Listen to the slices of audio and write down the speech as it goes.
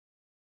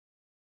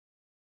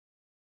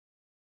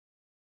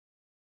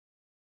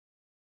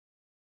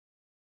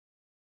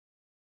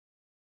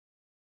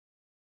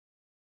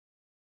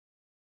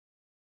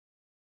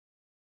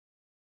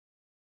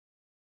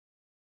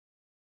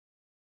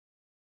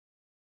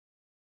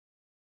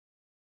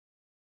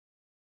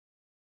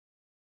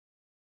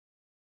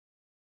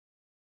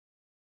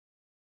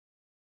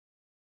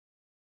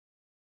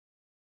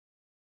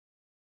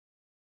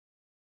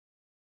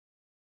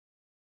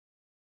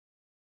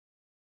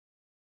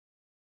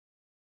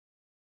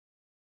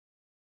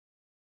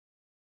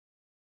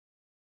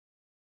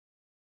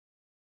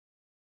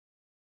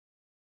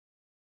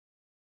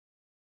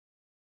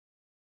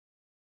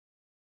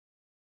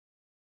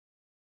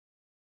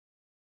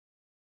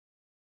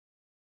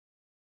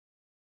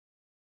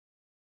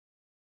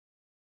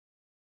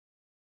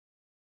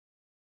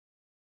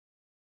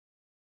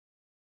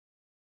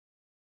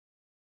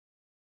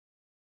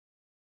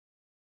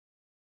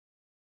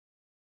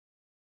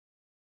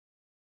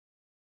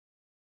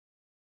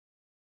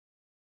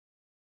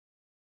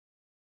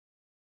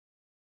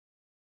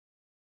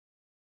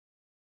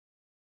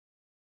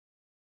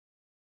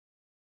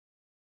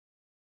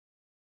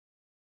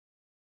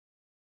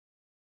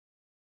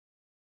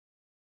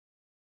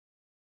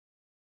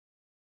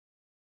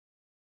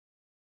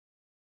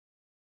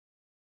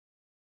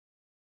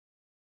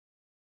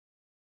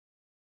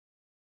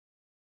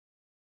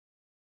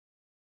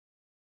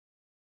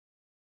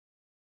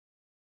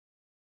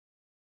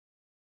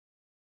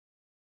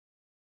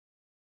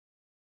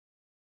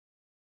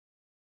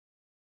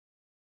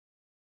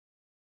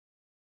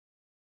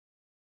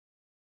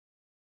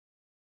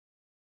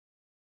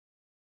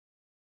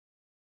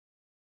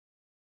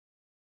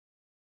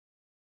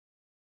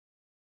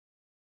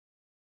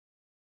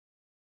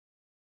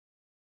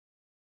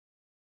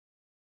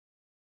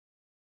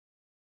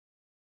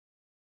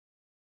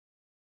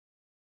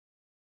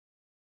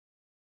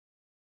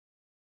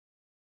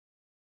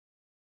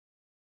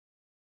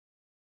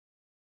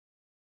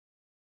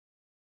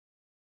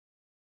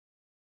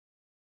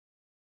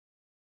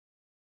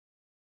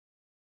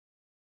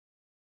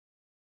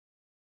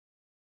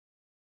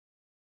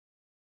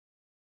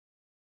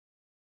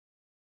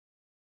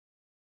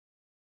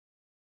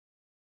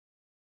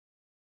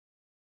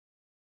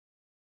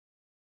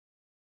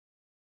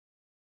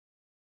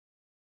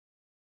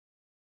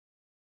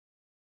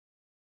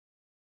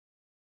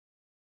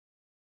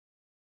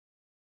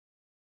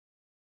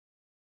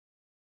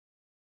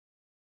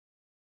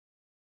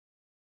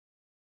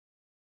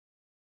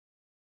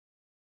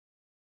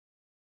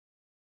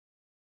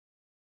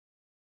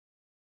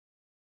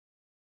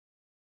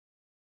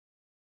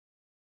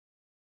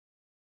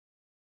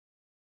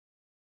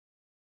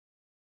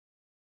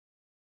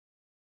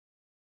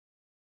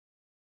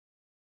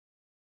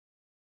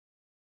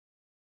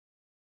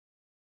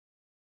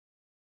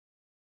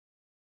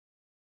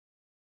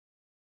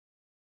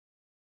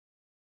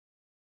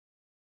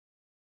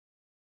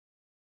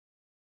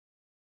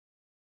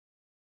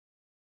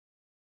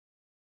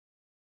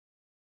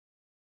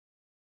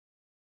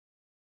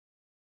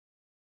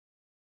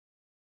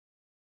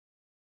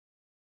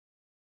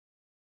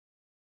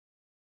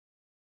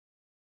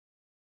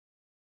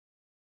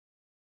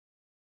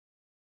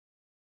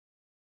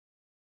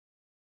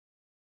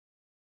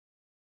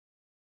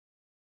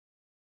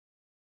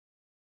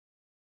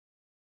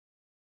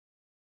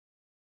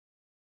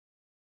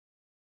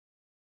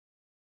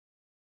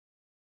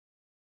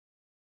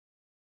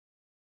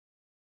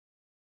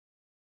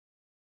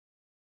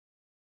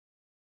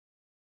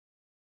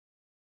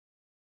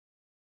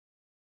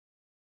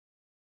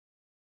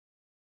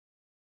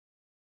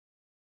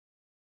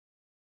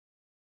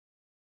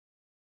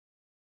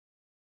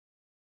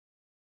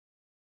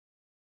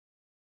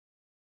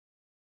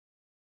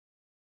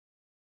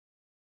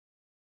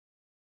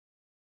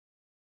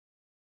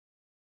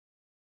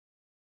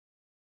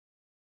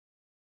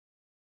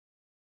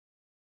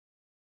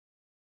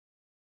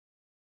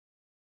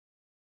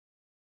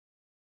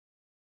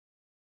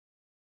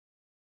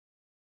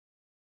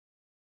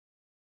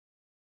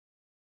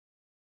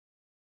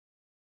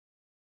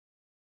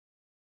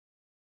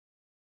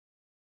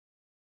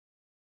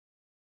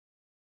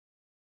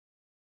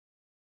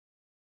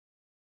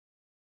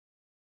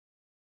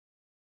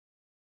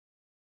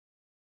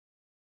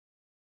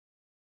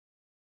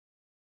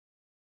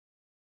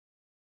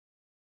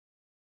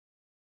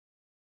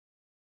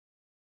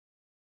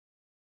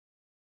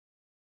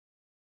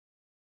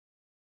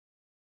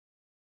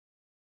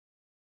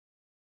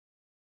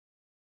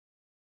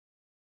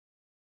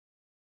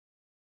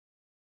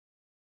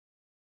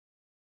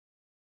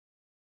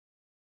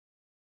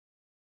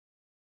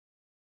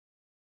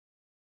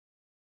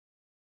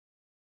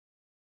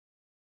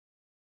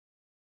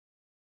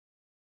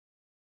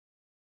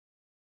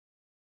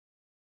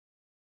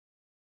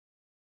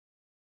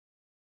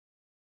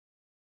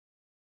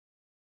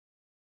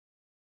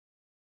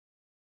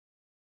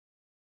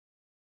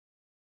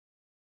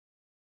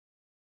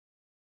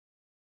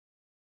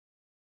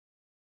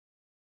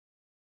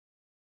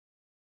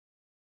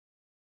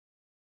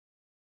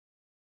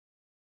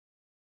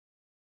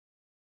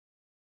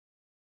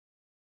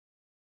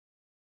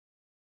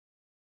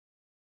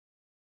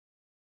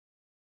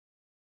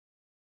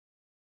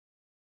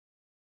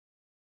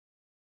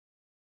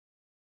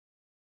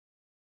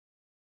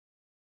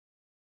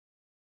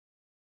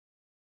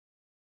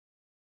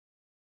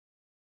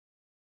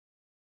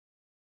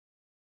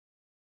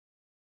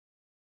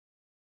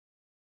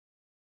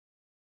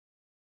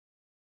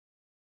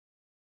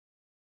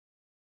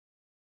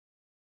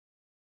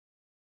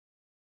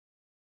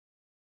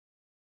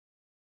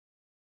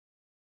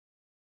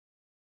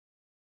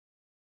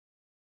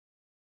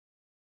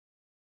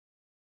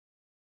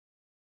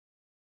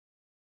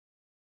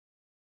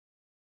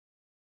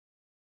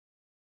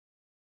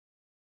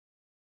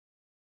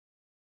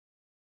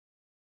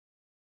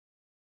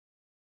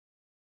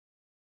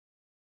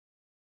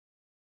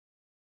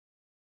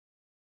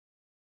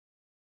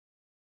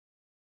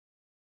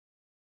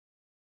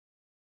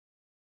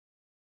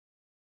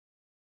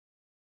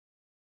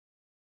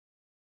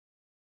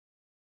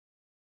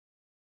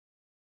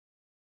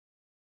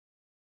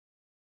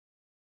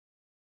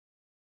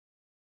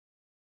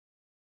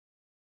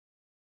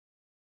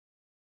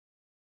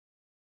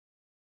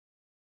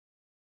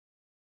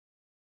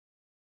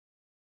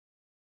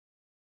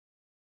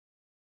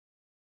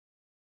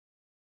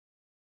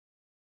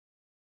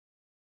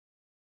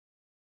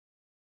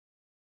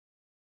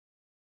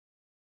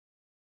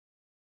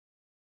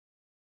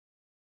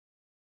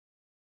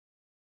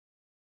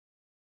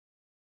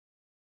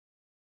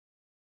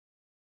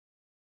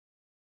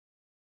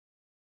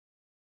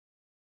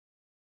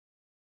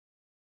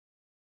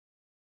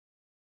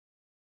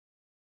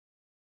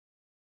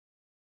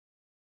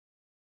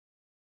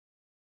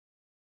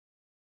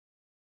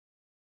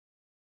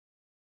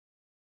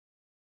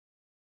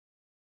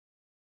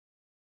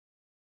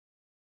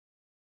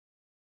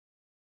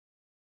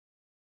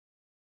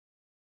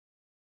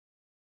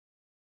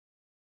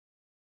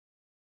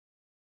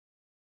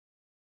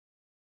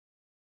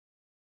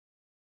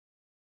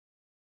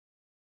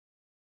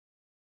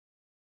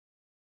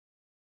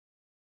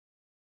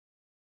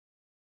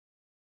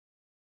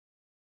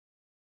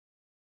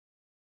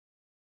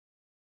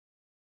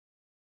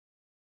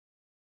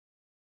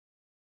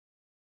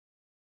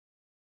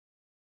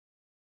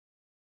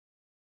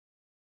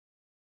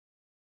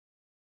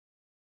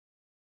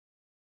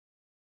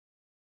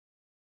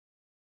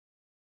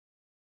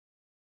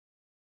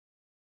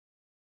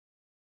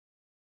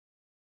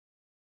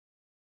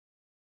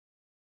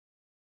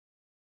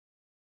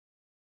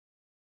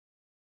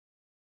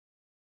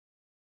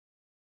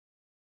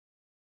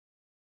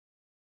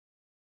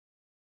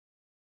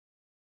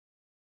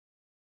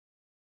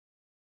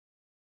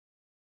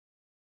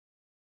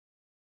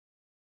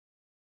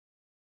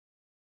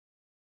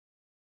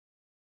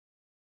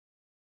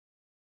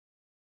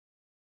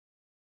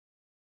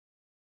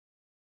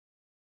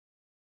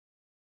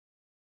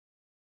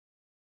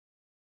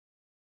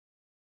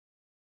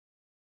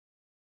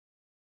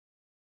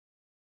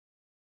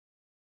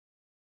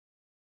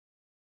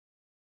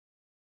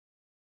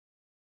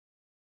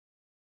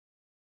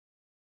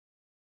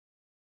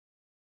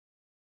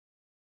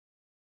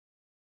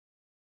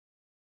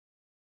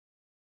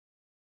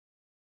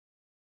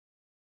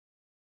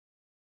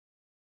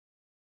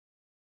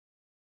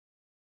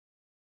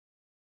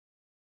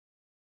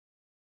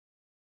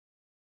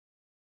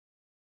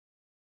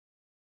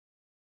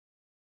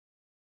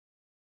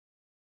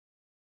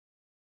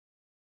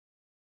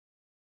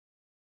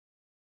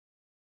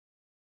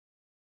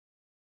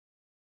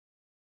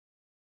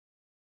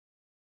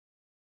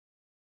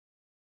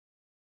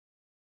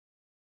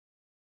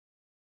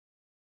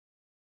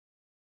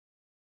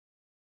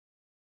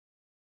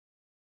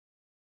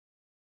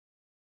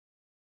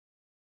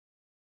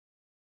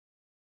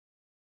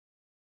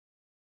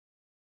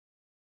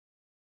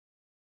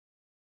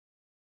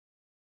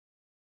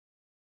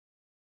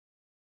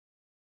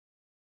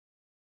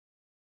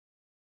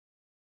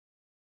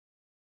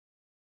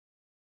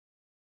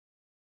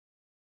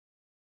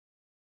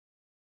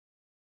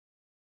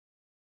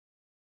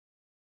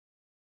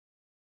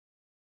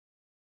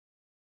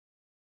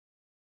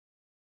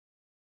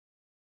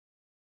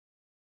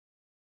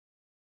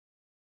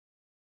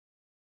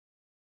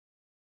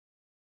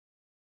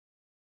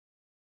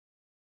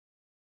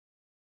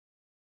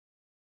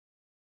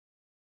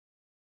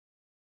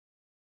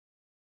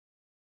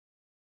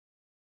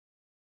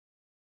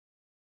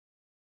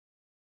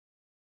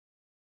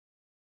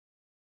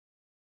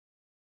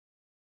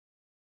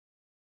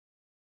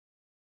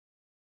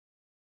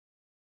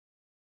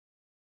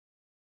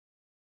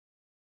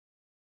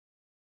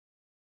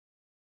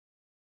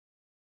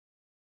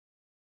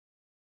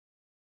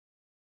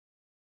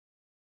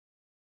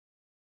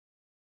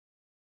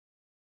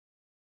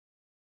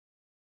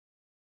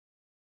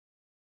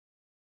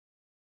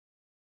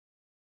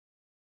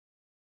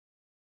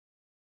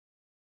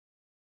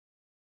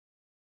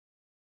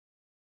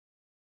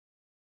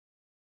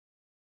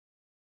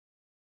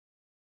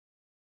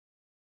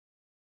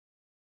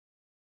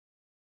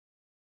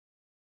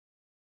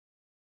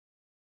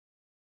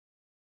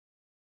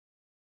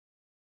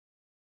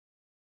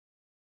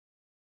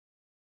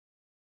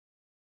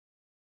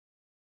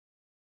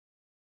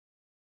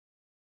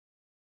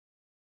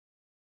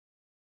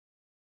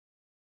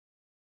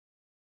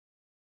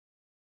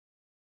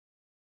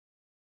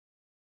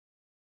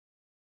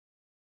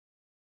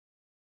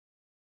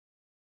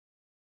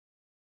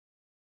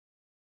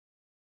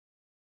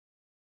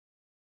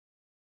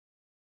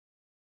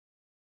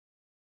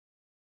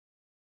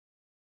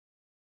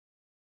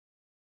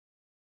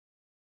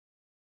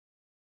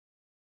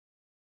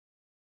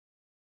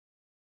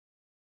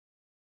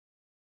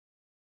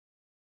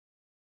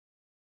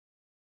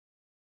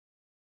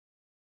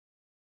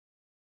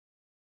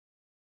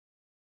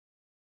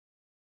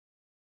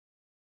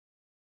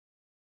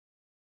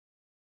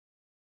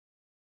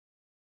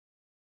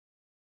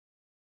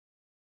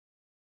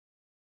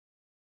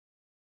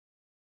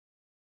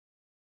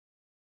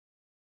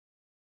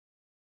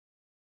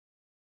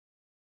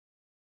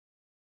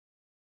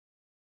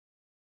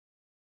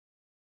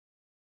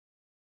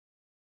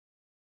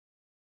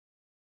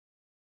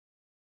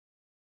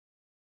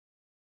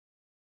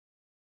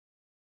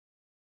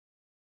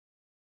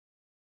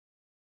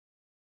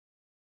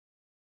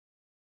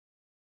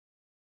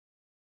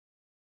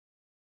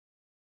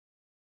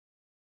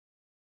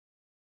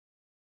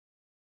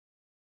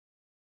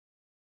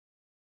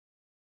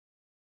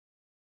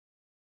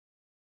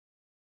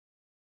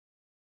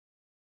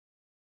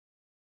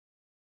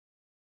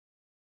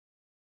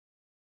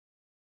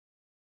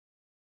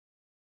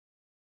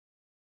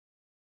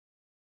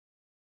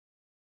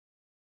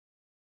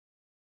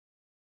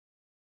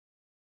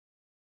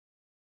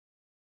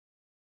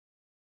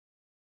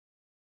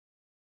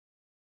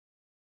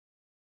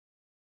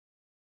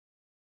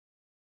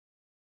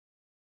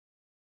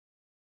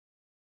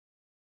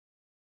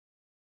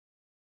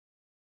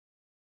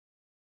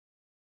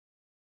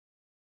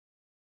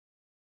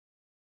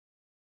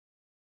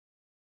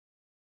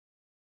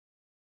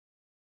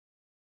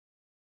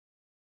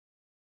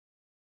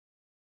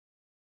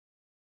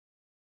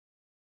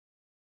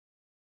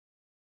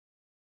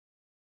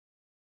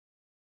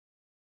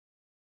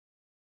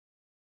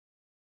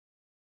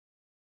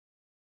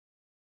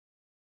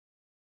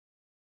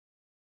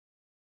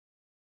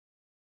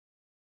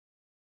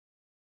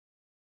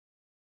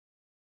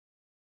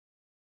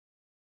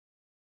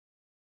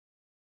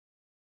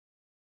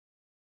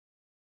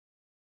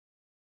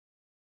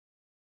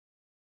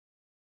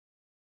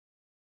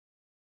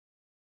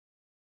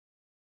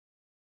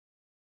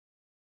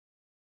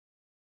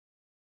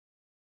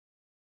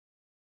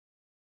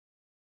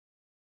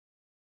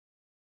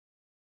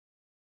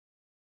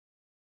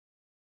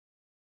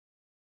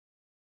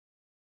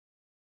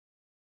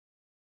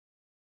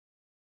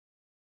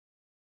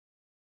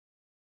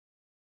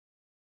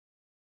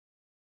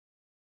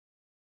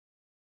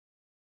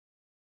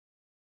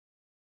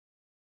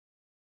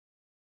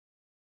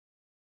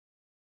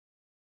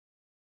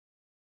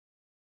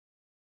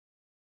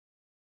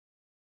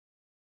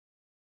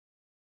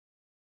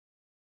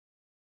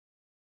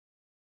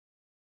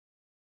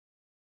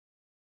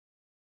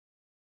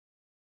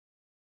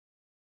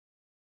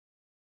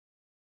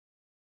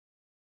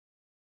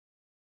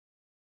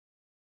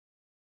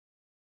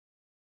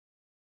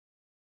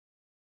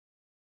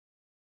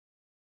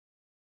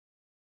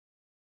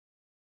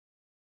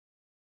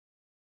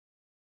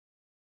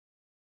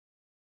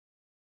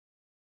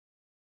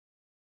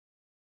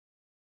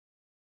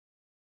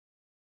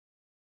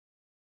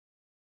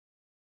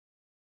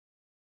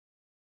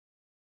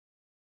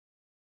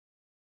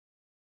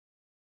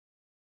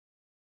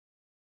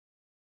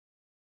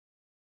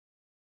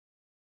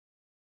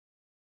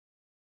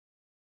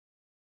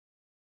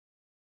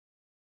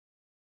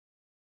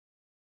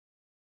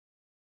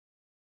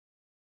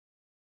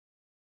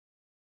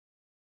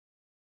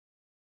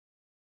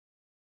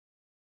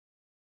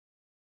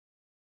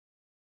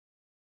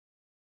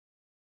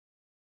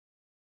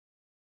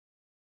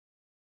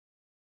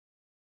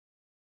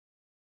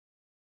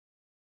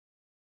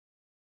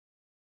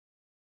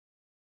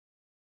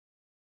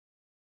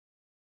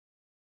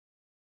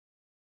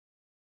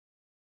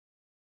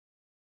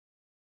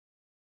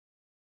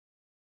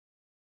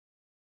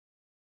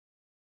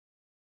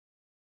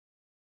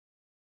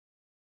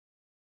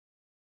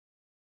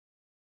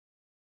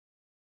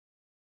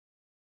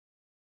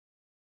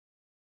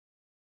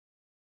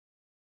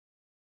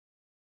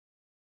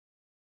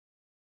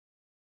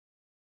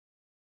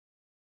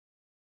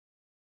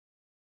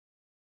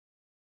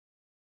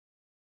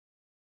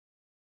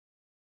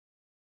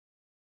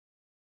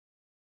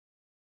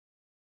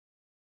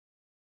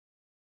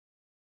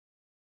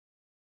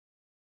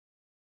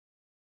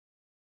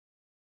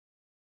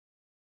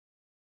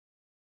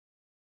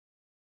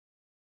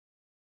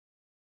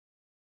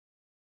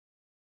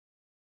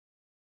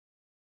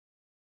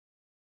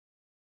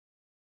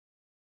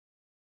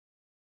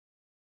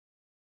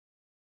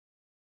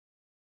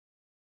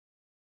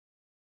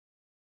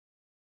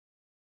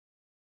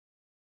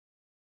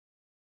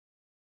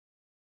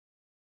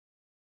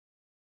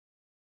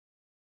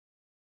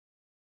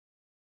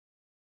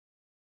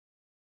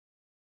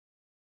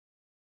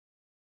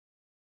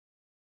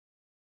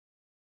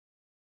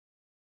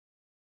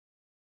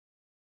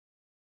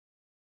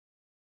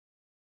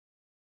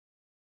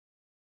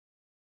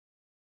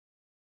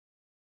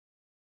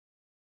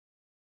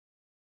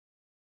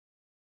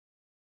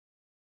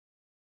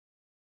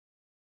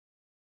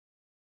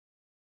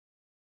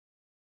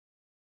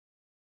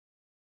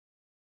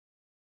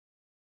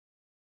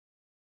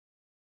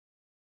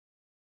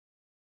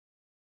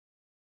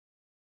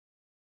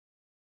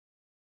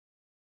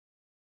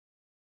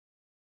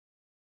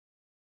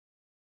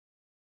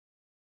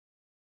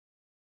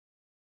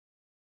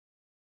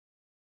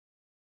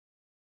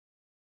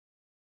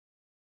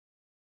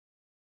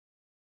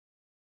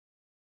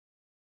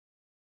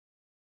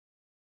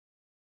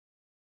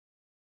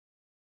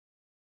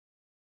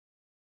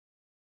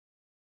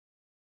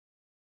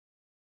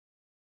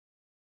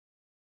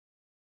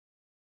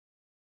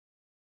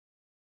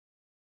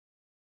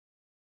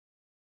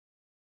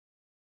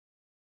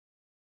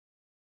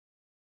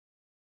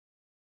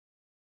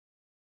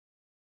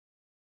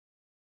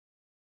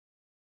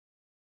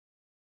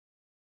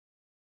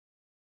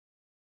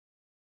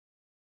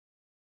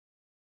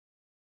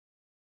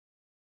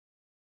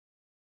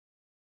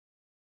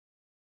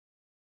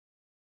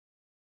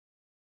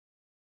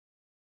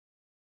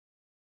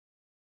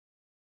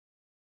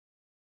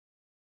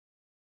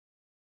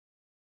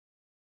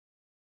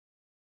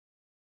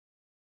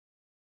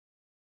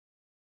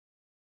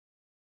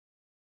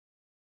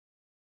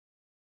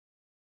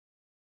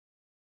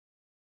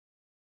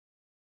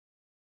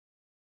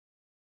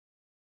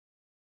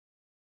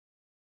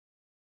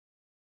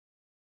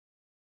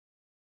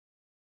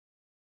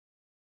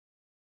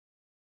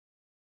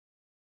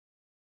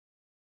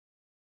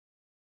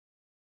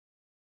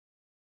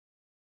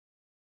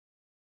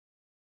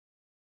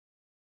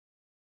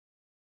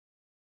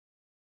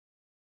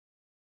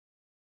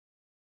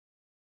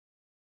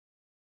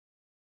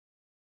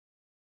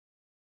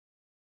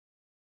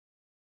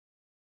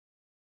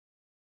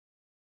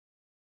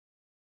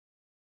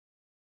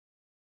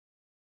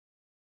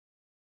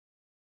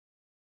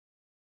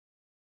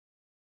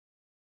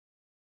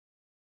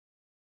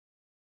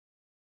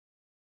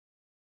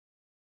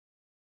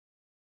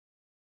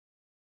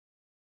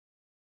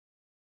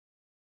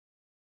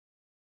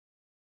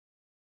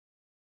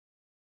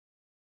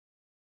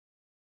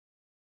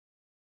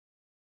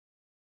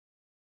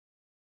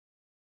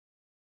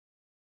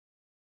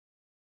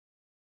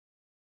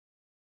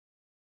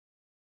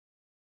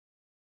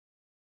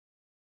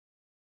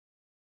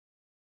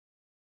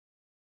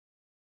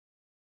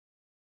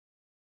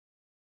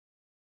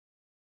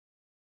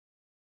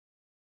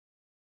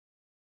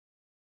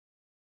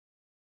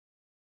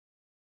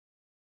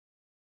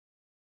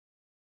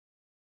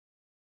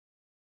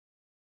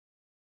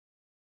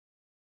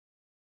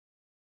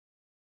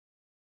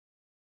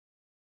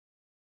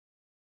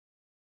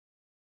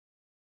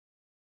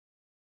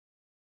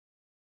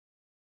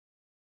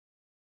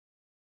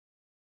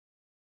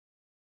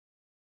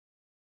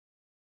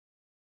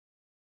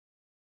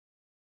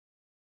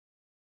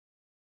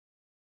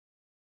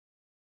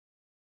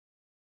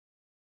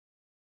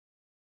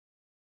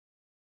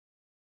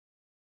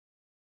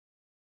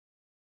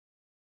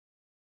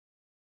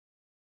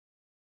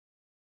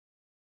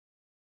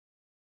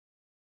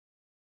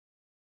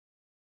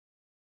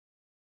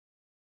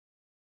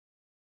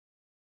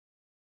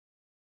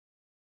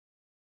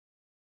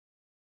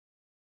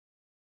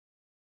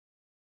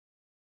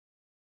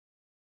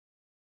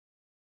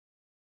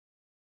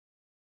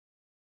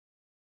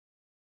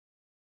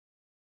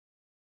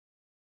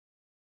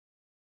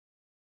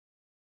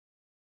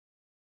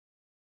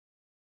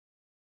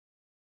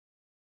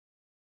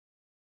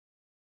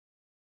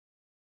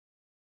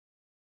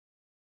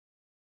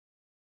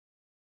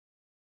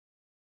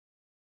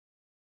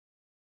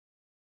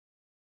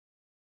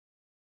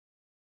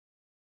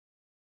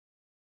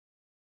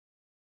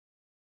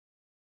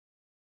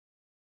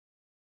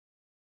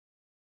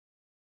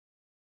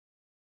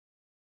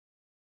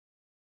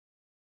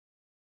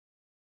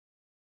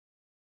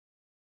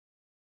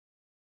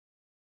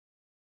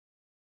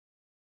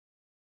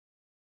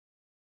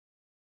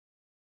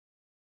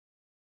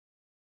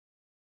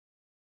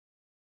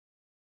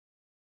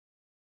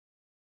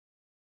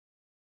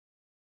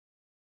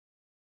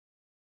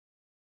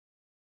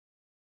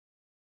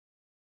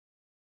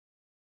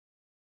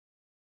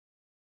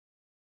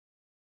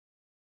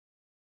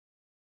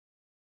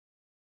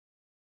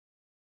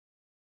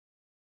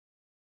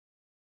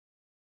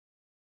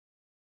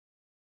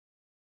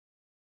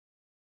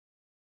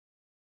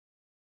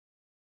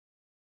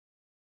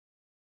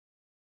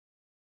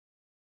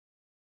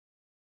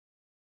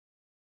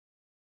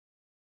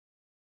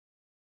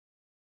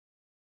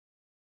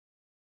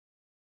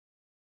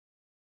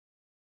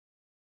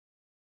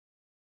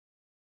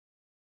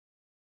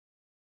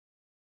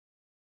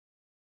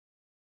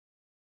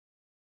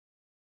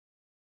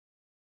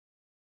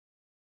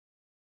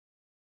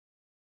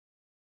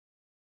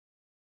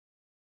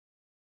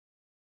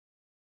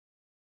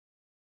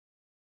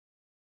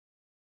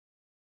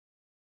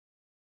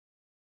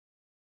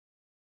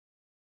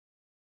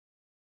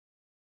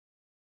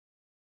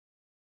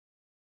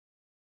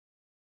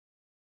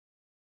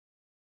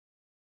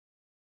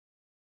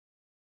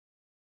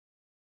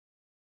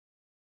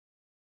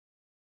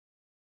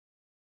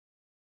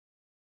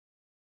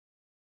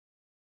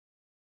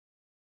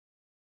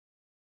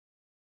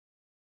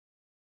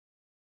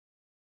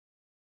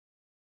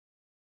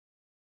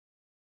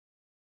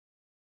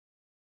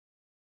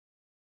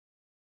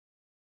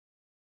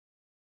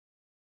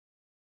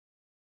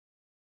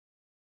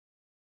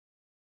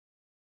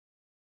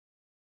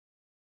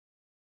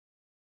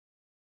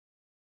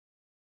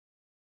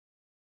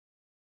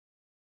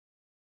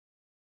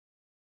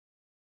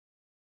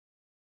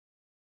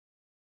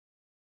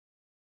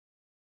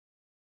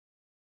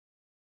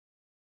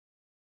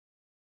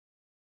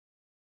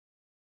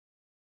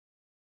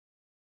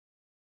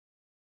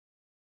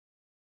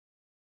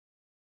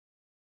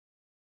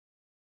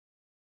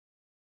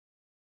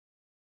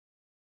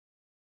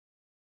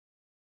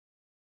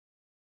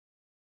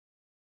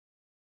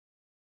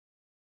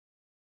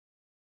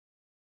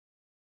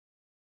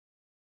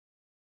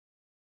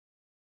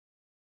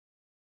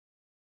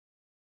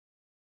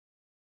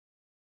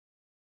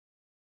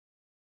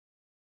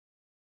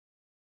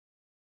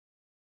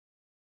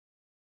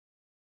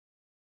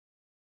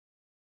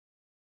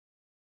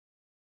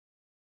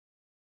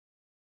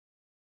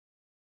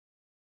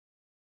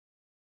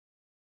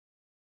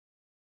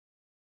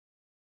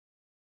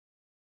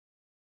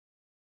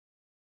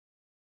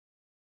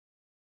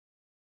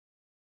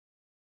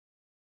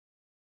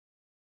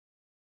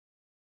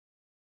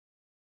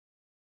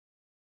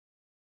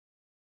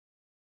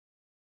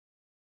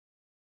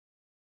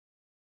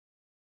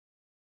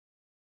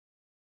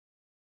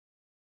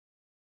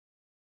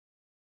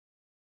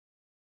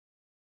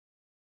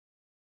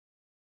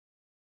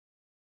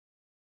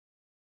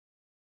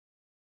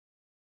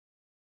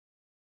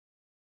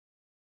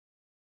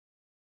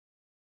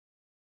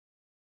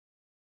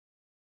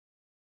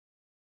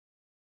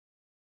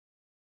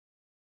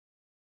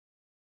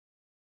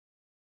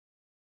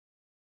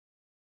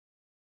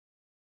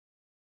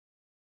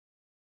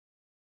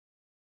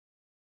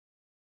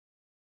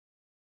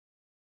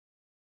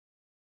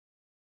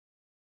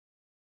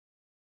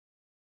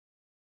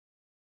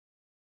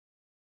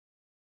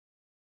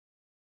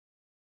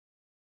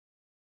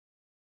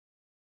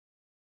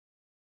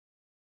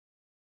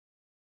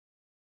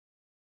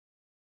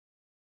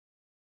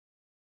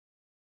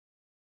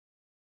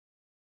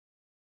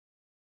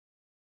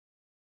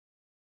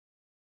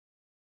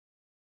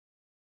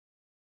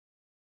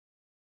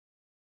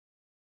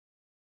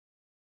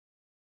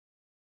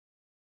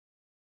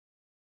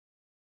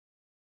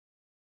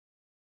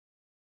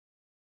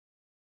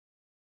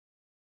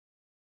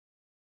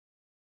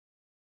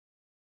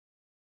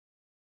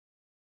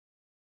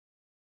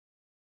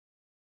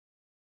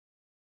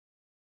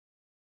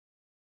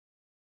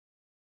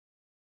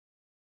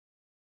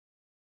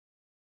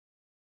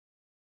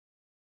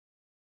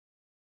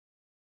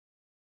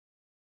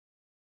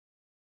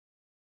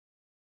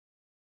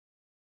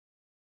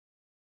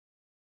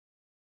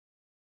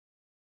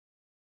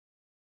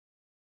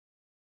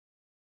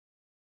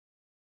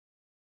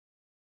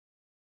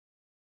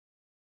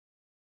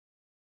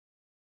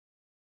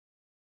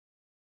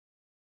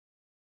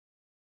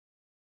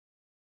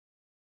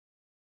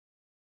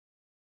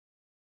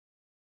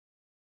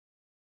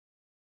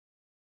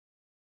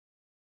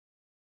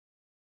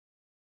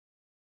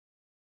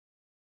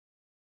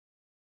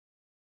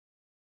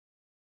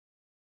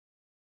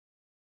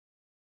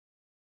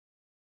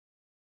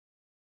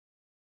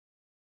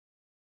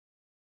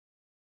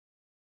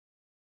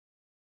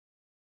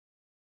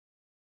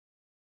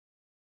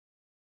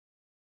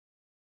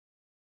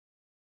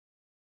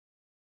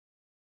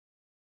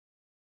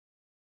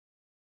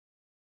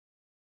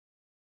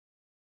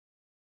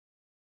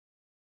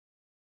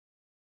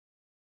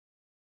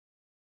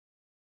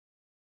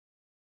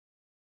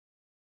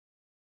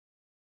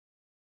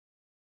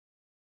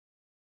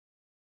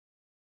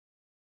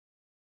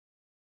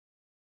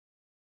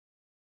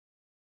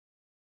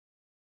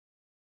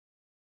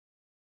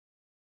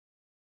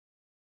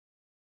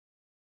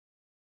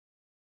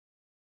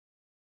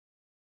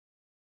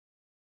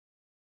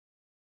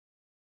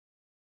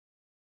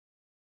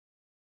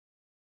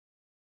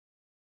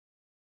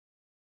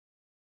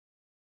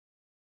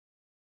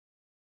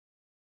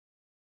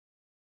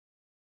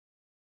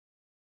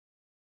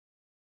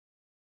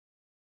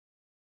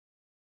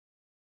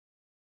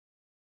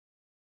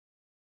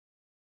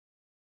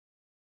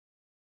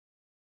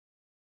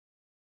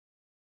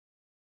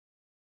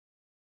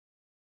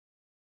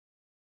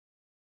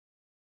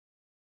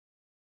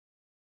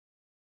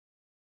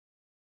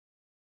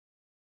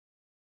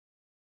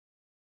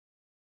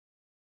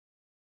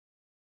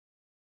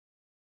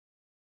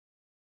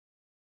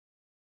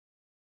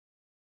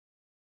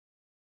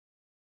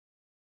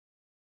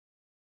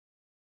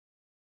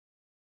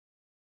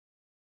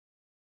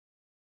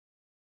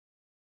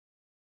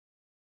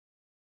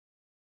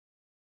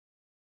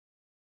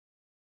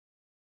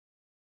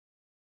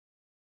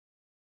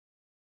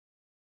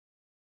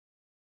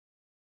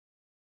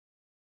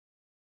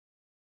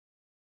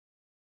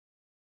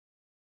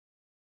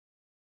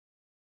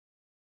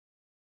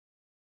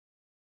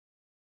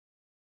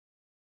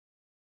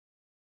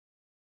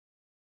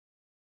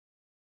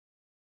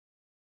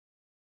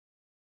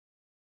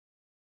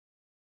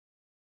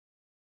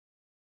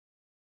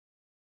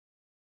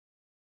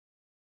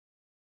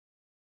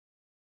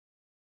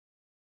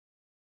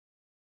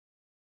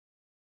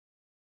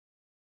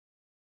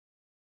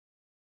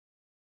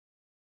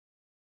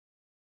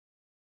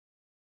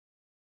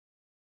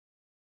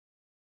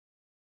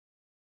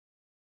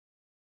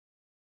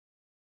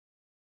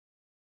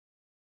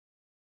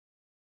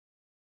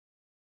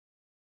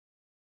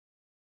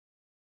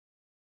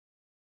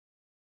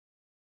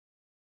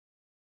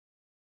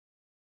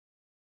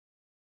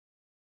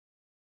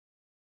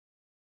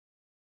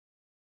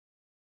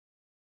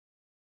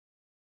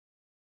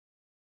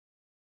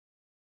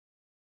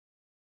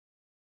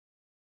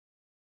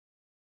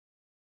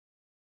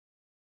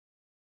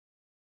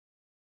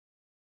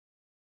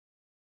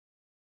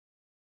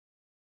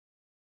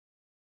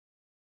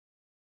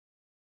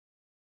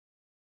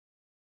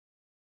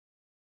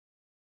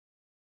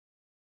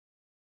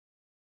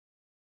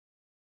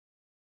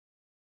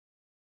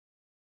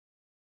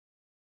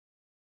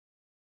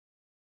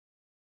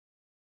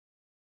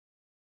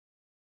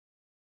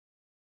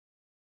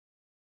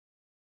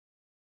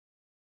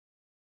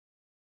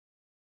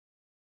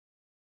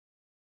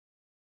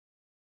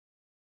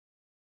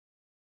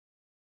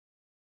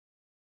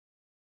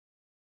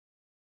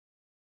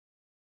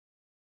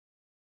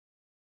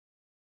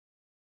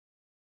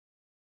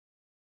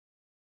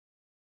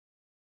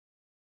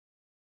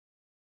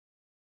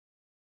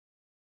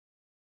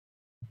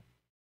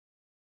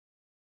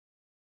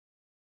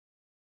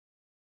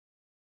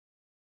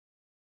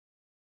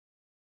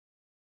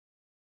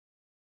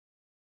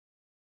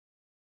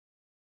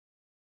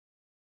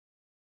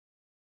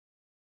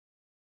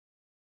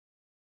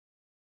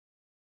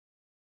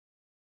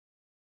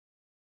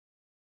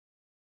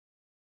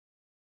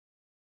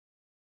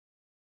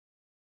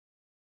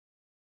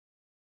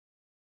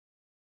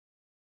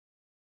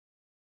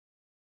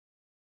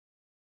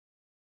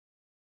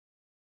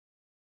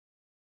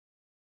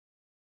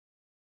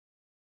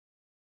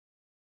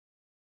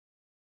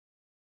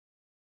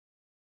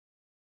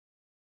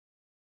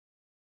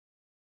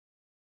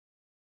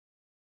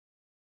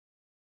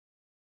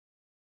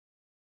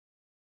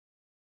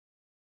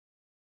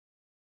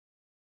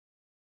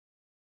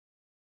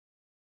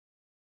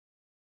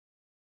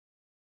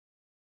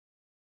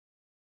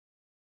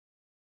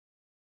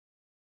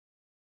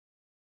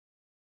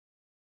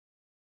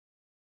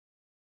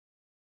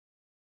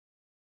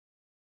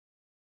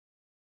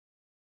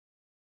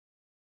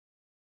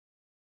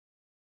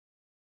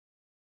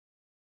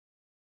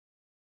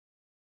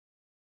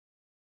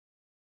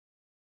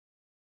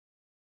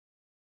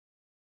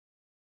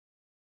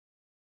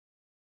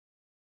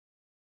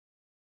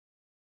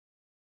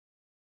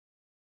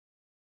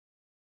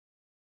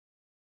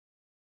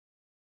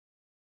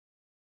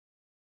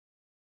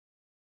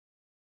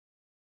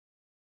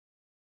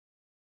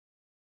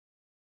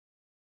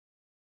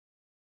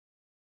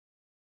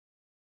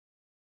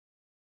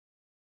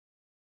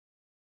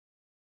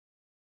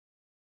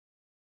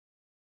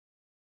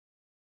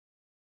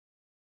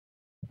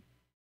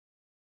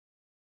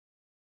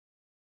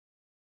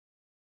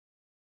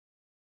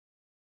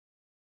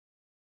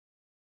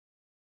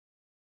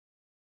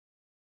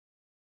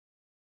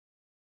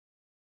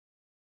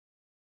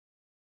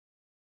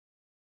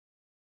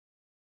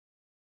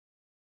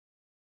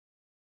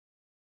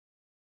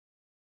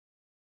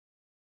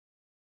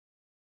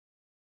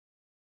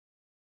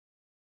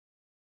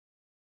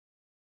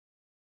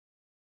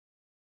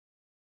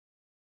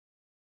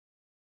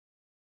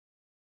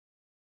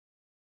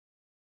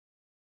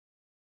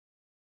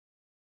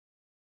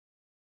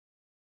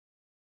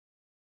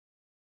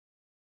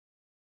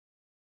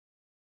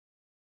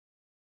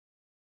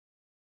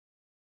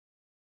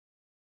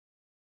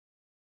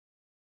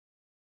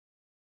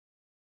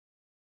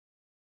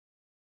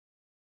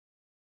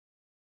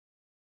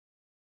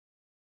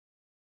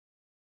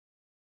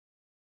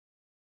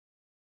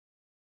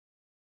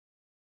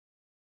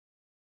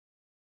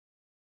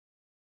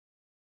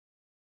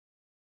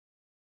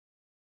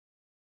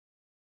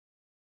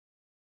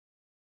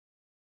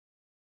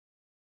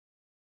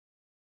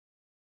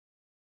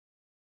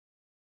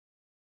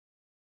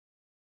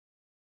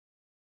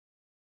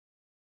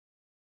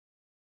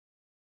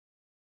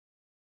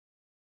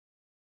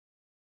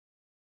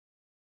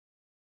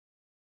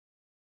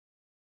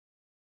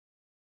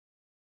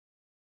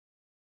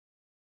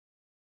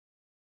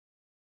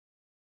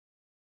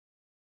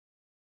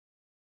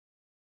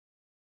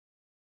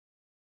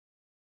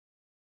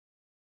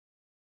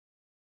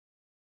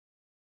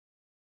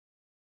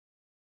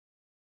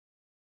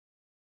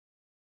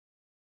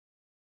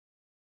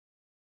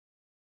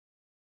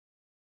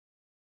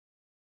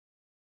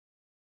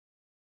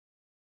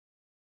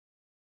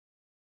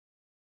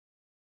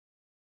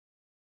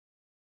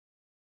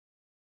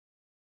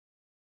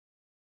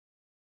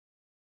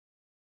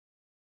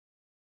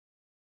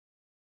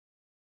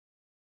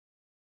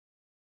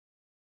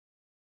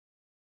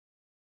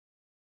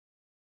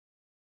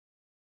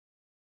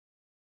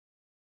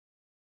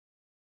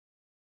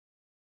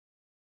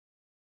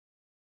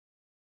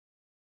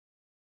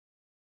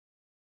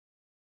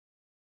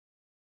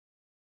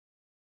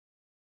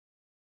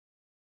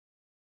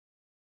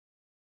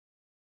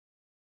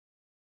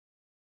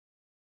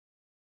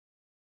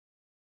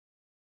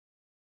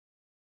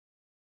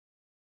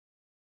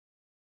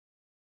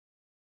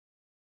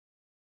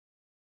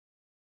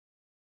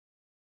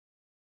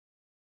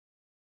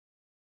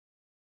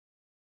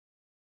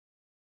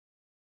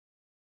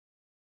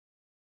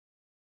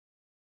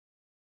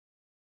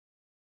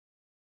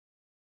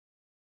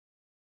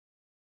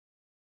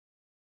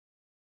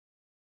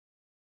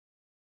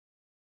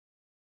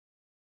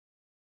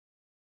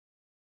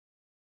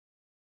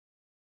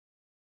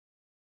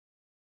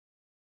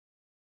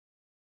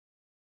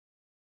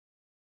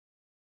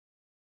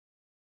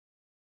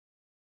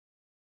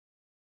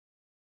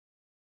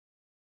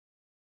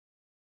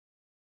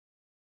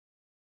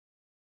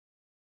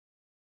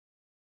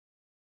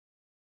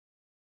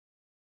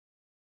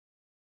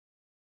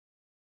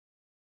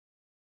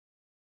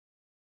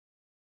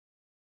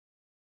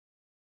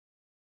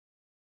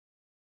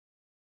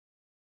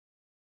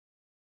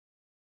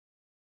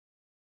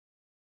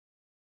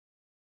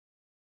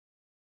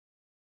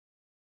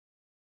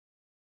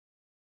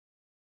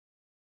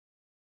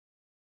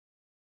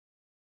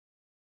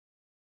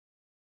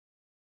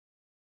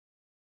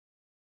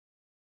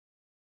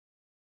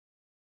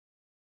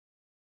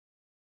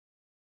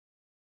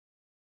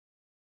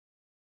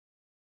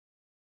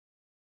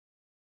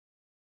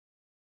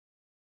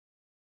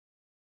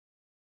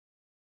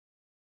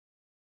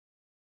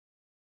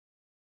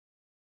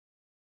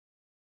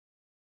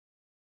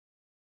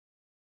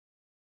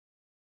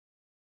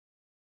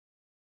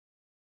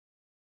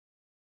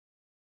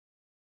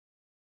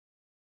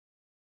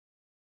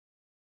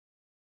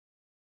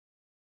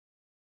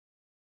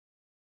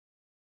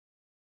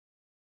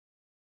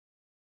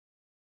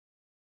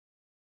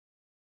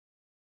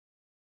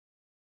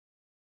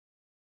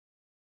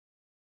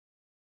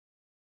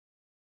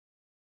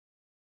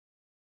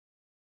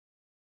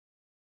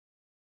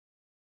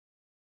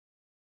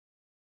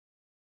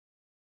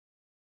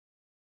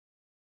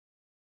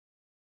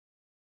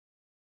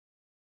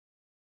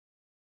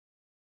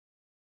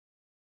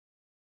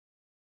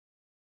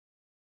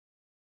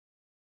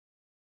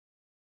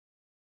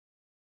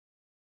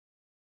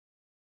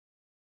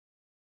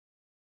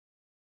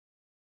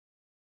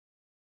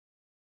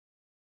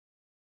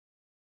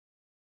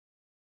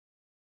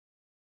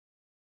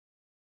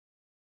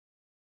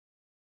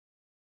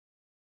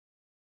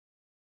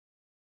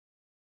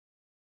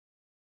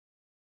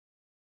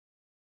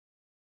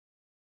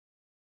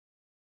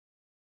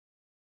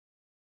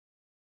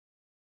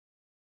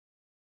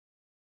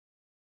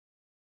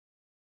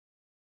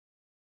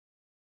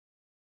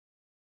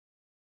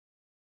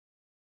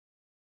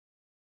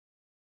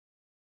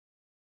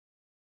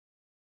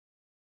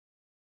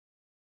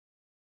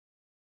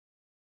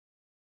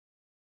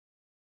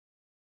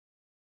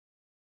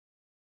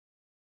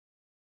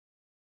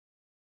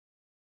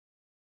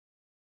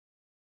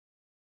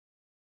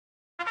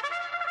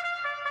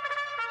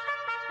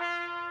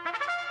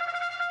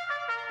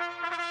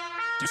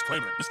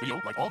Disclaimer. This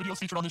video, like all videos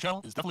featured on this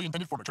channel, is definitely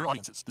intended for mature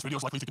audiences. This video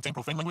is likely to contain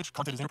profane language.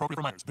 Content is inappropriate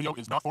for minors. Video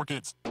is not for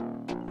kids.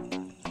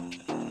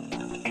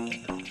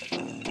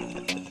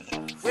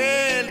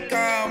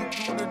 Welcome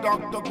to the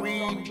Dr.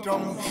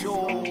 Greenthumb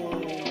Show.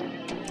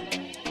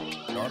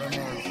 Lord of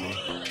mercy.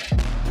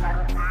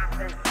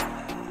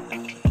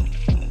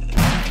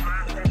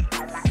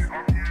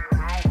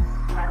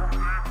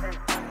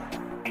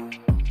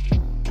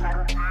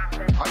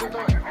 How you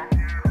doing?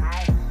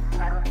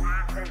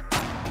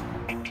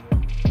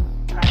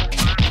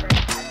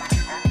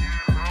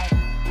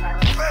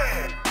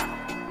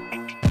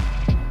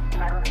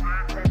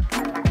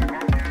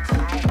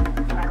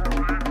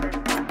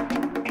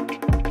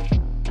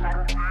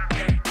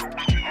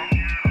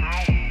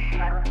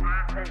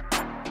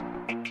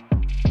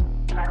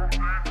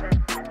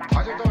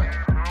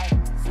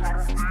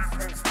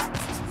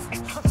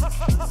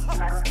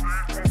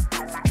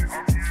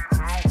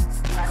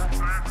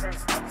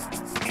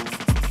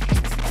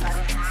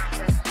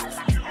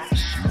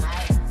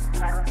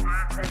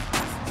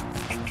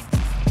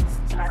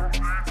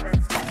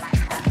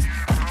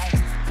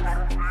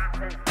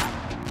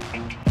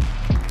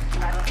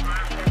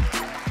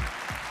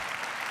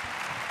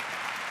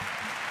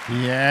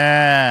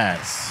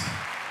 Yes.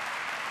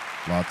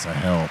 Lots of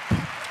help.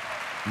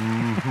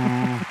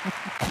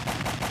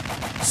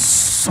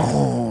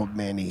 So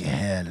many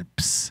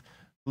helps.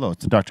 Hello,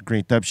 it's the Dr.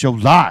 Greenthumb Show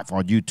live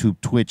on YouTube,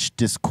 Twitch,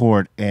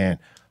 Discord, and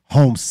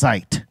home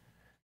site,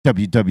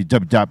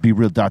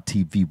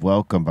 www.brealtvcontest.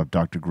 Welcome. I'm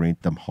Dr.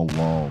 Greenthumb.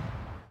 Hello.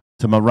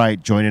 To my right,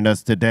 joining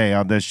us today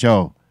on the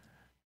show,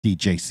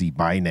 DJ C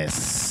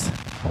Minus.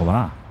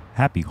 Hola.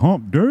 Happy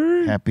hump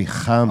day. Happy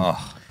hump.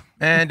 Oh.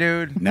 Man,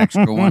 dude, next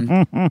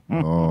one.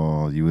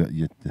 Oh, you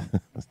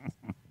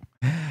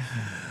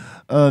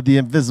the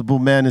invisible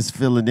man is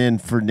filling in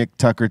for Nick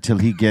Tucker till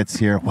he gets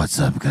here. What's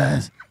up,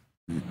 guys?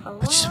 Hello?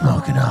 What you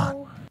smoking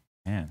on?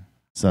 Man.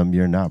 Some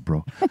you're not,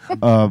 bro.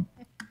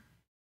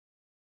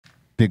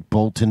 Big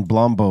Bolton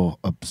Blombo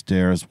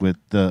upstairs with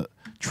the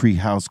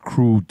Treehouse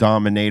Crew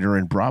Dominator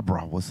and Bra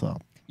Bra. What's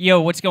up?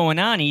 Yo, what's going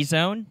on,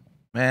 E-Zone?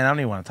 Man, I don't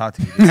even want to talk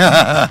to you.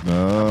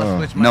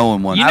 No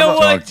one wants You to know talk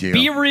what? to you.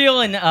 Be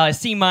Real and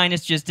C-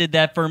 just did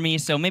that for me,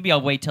 so maybe I'll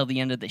wait till the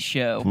end of the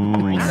show.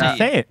 We'll see.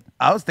 Say it.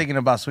 I was thinking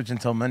about switching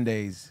till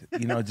Mondays,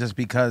 you know, just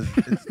because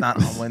it's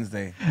not on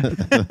Wednesday.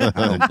 I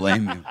don't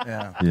blame you.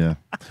 Yeah.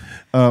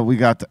 Yeah. We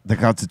got the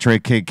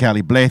Concentrate King,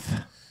 Cali Blythe.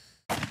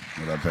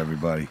 What up,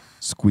 everybody?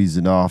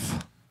 Squeezing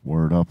off.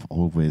 Word up,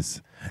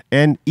 always.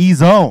 And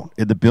E-Zone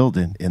in the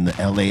building in the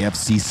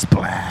LAFC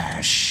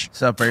Splash.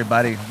 What's up,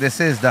 everybody? This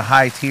is the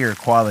high tier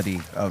quality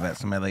of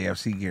some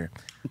LAFC gear.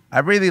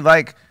 I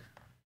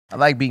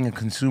like being a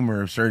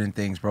consumer of certain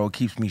things, bro. It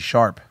keeps me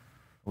sharp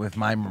with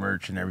my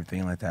merch and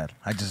everything like that.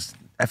 I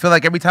feel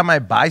like every time I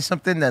buy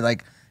something that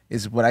like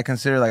is what I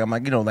consider like, I'm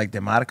like, you know, like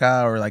the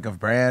marca or like a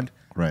brand.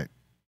 Right.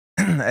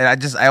 And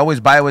I always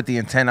buy it with the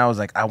intent. I was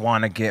like, I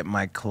want to get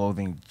my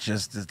clothing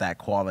just as that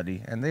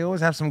quality. And they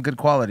always have some good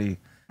quality.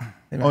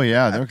 Oh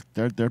yeah,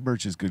 their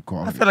merch is good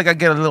quality. I feel like I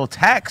get a little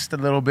taxed a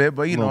little bit,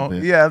 but you know,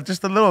 yeah,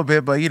 just a little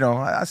bit, but you know,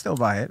 I still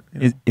buy it.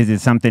 Is it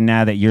something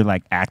now that you're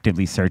like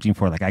actively searching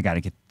for? Like, I got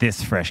to get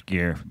this fresh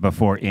gear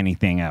before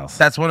anything else.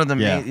 That's one of the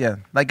main, yeah.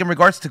 Like in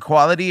regards to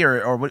quality,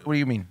 or what do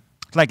you mean?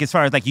 Like as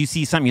far as like you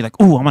see something, you're like,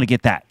 oh, I'm gonna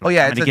get that. Oh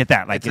yeah, I'm gonna get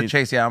that. Like it's a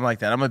chase. Yeah, I'm like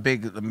that. I'm a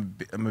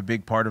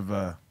big part of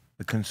the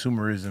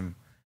consumerism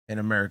in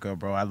America,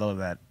 bro. I love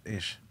that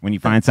ish. When you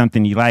find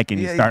something you like and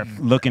you start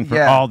looking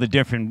for all the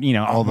different, you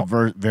know, all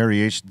the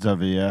variations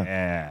of it. Yeah.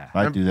 Yeah.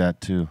 I do that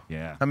too.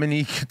 Yeah. How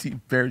many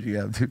pairs do you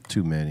have, dude?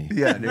 Too many.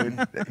 Yeah, dude.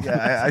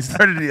 Yeah, I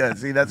started. Yeah,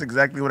 see, that's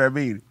exactly what I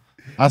mean.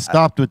 I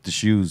stopped with the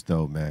shoes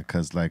though, man,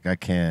 because like I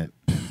can't.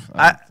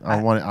 I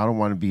don't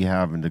want to be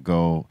having to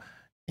go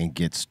and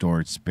get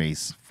storage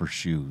space for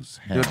shoes.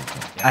 Dude,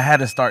 I had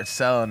to start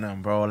selling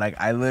them, bro. Like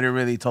I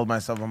literally told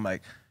myself, I'm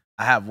like,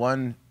 I have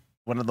one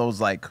of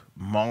those like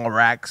mall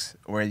racks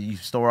where you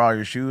store all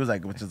your shoes,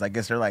 like, which is, I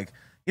guess they're like,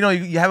 you know,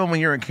 you have them when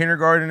you're in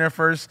kindergarten at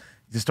first,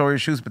 you store your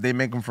shoes, but they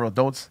make them for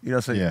adults, you know.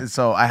 So,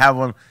 so I have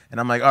one, and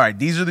I'm like, all right,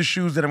 these are the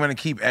shoes that I'm gonna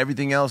keep.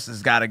 Everything else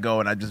has got to go,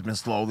 and I've just been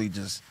slowly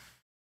just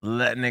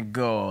letting it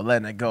go,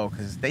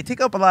 because they take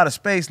up a lot of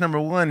space. Number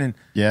one, and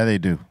yeah, they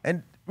do.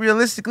 And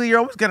realistically, you're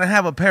always gonna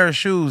have a pair of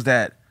shoes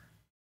that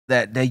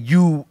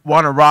you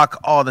want to rock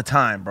all the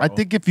time, bro. I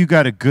think if you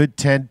got a good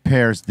 10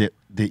 pairs that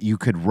you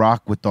could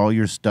rock with all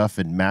your stuff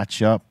and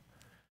match up,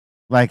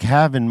 like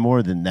having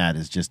more than that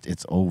is just,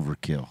 it's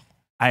overkill.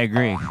 I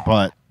agree.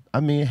 But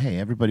I mean, hey,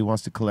 everybody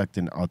wants to collect,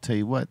 and I'll tell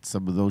you what,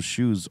 some of those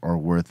shoes are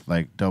worth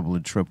like double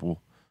and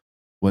triple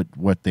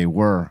what they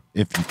were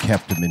if you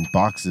kept them in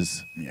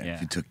boxes. Yeah, if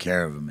you took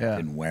care of them and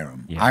didn't wear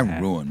them. Yeah. I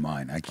ruined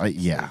mine. I can't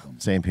save them.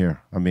 Same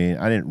here. I mean,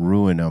 I didn't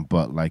ruin them,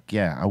 but like,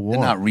 yeah, I wore.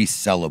 They're not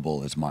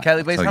resellable as mine.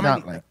 Kelly, so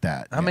not like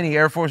that. How many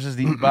Air Forces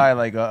do you buy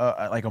like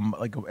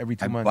every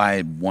 2 months?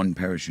 I buy one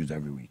pair of shoes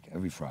every week,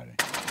 every Friday.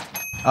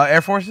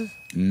 Air Forces?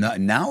 No,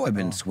 now I've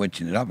been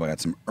switching it up. I got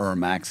some Air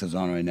Maxes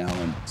on right now.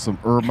 And some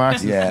Air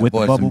Maxes? Yeah, with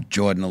bought the bubble? some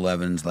Jordan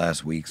 11s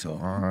last week. So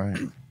all right.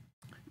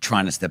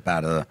 trying to step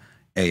out of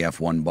the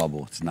AF1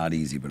 bubble. It's not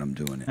easy, but I'm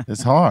doing it.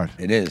 It's hard.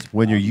 It is.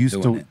 When you're I'm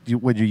used doing to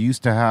when you're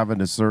used to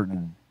having a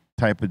certain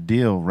type of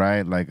deal,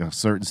 right? Like a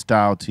certain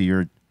style to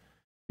your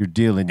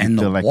deal, and you And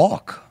feel the like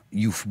walk.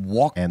 You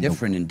walk And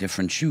different in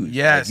different shoes.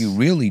 Yes. Like you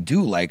really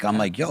do. Like, I'm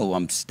like, yo,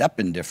 I'm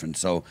stepping different.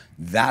 So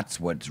that's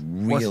what's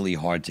really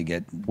hard to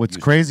get. what's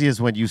used crazy is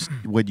when you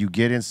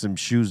get in some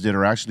shoes that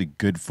are actually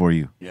good for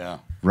you, to. Yeah.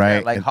 right?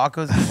 Yeah, like And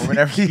Hawkers or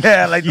whatever.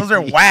 Yeah, like those are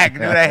whack,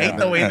 dude. I hate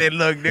the way they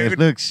look, they dude.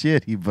 look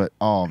shitty, but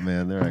oh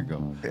man, there I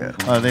go.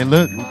 They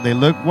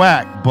look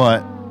whack,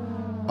 but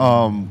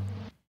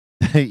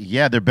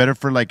yeah, they're better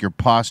for like your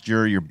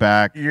posture, your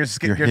back, Your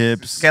your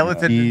hips,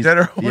 skeleton in knees.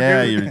 general,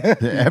 Yeah, dude.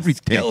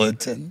 everything.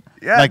 Skeleton.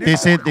 Yeah, Like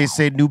dude. they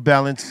say New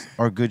Balance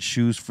are good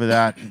shoes for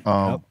that.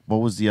 What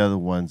was the other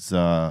ones?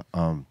 What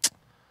are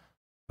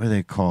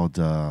they called?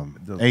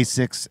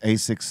 Asics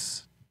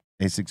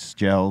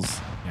gels.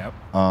 Yep.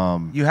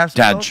 You have some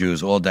Dad those?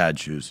 shoes, all dad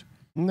shoes.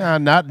 Nah,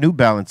 not New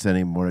Balance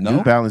anymore. No?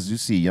 New Balance, you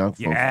see young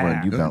folks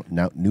wearing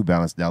Yeah. New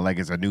Balance now, like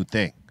it's a new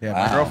thing. Yeah,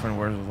 Wow. my girlfriend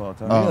wears those all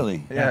the time.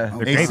 Really? Yeah.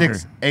 They're great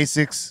for-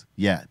 Asics,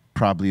 yeah,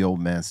 probably old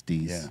man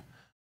Steez.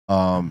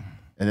 Yeah.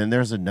 And then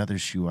there's another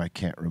shoe I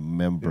can't You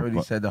remember. already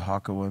But said the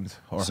Haka ones.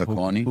 Or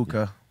Saucony?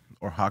 Hoka.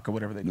 Or Haka,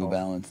 whatever they New call it.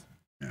 Balance.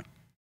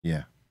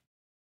 yeah.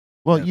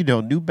 Well, Yeah. you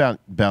know, New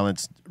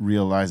Balance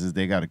realizes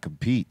they got to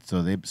compete,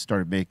 so they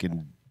started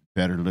making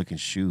better looking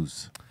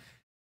shoes.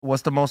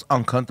 What's the most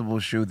uncomfortable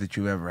shoe that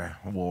you ever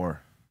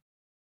wore?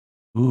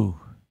 Ooh.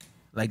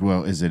 Like,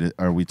 Well,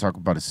 are we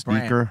talking about a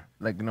brand. sneaker?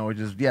 Like, no,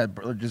 just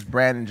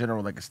brand in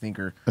general, like a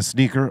sneaker. A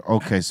sneaker?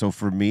 Okay, so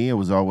for me, it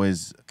was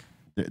always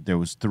there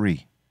was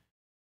three: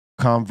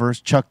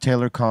 Converse, Chuck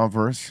Taylor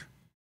Converse,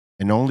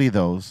 and only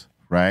those,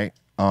 right?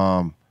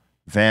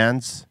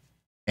 Vans,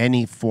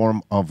 any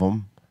form of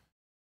them,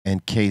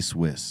 and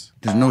K-Swiss.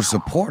 There's no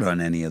support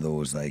on any of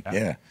those. Like,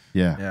 yeah.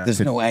 Yeah, Yeah. There's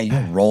no way you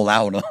roll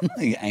out on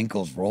the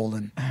ankles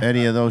rolling.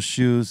 any of those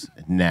shoes,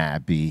 nah,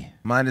 B.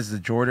 Mine is the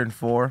Jordan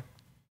 4.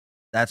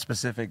 That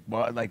specific,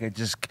 like, it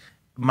just,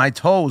 my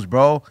toes,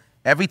 bro.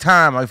 Every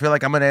time I feel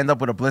like I'm going to end up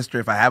with a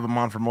blister if I have them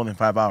on for more than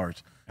 5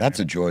 hours. That's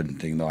a Jordan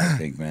thing, though, I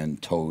think, man.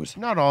 Toes.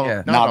 Not all,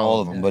 Yeah. Not all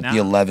of them, but No. the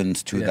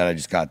 11s, too, Yeah. that I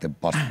just got that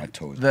bust my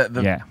toes.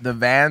 The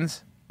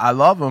Vans, I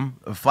love them.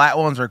 The flat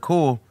ones are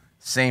cool.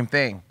 Same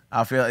thing.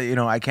 I feel,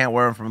 I can't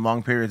wear them for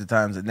long periods of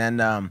times. And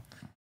then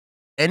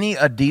any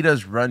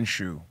Adidas run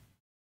shoe.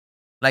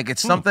 Like,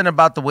 it's something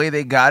about the way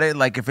they got it.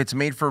 Like, if it's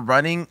made for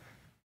running,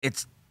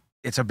 it's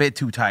a bit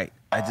too tight.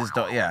 I just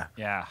don't, yeah.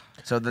 Yeah.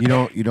 So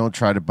the, you don't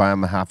try to buy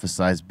them a half a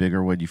size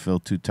bigger when you feel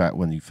too tight.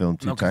 When you feel them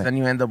too no, 'cause tight. then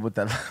you end up with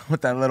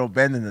that little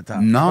bend in the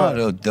top.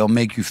 No, they'll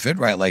make you fit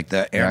right. Like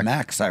the Air Yeah.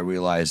 Max, I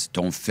realize,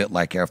 don't fit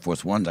like Air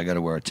Force Ones. I got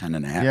to wear a 10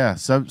 and a half. Yeah,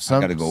 some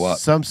gotta go up.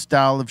 Some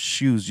style of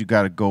shoes you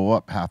got to go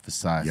up half a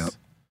size. Yep.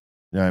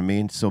 You know what I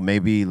mean? So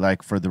maybe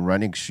like for the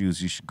running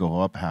shoes, you should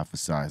go up half a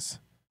size.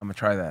 I'm gonna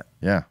try that.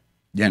 Yeah.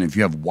 Yeah, and if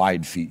you have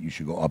wide feet, you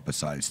should go up a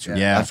size too.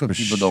 Yeah, That's what for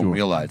people sure. don't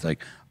realize.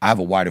 Like, I have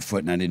a wider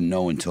foot, and I didn't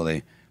know until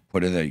they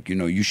put it there.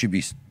 You should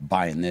be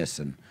buying this,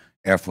 and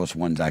Air Force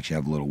Ones actually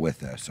have a little width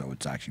there, so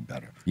it's actually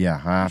better.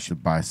 Yeah, I have to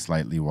buy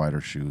slightly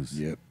wider shoes.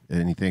 Yep.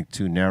 Anything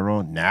too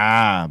narrow?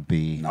 Nah,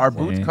 B. Are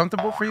boots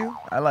comfortable for you?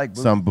 I like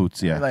boots. Some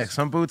boots, yeah. Like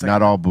some boots.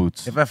 Not all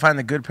boots. If I find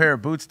a good pair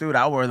of boots, dude,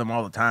 I'll wear them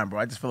all the time, bro.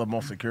 I just feel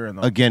most secure in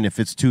them. Again, if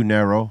it's too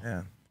narrow,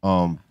 Yeah.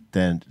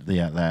 then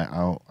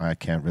I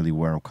can't really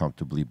wear them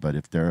comfortably. But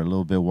if they're a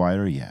little bit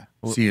wider, yeah.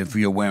 See, if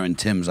you're wearing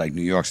Timbs like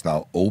New York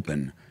style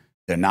open,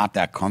 they're not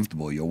that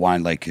comfortable. You'll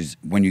wind like, because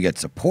when you get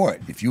support,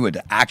 if you were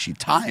to actually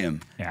tie them,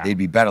 Yeah. they'd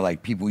be better.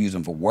 Like people use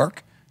them for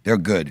work, they're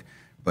good.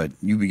 But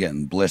you be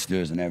getting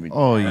blisters and everything.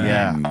 Oh,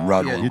 yeah. And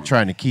ruddle. You're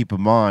trying to keep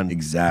them on.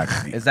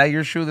 Exactly. Is that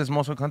your shoe that's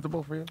most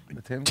uncomfortable for you?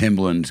 The Tim's?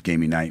 Timberlands gave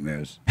me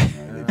nightmares.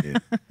 They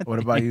did. What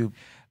about you?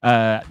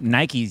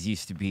 Nikes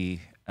used to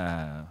be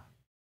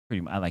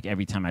pretty much like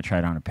every time I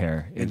tried on a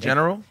pair. In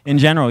general? In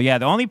general, yeah.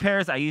 The only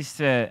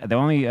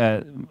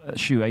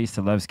shoe I used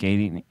to love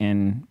skating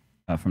in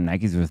from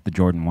Nikes was the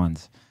Jordan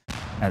 1s.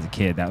 As a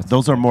kid, that was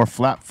Those are more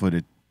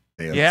flat-footed.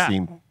 yeah.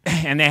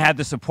 And they had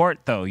the support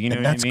though. You know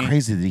And what that's I mean?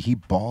 crazy that he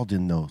balled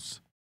in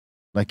those.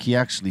 Like he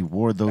actually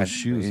wore those That's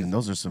shoes, crazy. and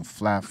those are some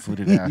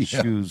flat-footed ass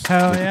shoes.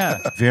 Hell with yeah.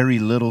 Very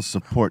little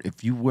support.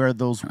 If you wear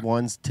those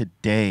ones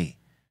today,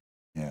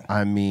 Yeah.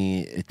 I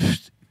mean,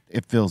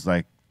 it feels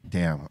like,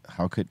 damn,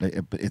 how could they?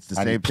 It's the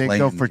How do you same thing play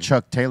though in for these?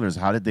 Chuck Taylors.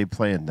 How did they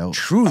play in those?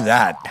 True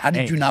that. How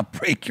did Hey. you not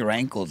break your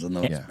ankles in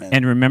those? Yeah. Man?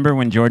 And remember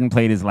when Jordan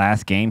played his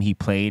last game, he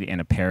played in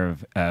a pair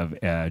of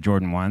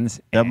Jordan 1s.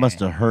 That and- must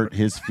have hurt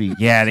his feet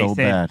Yeah, they so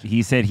said bad.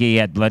 he said he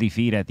had bloody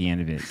feet at the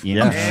end of it. You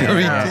Yeah. know? Sure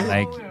he did.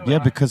 Like, Yeah,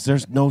 because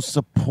there's no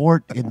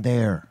support in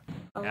there.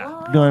 yeah.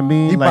 You know what I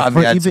mean? He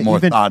probably had some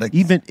orthotics.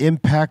 even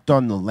impact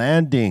on the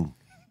landing.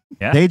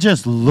 Yeah. They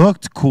just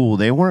looked cool.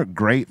 They weren't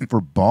great for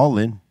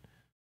balling.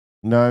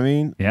 You know what I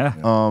mean?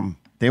 Yeah.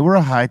 They were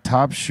a high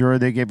top, sure.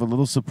 They gave a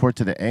little support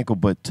to the ankle,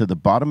 but to the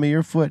bottom of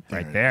your foot,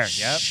 Right there,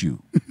 yep. shoot.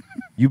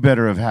 You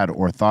better have had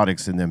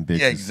orthotics in them bitches.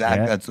 Yeah, exactly.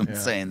 Yeah. That's what I'm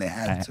saying. They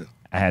had to.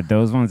 I had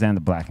those ones and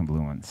the black and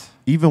blue ones.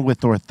 Even with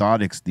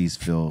orthotics, these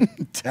feel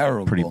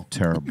Terrible. pretty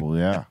terrible.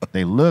 Yeah,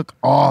 they look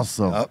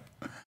awesome. Yep.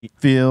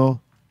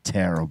 Feel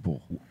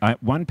terrible.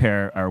 One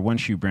pair or one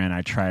shoe brand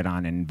I tried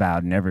on and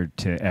vowed never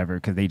to ever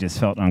because they just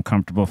felt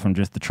uncomfortable from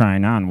just the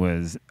trying on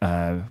was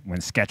when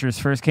Skechers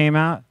first came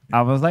out.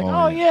 I was like,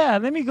 oh yeah,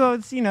 let me go.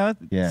 It's,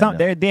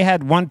 they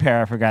had one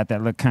pair I forgot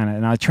that looked kind of,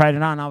 and I tried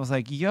it on. And I was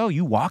like, yo,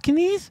 you walking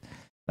these?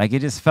 Like it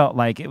just felt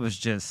like it was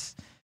just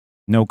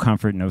no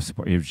comfort, no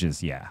support. It was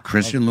just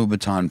Christian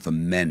Louboutin for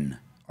men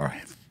are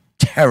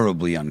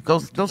terribly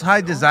uncomfortable. Those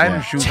high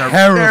designer shoes are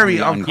Terribly very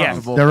uncomfortable.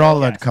 uncomfortable. They're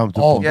all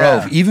uncomfortable. Oh, bro,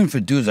 Yeah. even for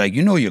dudes, like,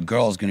 you know your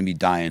girl's going to be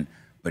dying,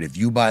 but if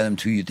you buy them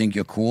too, you think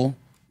you're cool?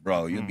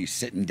 Bro, you'll be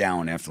sitting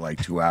down after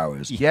like 2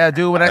 hours. Yeah,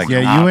 dude. When I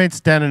Yeah, you ain't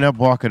standing up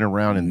walking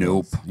around in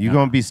Nope. those. You're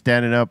going to be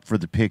standing up for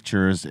the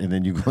pictures, and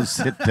then you're going to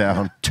sit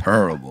down.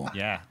 Terrible.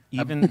 Yeah.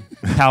 Even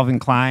Calvin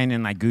Klein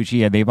and like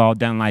Gucci, they've all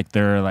done like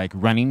their like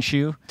running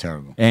shoe.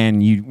 Terrible.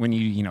 And when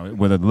you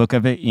with the look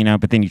of it,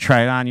 but then you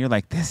try it on, you're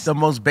like, this. the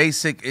most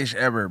basic ish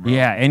ever, bro.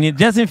 Yeah, and it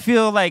doesn't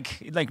feel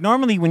like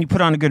normally when you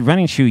put on a good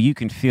running shoe, you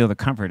can feel the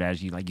comfort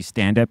as you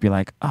stand up. You're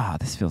like,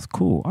 this feels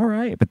cool. All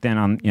right. But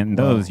then in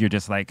those, you're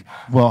just like,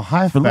 Well,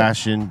 high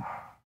fashion.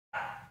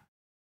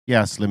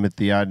 Yeah,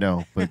 Slimothy, I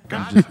know, but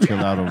just chill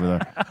out over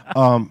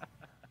there.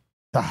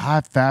 The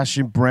high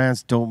fashion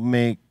brands don't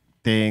make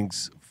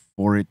things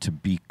for it to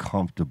be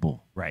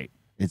comfortable. right.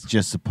 It's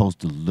just supposed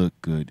to look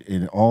good.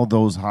 And all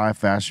those high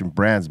fashion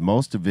brands,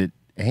 most of it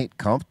ain't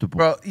comfortable.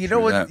 Bro, you know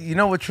what? that. You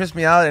know what trips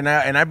me out, and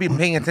I be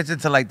paying attention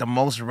to like the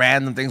most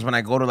random things when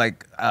I go to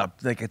like a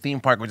theme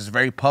park, which is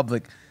very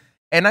public,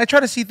 and I try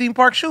to see theme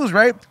park shoes,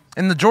 right?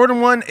 And the Jordan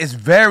one is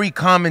very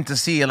common to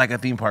see at like a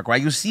theme park,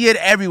 right? You see it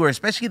everywhere,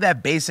 especially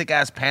that basic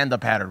ass panda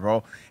pattern,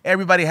 bro.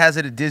 Everybody has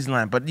it at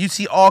Disneyland, but you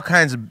see all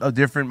kinds of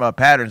different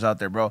patterns out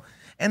there, bro.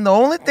 And the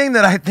only thing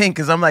that I think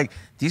is I'm like,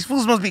 these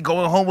fools must be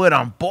going home with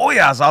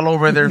boyas all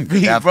over their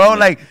feet, bro.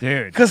 Like,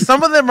 Dude. because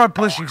some of them are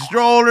pushing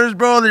strollers,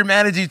 bro. They're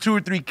managing 2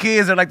 or 3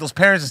 kids. They're like those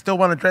parents that still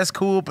want to dress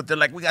cool, but they're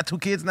like, we got 2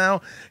 kids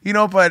now,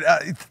 But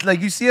it's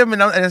like you see them,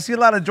 and I see a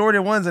lot of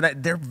Jordan ones,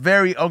 and they're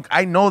very.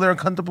 I know they're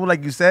uncomfortable,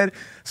 like you said.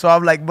 So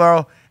I'm like,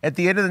 bro. At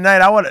the end of the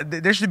night,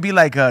 there should be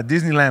like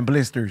Disneyland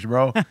blisters,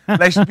 bro.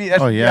 Like should be a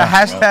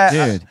hashtag.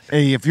 Dude,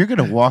 hey, if you're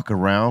going to walk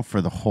around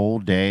for the whole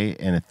day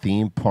in a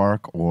theme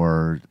park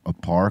or a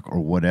park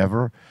or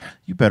whatever,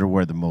 you better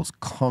wear the most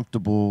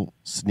comfortable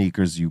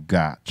sneakers you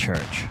got.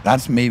 Church.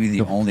 That's maybe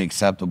the only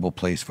acceptable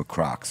place for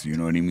Crocs. You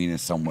know what I mean?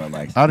 It's somewhere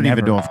like I don't even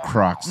Never. know if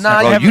Crocs.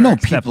 Nah, Bro, never you know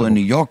acceptable. people in New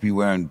York be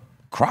wearing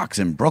Crocs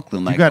in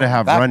Brooklyn. Like, gotta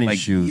have that, running like,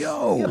 shoes.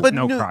 Yo, Yeah, but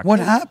No New, Crocs. what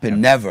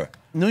happened? Never.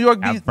 New York,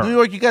 Ever. New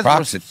York, you guys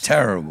Crocs wear are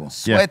terrible.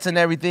 sweats and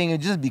everything, and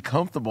just be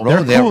comfortable. Bro,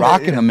 Bro. they're cool.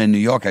 rocking them in New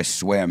York, I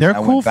swear. They're I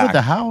went cool for back.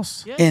 the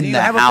house. Do In you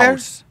the have a pair?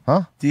 house.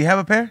 Huh? Do you have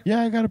a pair?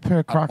 Yeah, I got a pair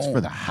of Crocs for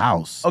the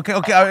house. Okay,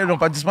 I don't know,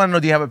 but I just want to know,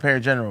 do you have a pair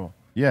in general?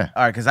 Yeah.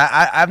 All right, because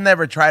I've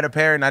never tried a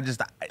pair, and I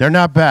just They're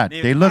not bad.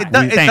 They look it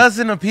Same.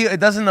 doesn't appeal. It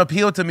doesn't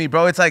appeal to me,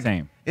 bro. It's like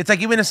Same. it's like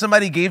even if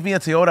somebody gave me a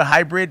Toyota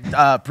hybrid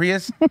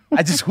Prius,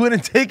 I just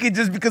wouldn't take it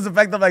just because of the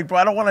fact that I'm like, bro,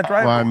 I don't want to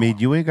drive. Well, I it. mean,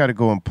 you ain't got to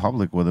go in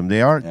public with them.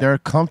 They're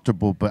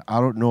comfortable, but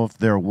I don't know if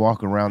they're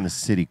walking around the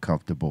city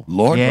comfortable.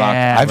 Lord Yeah,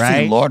 Rock. I've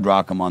right? seen Lord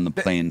Rock them on the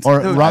planes.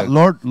 Or Dude,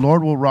 Lord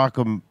will rock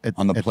them at,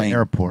 on the at plane. the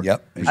airport.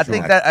 Yep.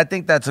 I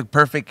think that's a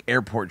perfect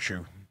airport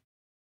shoe.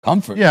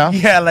 Comfort. Yeah.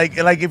 Yeah, like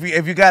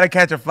if you gotta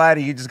catch a flight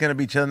and you're just gonna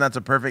be chilling, that's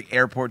a perfect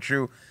airport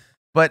shoe.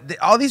 But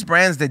all these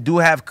brands that do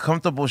have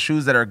comfortable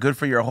shoes that are good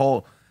for your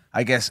whole,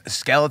 I guess,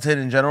 skeleton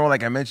in general,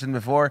 like I mentioned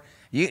before,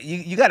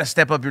 you got to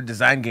step up your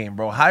design game,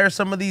 bro. Hire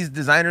some of these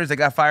designers that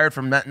got fired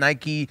from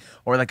Nike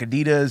or like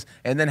Adidas,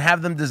 and then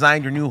have them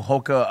design your new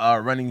Hoka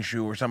running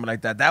shoe or something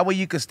like that. That way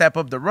you could step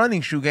up the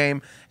running shoe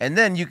game, and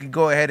then you could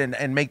go ahead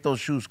and make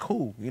those shoes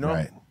cool,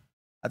 Right.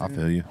 I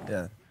feel you.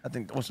 Yeah, I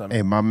think, what's up?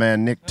 Hey, my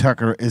man Nick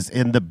Tucker is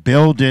in the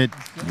building.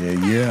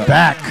 Yeah.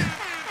 Back.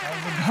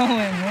 How's it going,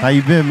 man? How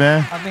you been,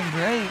 man? I've been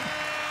great.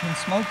 Been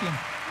smoking.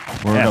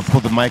 We're gonna pull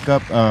the mic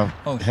up.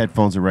 Oh.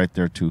 Headphones are right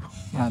there too.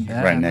 Not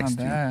bad. Right next not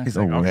to you. bad. He's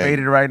like, Oh, I'm hey.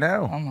 faded right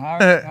now. I'm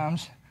hard.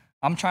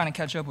 I'm trying to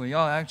catch up with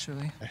y'all,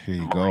 actually. Here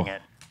you go.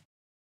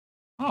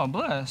 Oh,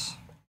 bless.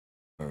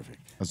 Perfect.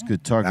 That's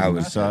good talking. That to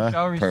was us, huh?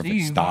 Y'all perfect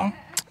receive, stop. huh?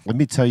 Let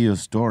me tell you a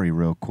story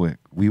real quick.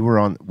 We were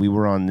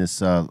on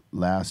this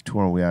last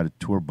tour, and we had a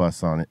tour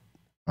bus on it,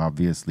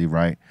 obviously,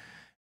 right?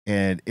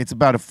 And it's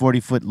about a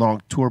 40-foot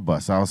long tour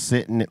bus. I was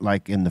sitting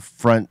like in the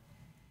front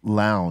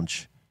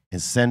lounge,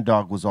 and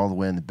Sendog was all the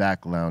way in the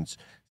back lounge,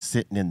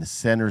 sitting in the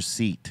center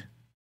seat,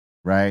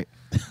 right?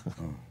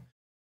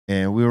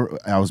 And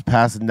I was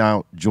passing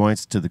out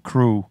joints to the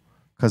crew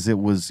because it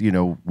was,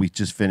 we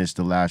just finished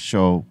the last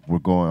show. We're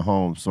going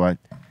home, so I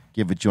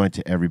give a joint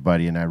to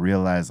everybody, and I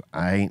realized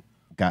I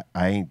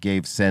ain't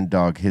gave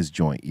Sendog his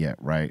joint yet,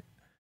 right?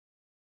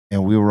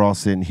 And we were all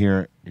sitting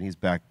here, and he's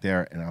back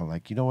there, and I'm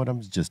like, you know what?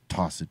 I'm just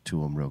toss it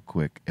to him real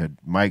quick. And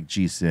Mike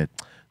G said,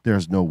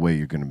 "There's no way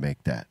you're gonna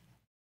make that.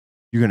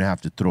 You're gonna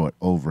have to throw it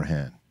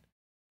overhand."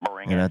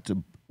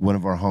 And one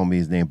of our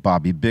homies named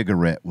Bobby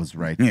Bigaret was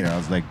right there. I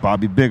was like,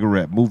 Bobby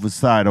Bigaret, move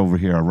aside over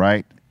here, all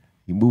right?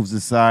 He moves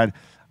aside.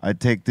 I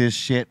take this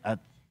shit, I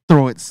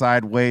throw it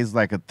sideways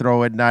like a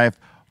throwing knife,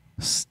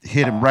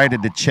 hit him right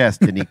in the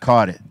chest, and he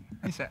caught it.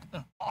 He said,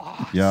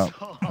 Yeah,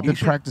 I've been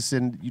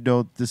practicing,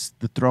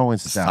 the throwing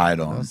style. Side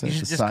on. You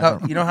should just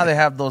cut, you know how they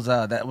have those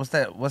what's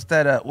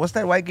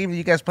that white game that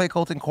you guys play,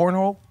 Colton?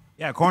 Cornhole?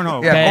 Yeah,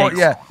 cornhole.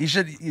 Yeah, you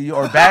should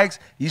or bags.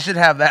 You should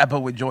have that,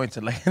 but with joints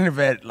and like in the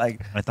bed.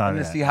 Like I thought to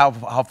that. see how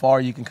far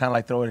you can kind of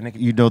like throw it. And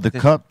The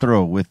cup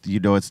throw with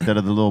instead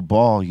of the little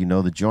ball,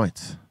 the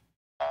joints.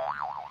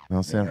 You know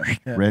what I'm saying?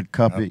 Red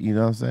cup it. You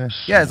know what I'm saying?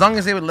 Yeah, as long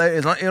as it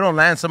don't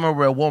land somewhere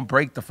where it won't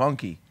break the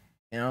funky.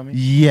 You know what I mean?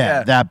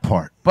 Yeah, that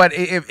part. But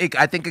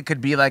I think it could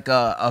be like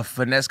a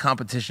finesse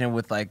competition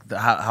with like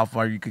how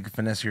far you could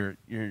finesse your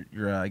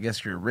I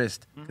guess your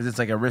wrist, because it's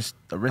like a wrist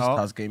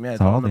toss game. Yeah,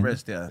 it's all on the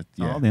wrist. Yeah, It's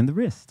all in the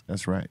wrist.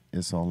 That's right.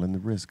 It's all in the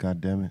wrist.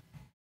 God damn it.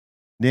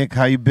 Nick,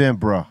 how you been,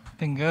 bro?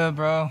 been good,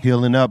 bro.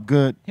 Healing up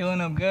good.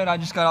 Healing up good. I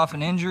just got off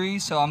an injury,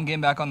 so I'm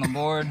getting back on the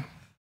board.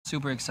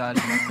 Super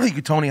excited. Man.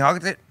 You Tony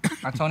Hawked it.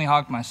 I Tony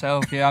Hawked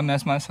myself. Yeah, I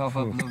messed myself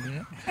up a little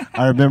bit.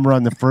 I remember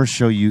on the first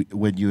show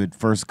when you had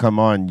first come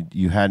on,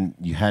 you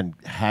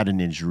hadn't had an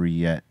injury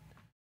yet.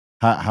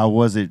 How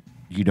was it,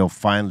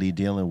 finally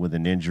dealing with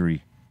an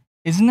injury?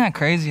 Isn't that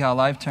crazy how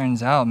life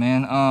turns out,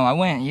 man? I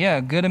went,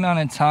 a good amount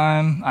of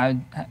time. I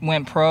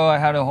went pro. I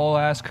had a whole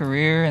ass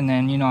career, and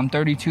then I'm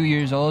 32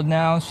 years old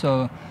now,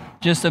 so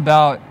just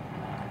about.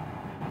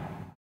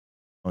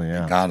 Oh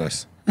yeah, Got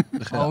us.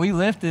 Oh, we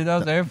lifted. That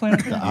was the airplane.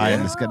 the eye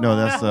in the sky. No,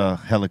 that's a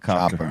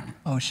helicopter. Chopper.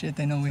 Oh shit,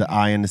 they know we. The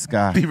eye in the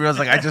sky. People was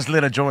like, I just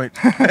lit a joint.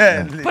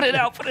 Put it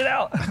out. Put it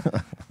out.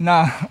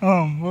 Nah.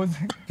 What was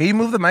it? Can you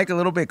move the mic a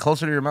little bit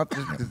closer to your mouth?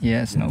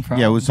 Yes, no problem.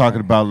 Yeah, we was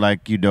talking about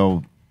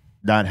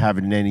not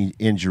having any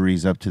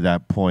injuries up to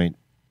that point,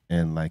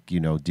 and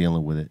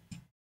dealing with it,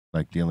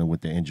 dealing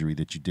with the injury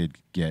that you did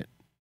get.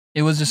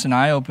 It was just an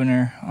eye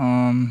opener,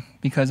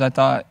 because I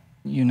thought,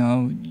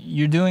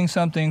 you're doing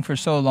something for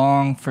so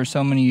long, for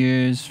so many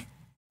years,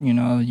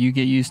 you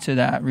get used to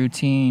that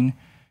routine,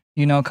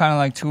 kind of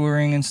like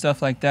touring and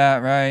stuff like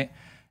that, right?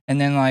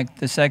 And then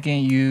the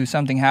second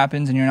something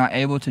happens and you're not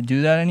able to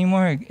do that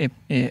anymore, it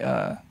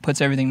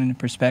puts everything into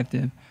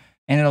perspective.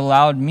 And it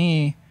allowed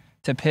me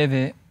to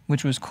pivot,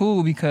 which was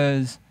cool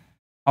because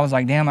I was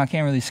like, damn, I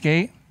can't really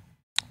skate.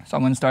 So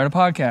I'm going to start a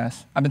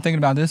podcast. I've been thinking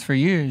about this for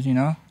years,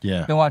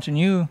 Yeah. Been watching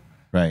you.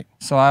 Right.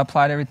 So I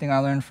applied everything I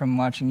learned from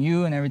watching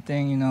you and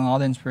everything, all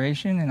the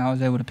inspiration, and I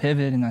was able to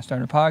pivot and I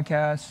started a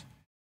podcast.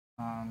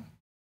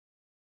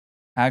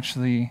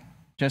 Actually,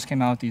 just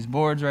came out with these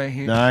boards right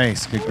here.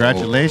 Nice.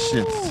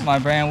 Congratulations. My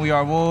brand, We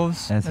Are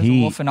Wolves. That's There's a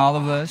heat. wolf in all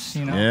of us,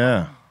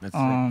 Yeah.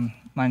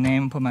 My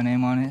name, put my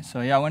name on it.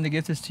 So yeah, I wanted to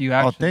get this to you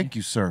actually. Oh, thank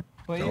you, sir.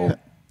 But yeah.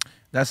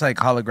 That's like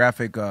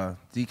holographic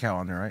decal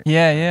on there, right?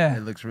 Yeah.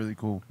 It looks really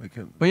cool.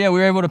 But yeah, we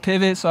were able to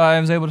pivot, so I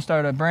was able to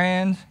start a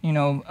brand. I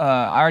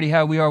already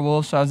had We Are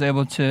Wolves, so I was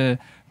able to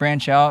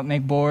branch out,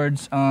 make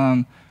boards,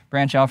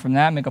 branch out from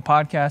that, make a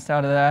podcast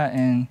out of that,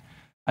 and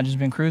I just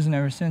been cruising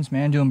ever since,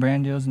 man, doing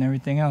brand deals and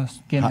everything else,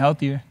 getting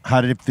healthier.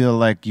 How did it feel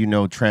like,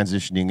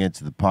 transitioning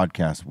into the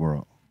podcast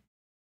world?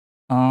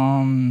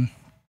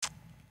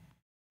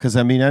 Because,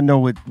 I know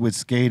with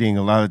skating,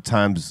 a lot of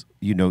times,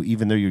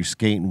 even though you're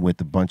skating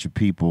with a bunch of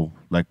people,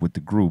 like with the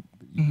group,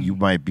 you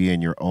might be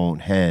in your own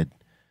head,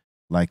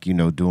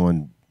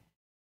 doing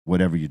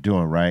whatever you're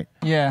doing, right?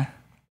 Yeah.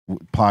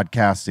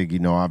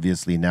 Podcasting,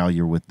 obviously now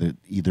you're with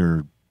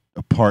either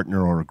a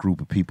partner or a group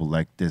of people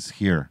like this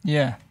here.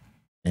 Yeah.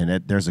 And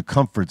there's a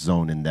comfort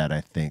zone in that, I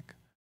think.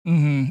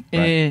 Mm-hmm.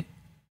 Right.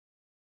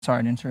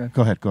 Sorry to interrupt.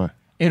 Go ahead.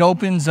 It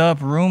opens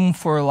up room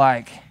for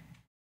like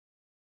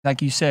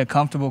you said,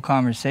 comfortable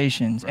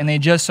conversations. And they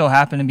just so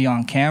happen to be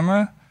on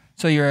camera.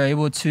 So you're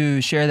able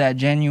to share that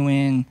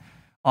genuine,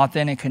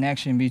 authentic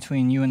connection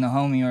between you and the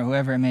homie or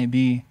whoever it may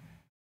be.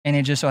 And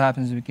it just so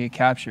happens to get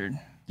captured.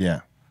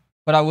 Yeah.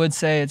 But I would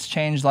say it's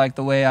changed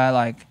the way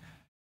I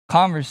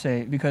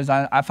conversate, because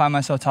I find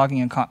myself talking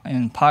in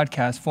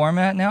podcast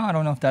format now. I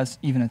don't know if that's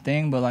even a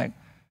thing, but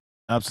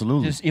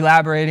absolutely, just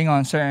elaborating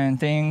on certain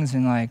things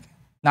and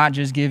not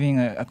just giving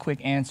a quick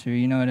answer.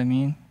 You know what I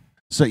mean?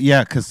 So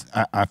yeah, because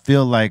I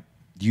feel like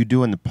you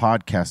doing the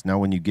podcast now,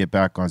 when you get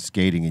back on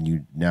skating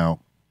and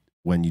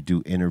when you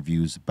do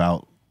interviews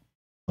about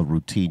a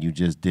routine you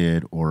just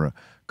did or a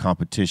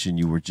competition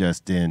you were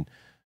just in,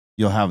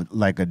 you'll have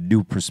a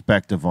new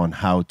perspective on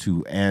how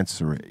to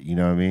answer it. You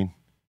know what I mean?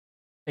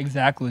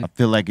 Exactly. I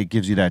feel like it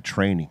gives you that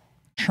training.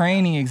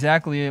 Training,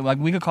 exactly.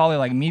 We could call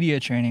it media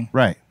training.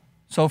 Right.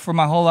 So for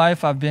my whole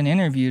life, I've been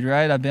interviewed,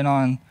 right? I've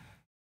been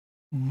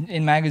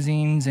in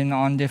magazines and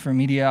on different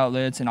media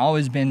outlets and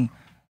always been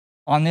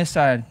on this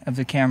side of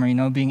the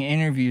camera, being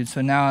interviewed.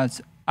 So now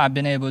I've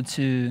been able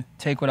to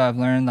take what I've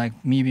learned,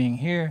 me being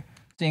here,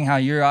 seeing how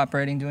you're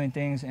operating, doing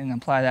things, and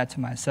apply that to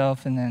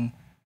myself, and then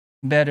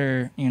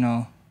better,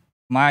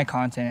 my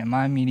content and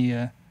my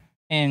media.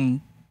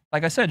 And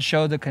like I said,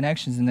 show the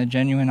connections and the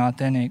genuine,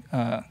 authentic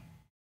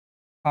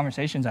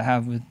conversations I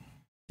have with.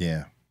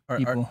 Yeah.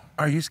 people.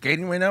 Are you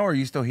skating right now, or are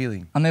you still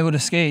healing? I'm able to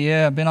skate.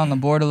 Yeah, I've been on the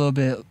board a little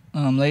bit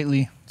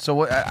lately. So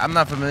what? I'm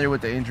not familiar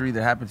with the injury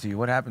that happened to you.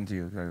 What happened to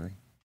you exactly?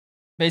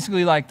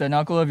 Basically, like the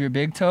knuckle of your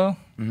big toe.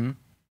 Mm-hmm.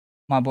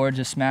 My board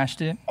just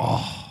smashed it.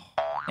 Oh.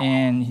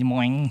 And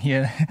boing,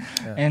 yeah.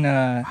 And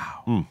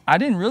I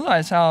didn't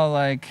realize how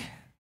like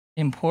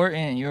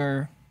important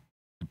your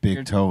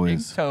big toe big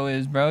is. toe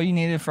is, bro. You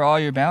need it for all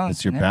your balance.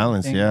 It's your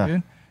balance, yeah.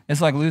 Dude.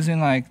 It's like losing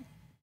like,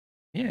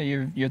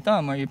 your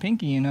thumb or your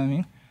pinky. You know what I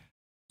mean?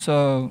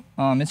 So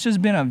it's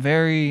just been a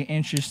very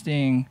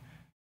interesting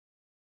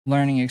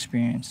learning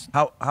experience.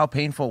 How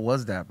painful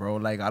was that, bro?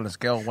 Like on a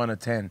scale of 1 to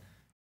 10.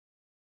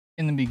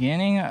 In the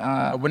beginning,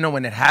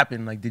 when it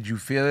happened, like, did you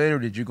feel it or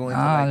did you go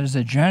into like? There's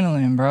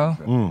adrenaline, bro.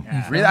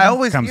 Really? I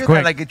always Comes hear quick.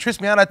 that. Like, it trips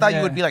me out. I thought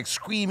you would be like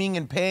screaming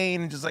in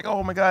pain and just like,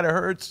 oh my god, it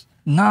hurts.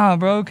 Nah,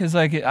 bro, because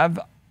like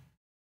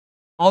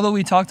although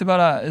we talked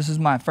about this is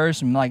my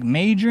first like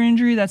major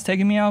injury that's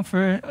taken me out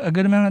for a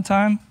good amount of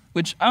time,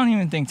 which I don't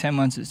even think 10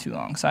 months is too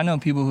long. So I know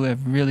people who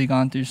have really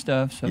gone through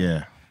stuff. So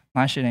Yeah.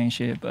 my shit ain't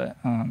shit, but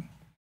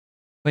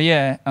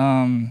yeah,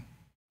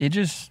 it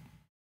just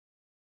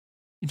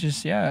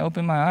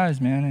opened my eyes,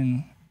 man,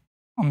 and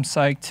I'm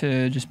psyched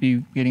to just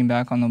be getting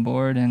back on the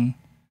board and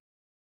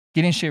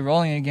getting shit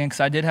rolling again, because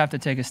I did have to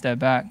take a step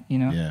back, you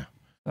know. Yeah.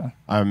 So.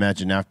 I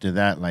imagine after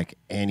that, like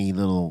any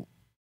little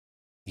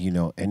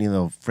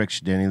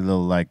friction, any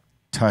little like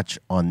touch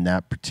on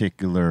that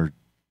particular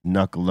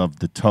knuckle of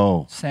the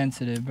toe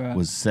Sensitive, bro.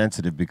 was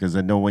sensitive, because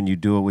I know when you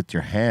do it with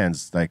your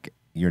hands, like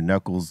your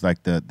knuckles,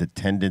 like the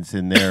tendons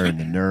in there and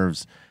the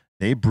nerves,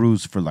 they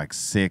bruise for like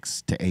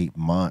 6 to 8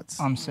 months.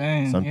 I'm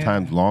saying.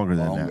 Sometimes longer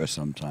than Longer that.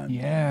 sometimes.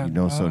 Yeah. You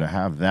know, so to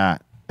have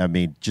that, I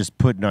mean, just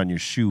putting on your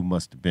shoe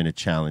must have been a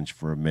challenge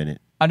for a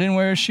minute. I didn't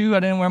wear a shoe.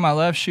 I didn't wear my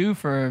left shoe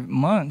for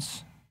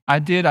months.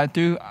 I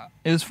threw.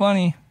 It was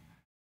funny.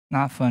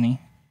 Not funny.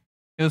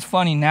 It was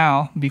funny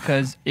now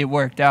because it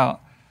worked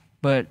out.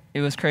 But it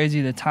was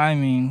crazy the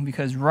timing,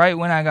 because right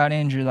when I got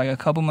injured, like a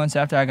couple months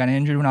after I got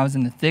injured, when I was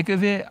in the thick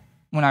of it,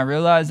 when I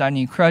realized I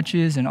need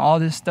crutches and all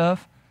this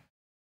stuff,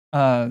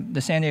 the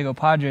San Diego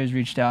Padres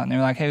reached out and they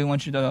were like, hey, we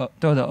want you to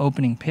throw the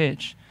opening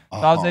pitch. So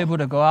I was able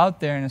to go out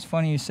there, and it's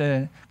funny you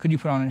said, could you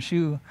put on a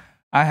shoe?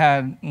 I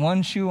had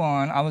one shoe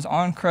on. I was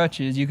on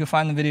crutches. You could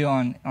find the video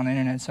on the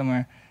internet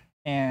somewhere.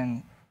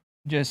 And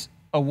just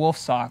a wolf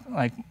sock,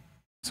 like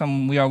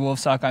some We Are Wolf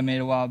sock I made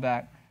a while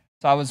back.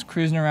 So I was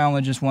cruising around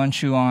with just one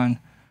shoe on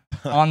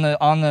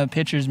the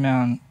pitcher's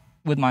mound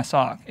with my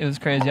sock. It was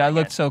crazy. I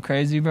looked so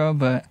crazy, bro,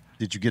 but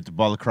Did you get the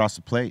ball across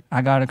the plate?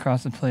 I got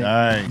across the plate.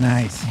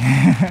 Nice.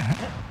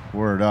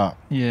 Word up.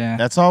 Yeah.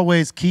 That's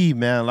always key,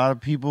 man. A lot of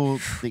people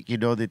think,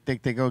 they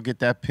think they go get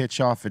that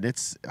pitch off, and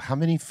it's, how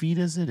many feet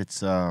is it?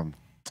 It's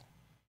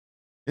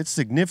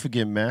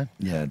significant, man.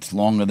 Yeah, it's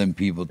longer than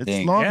people think.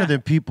 It's longer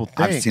than people think.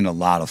 I've seen a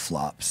lot of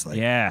flops. Like,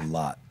 a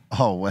lot.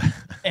 Oh, well.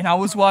 And I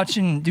was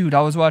watching the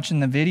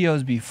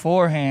videos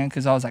beforehand,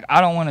 because I was like, I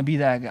don't want to be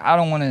that guy. I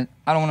don't want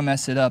to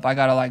mess it up. I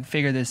got to like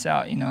figure this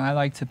out. You know, I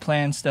like to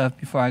plan stuff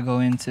before I go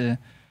into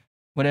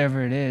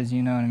whatever it is.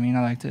 You know what I mean?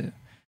 I like to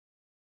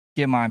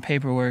get my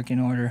paperwork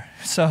in order.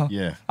 So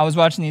yeah. I was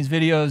watching these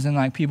videos and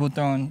like people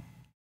throwing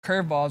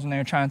curveballs when they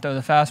were trying to throw the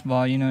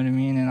fastball. You know what I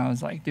mean? And I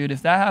was like, dude,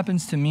 if that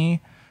happens to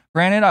me,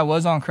 granted, I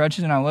was on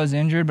crutches and I was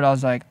injured, but I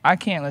was like, I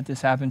can't let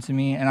this happen to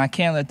me, and I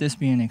can't let this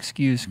be an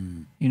excuse.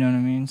 You know what I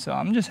mean? So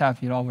I'm just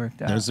happy it all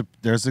worked out.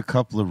 There's a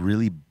couple of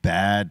really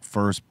bad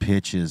first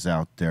pitches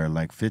out there,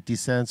 like 50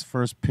 Cent's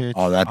first pitch.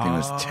 Oh, that thing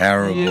was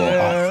terrible.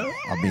 Yeah.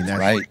 I mean, that's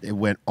Right. It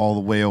went all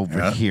the way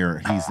over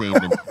here. He's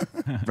aiming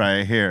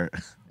right here.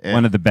 And,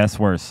 One of the best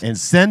worst. And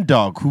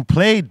Sendog, who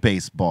played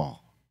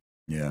baseball,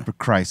 Yeah. for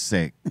Christ's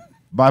sake,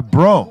 my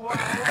bro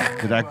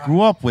that I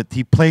grew up with,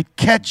 he played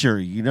catcher.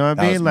 You know what I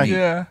That mean? was Like, me.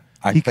 Yeah.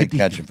 I he played could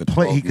catcher for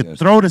 12 he could years.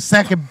 throw to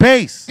second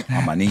base. You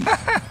On my knee. know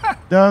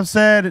what I'm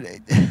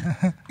saying?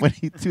 When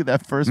he threw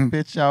that first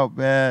pitch out,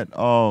 man,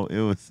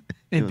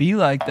 It be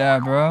like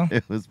that, bro.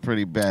 it was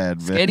pretty bad,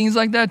 man. Skating's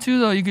like that too,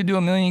 though. You could do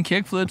a million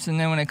kickflips, and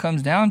then when it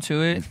comes down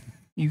to it,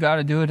 you got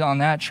to do it on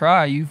that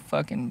try. You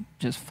fucking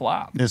just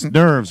flop. It's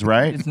nerves,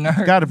 right? It's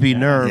nerves. Got to be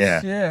nerves.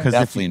 Yeah. Yeah. Because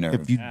Definitely if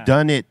nerves. you've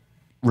done it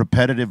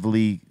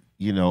repetitively,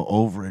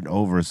 over and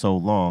over so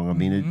long, I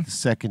mean, it's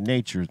second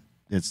nature.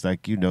 It's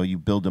like, you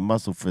build a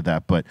muscle for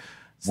that. But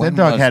When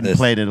Sendog was hadn't this?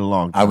 played it a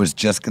long time. I was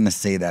just going to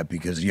say that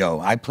because,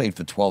 I played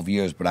for 12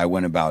 years, but I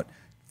went about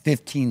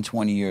 15,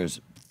 20 years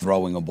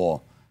throwing a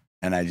ball.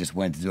 And I just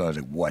went to do it. I was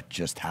like, what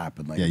just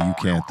happened? Like, Yeah, you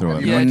can't throw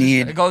it. you Yeah,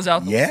 need, it goes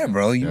out the Yeah,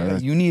 bro.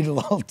 You need a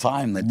little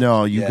time. Like,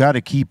 No, you yeah. got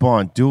to keep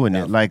on doing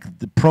it. Like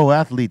the pro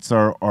athletes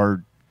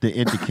are the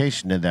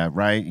indication of that,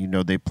 right?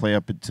 They play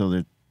up until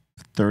their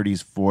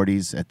 30s,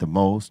 40s at the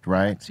most,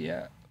 right?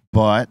 Yeah.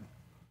 But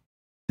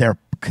they're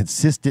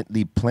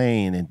consistently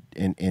playing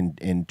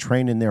and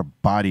training their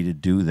body to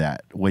do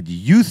that. When you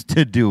used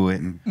to do it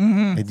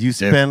and you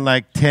spend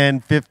like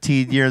 10,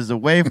 15 years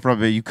away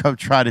from it, you come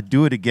try to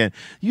do it again.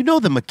 You know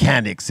the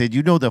mechanics and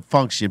you know the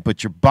function,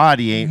 but your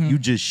body ain't. You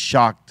just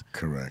shocked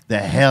Correct. the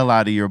hell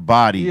out of your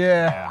body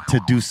Yeah. to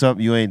do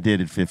something you ain't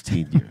did in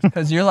 15 years.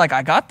 Because you're like,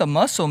 I got the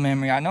muscle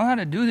memory. I know how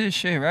to do this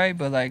shit, right?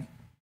 But like,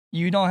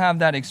 you don't have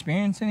that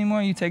experience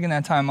anymore. You taking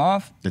that time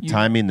off. The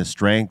timing, the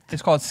strength.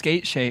 It's called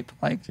skate shape.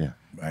 Like, Yeah.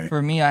 Right.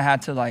 for me, I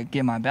had to like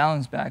get my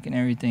balance back and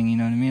everything. You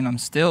know what I mean? I'm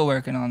still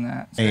working on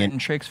that. Certain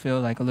tricks feel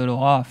like a little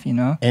off. You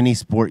know? Any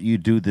sport you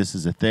do, this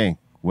is a thing.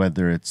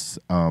 Whether it's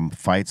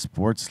fight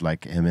sports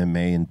like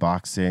MMA and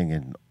boxing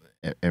and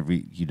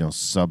every,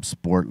 sub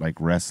sport like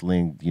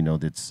wrestling,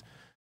 that's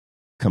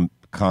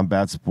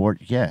combat sport.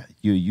 Yeah,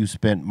 you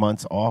spent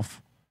months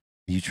off.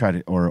 You try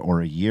to, or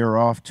a year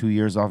off, 2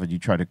 years off, and you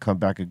try to come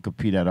back and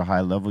compete at a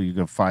high level. You're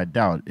gonna find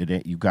out it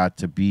ain't. You got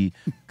to be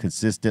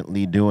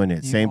consistently doing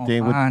it. Same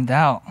thing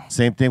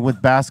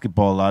with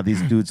basketball. A lot of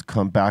these dudes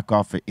come back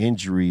off of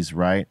injuries,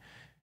 right?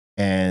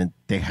 And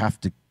they have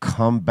to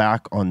come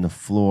back on the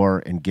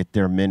floor and get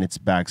their minutes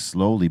back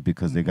slowly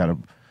because they got to,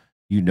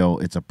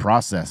 it's a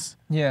process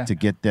to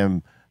get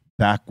them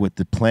back with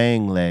the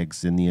playing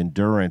legs and the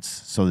endurance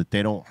so that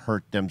they don't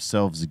hurt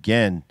themselves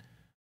again,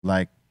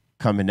 like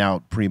coming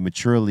out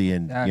prematurely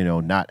and,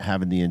 not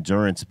having the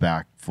endurance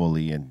back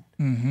fully and,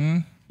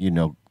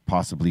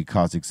 possibly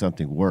causing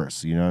something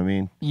worse. You know what I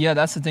mean? Yeah,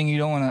 that's the thing. You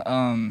don't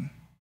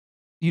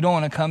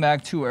want to come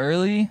back too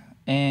early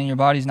and your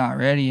body's not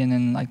ready. And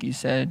then, like you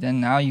said,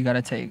 then now you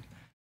got to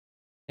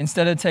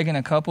instead of taking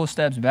a couple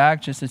steps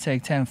back just to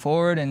take 10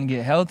 forward and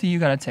get healthy, you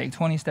got to take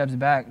 20 steps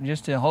back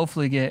just to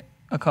hopefully get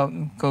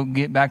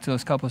back to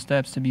those couple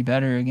steps to be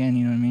better again.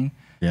 You know what I mean?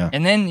 Yeah.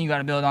 And then you got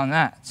to build on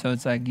that. So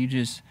it's like you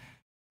just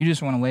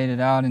want to wait it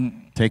out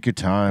and take your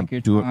time.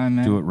 Do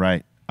it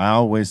right. I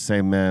always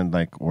say, man,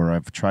 or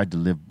I've tried to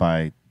live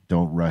by,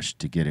 don't rush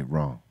to get it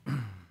wrong.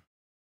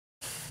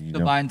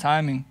 Divine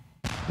timing.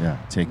 Yeah,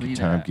 take your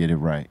time, get it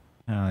right.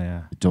 Oh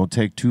yeah. Don't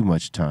take too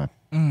much time.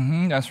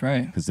 That's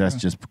right. Because that's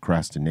just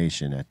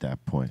procrastination at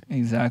that point.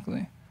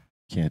 Exactly.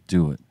 Can't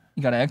do it.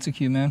 You got to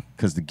execute, man.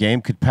 Because the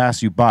game could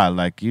pass you by.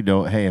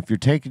 Hey, if you're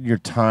taking your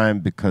time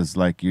because,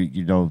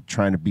 you're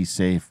trying to be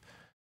safe,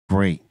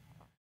 great.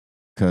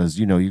 Because,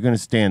 you're going to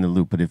stay in the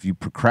loop. But if you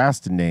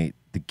procrastinate,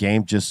 the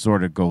game just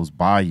sort of goes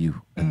by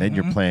you. And then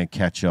you're playing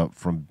catch up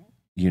from,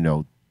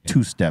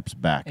 2 steps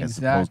back as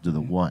opposed to the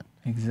 1.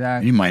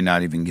 Exactly. You might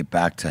not even get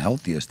back to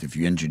healthiest if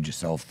you injured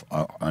yourself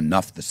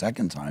enough the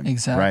second time.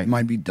 Exactly. Right. You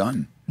might be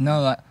done.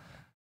 No,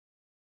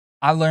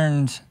 I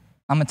learned,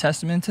 I'm a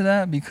testament to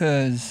that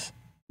because,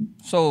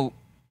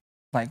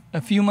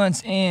 a few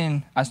months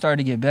in, I started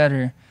to get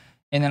better.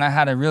 And then I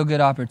had a real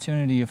good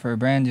opportunity for a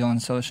brand deal on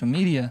social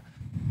media,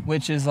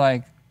 which is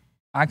I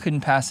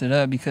couldn't pass it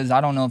up because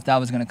I don't know if that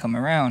was going to come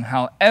around.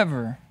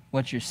 However,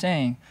 what you're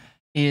saying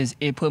is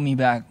it put me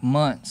back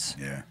months.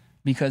 Yeah.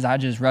 Because I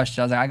just rushed.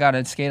 I was like, I got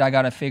to skate. I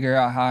got to figure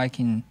out how I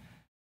can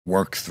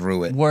work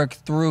through it,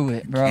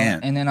 bro.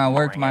 And then I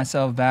worked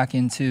myself back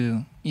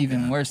into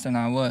even worse than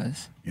I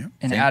was. Yeah.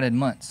 And added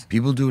months.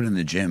 People do it in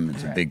the gym.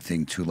 It's a big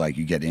thing too. Like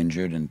you get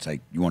injured and it's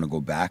like you want to go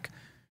back.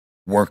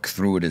 Work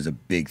through it is a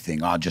big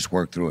thing. I'll just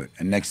work through it.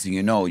 And next thing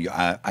you know,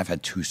 I've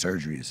had 2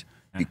 surgeries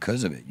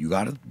because of it. You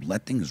got to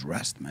let things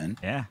rest, man.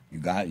 Yeah.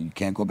 You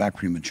can't go back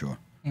premature.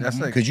 That's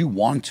because you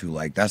want to.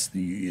 It's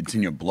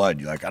in your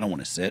blood. You're like, I don't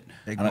want to sit.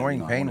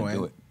 Ignoring pain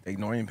will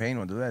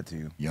do that to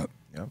you. Yep.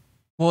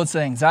 Well, it's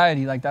the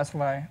anxiety. That's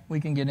why we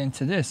can get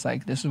into this.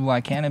 This is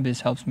why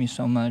cannabis helps me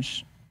so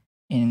much.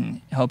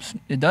 And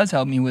it does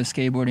help me with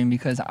skateboarding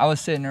because I was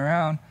sitting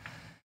around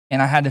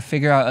and I had to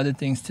figure out other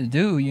things to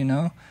do,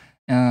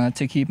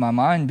 to keep my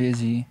mind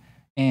busy.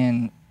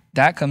 And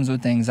that comes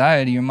with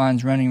anxiety. Your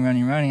mind's running.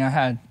 I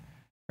had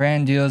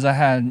brand deals. I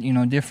had,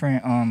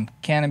 different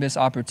cannabis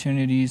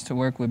opportunities to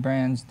work with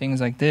brands,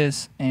 things like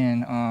this.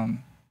 And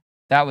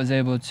that was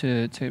able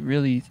to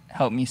really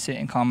help me sit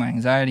and calm my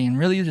anxiety and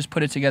really just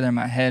put it together in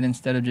my head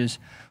instead of just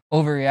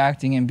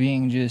overreacting and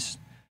being just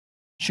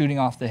shooting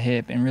off the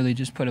hip and really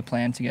just put a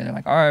plan together.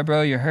 All right,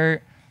 bro, you're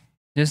hurt.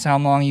 This is how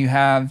long you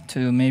have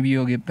to maybe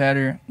you'll get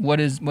better. What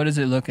is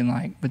it looking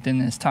like within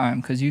this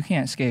time? Because you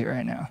can't skate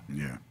right now.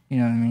 Yeah. You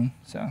know what I mean?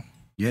 So.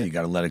 Yeah, you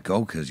got to let it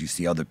go because you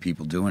see other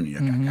people doing it. You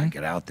got to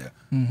get out there.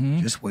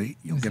 Just wait.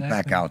 You'll get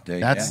back out there.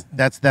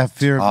 That's that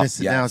fear of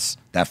missing out.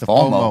 That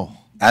FOMO.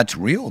 That's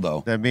real,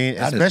 though. I mean,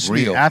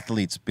 especially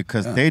athletes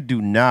because they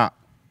do not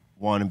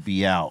want to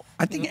be out.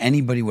 I think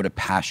anybody with a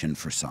passion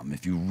for something,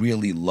 if you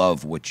really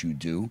love what you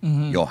do,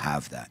 you'll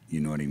have that. You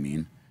know what I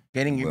mean?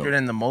 Getting injured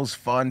in the most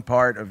fun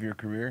part of your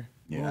career.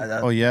 Yeah.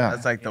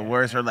 That's the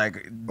worst. Or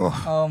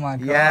oh my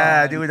god.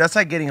 Yeah, dude, that's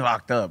like getting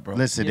locked up, bro.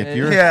 Listen,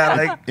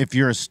 if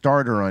you're a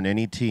starter on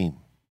any team,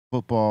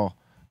 football,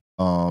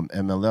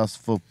 MLS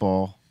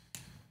football,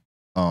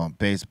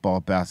 baseball,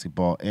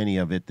 basketball, any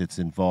of it that's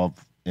involved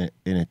in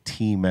a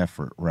team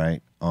effort,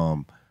 right?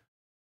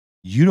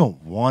 You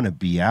don't want to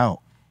be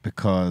out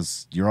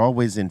because you're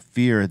always in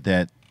fear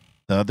that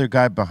the other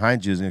guy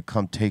behind you is going to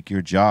come take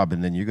your job,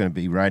 and then you're going to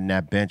be riding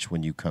that bench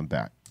when you come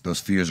back. Those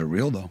fears are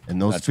real, though.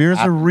 And those fears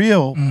are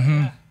real,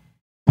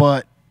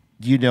 but,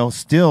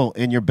 still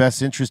in your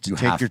best interest to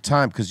take your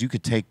time because you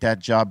could take that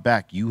job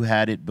back. You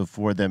had it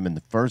before them in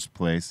the first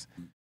place.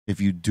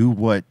 if you do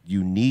what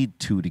you need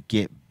to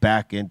get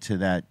back into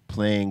that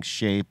playing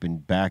shape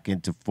and back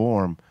into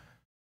form,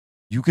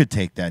 you could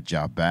take that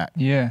job back.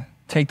 Yeah,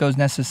 take those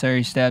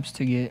necessary steps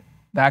to get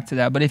back to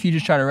that. But if you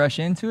just try to rush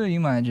into it, you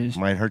might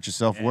hurt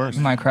yourself worse.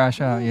 You might crash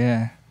out.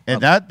 Yeah.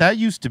 And that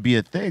used to be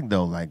a thing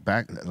though. Like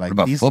what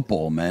about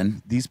football,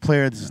 man? These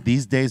players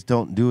these days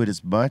don't do it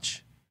as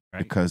much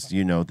because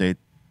they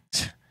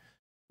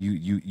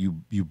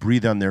you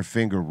breathe on their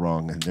finger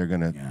wrong and they're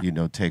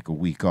gonna take a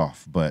week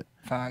off. But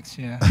facts,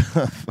 yeah.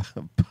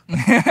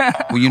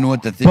 Well, you know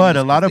what the thing. But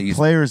a lot of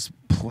players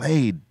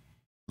played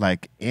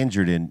like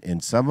injured,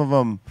 and some of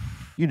them,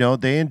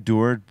 they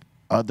endured.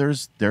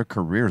 Others, their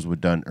careers were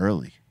done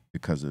early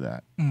because of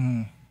that.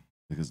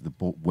 Because of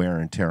the wear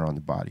and tear on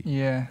the body.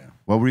 Yeah.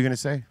 What were you gonna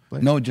say,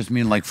 Blake? No, just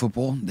mean like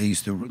football. They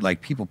used to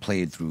people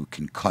played through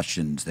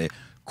concussions.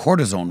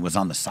 Cortisone was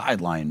on the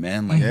sideline,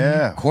 man. Like,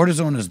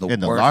 cortisone is the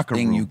worst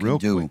thing you can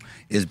do,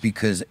 is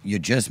because you're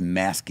just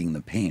masking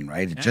the pain,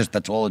 right?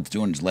 That's all it's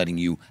doing is letting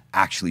you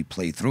actually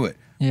play through it.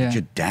 Yeah. But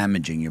you're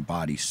damaging your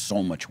body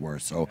so much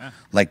worse. So,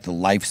 like the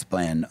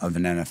lifespan of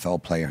an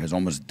NFL player has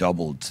almost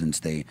doubled since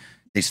they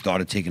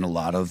started taking a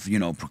lot of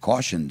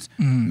precautions,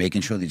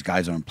 making sure these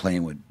guys aren't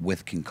playing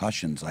with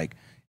concussions. Like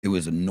it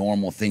was a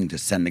normal thing to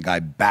send the guy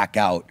back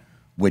out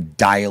with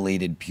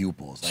dilated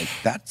pupils. Like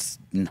that's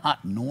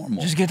not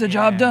normal. Just get the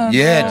job done.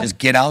 Yeah, bro. just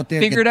get out there.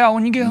 Figure it out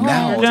when you get home.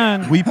 Now, You're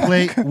done.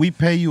 We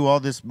pay you all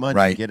this money.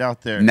 Right. Get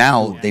out there.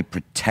 Now they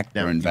protect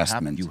their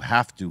investment. You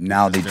have to.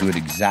 Now they do it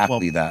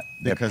exactly that.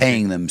 They're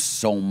paying them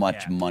so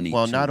much money.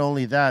 Well, not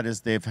only that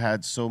is they've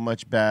had so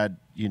much bad,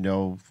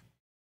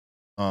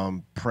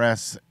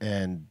 press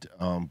and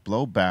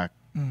blowback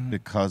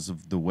because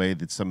of the way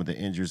that some of the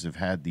injuries have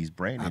had these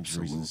brain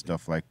injuries and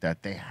stuff like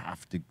that. They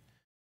have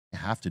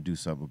to do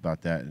something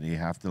about that, and they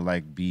have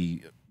to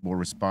be more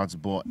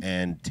responsible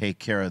and take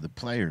care of the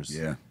players.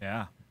 Yeah.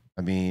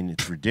 I mean,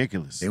 it's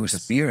ridiculous. They were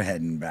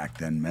spearheading back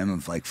then, man,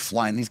 of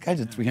flying. These guys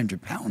are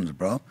 300 pounds,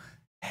 bro.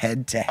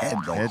 Head to head.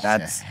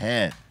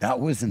 Head. That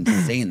was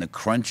insane. The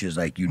crunches,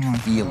 you'd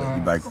feel it.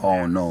 You'd be like,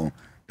 oh no,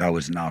 that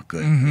was not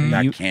good.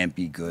 That can't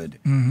be good.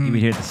 You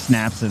would hear the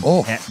snaps of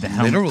the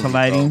helmet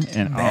colliding,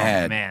 and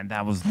bad. Oh man,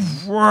 that was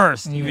the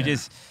worst. You would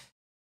just,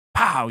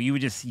 pow! You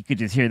could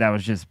just hear that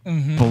was just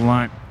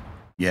blunt.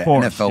 Yeah,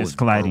 force NFL was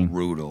colliding.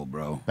 brutal,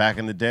 bro. Back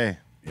in the day.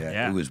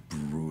 Yeah, it was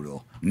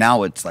brutal.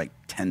 Now it's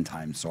 10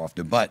 times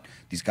softer. But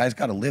these guys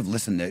got to live.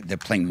 Listen, they're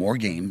playing more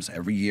games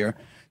every year.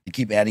 They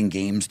keep adding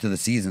games to the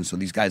season, so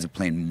these guys are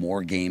playing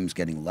more games,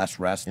 getting less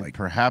rest. And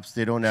perhaps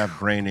they don't have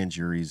brain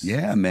injuries.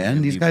 Yeah,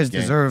 man. These guys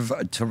deserve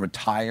to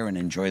retire and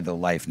enjoy their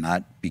life,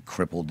 not be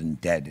crippled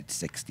and dead at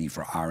 60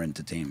 for our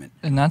entertainment.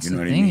 And that's the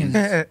thing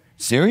is...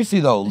 Seriously,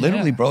 though,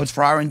 literally, bro, it's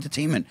for our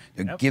entertainment.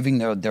 They're giving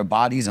their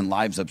bodies and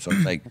lives up, so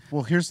it's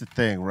Well, here's the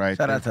thing, right?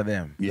 Shout out to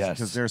them. Yes.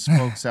 Because there's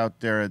folks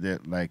out there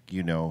that,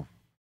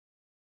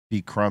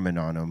 be crumbing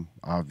on them,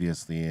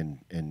 obviously,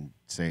 and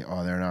say,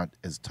 oh, they're not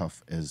as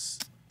tough as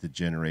the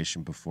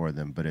generation before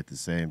them, but at the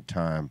same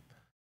time,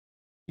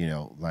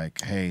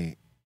 hey,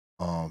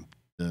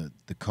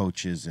 the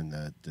coaches and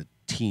the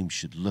team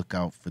should look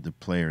out for the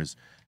players.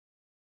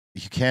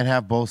 You can't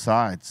have both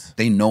sides.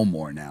 They know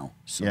more now,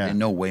 so they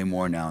know way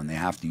more now, and they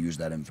have to use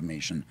that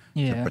information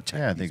to protect.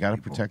 Yeah, they got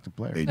to protect the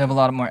players. They have a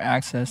lot more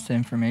access to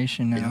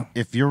information now.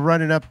 If you're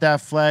running up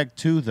that flag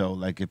too, though,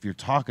 if you're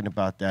talking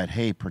about that,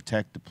 hey,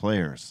 protect the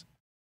players,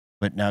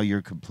 but now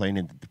you're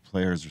complaining that the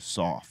players are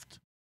soft.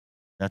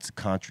 That's a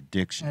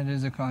contradiction. It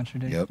is a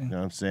contradiction. Yep. You know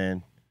what I'm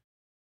saying?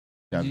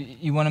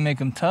 You want to make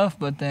them tough,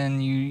 but then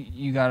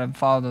you got to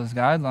follow those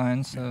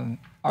guidelines. So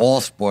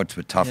all sports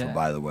were tougher,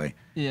 by the way.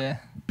 Yeah.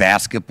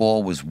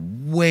 Basketball was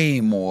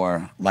way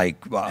more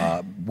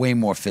way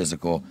more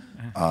physical.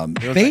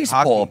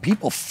 Baseball,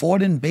 people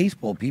fought in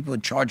baseball. People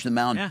would charge them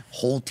out.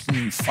 Whole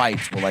team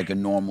fights were a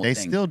normal thing. They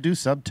still do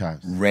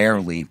sometimes.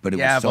 Rarely, but it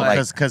was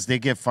so because they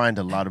get fined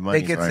a lot of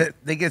money.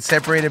 They get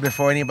separated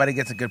before anybody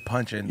gets a good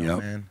punch in,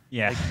 man.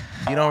 Yeah.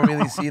 You don't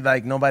really see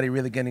nobody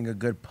really getting a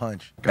good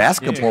punch.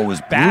 Basketball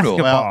was brutal.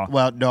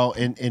 Well, no,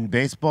 in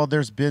baseball,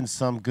 there's been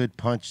some good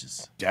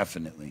punches.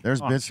 Definitely.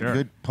 There's been some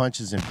good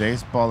punches in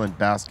baseball and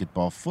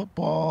basketball.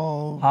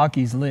 Football.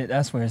 Hockey's lit.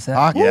 That's where it's at.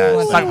 Hockey.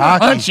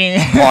 Hockey.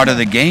 Part of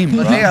the game.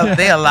 But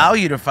they allow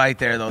you to fight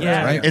there, though.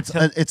 Yeah. Right.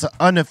 It's an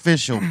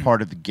unofficial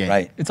part of the game.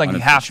 Right. It's you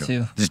have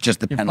to. It's just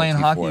the You're penalty playing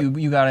for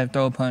hockey, you got to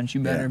throw a punch.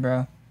 You better,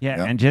 bro.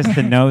 Yeah, and just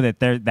to know that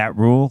that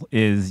rule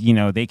is,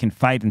 they can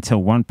fight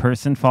until one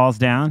person falls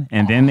down,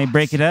 and then they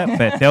break it up,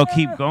 but they'll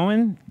keep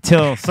going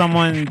till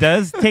someone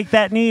does take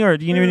that knee, or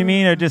you know what I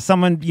mean, or just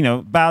someone,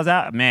 bows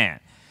out. Man.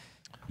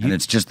 And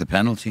it's just the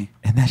penalty.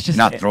 And that's just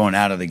not thrown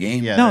out of the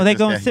game. Yeah, no, they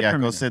go and sit for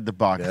go sit in the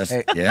box.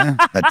 Yeah,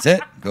 that's it.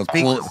 Go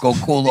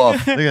cool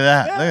off. Look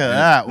at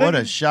that. What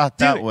a shot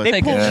that was.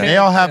 They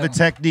all have a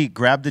technique.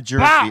 Grab the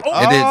jersey. It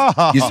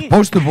is. You're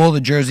supposed to pull the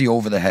jersey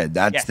over the head.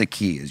 That's the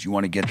key. Is you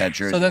want to get that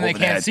jersey so then over they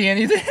can't see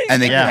anything.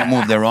 and they can't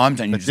move their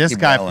arms. And but this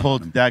guy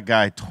pulled that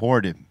guy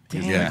toward him.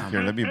 Yeah.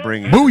 Here, let me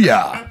bring it.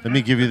 Booyah! Let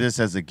me give you this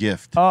as a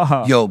gift.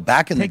 Yo,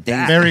 back in the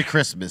day, Merry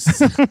Christmas.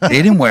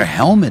 they didn't wear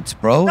helmets,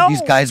 bro. No.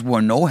 These guys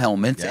wore no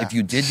helmets. Yeah. If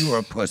you did, you were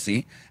a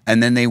pussy.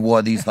 And then they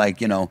wore these,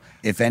 like, you know,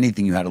 if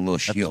anything, you had a little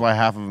That's shield. why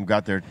half of them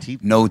got their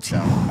teeth. No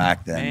teeth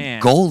back then.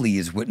 Man.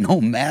 Goalies with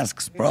no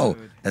masks, bro.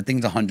 That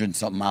thing's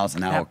 100-something miles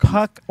an hour. That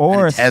puck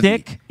or a it's heavy.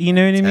 stick, you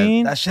know what I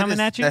mean? That shit Coming is,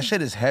 at you. that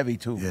shit is heavy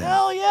too. Yeah.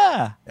 Hell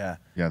yeah. Yeah.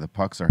 Yeah, the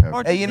pucks are heavy.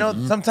 Hey, you know,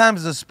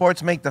 sometimes the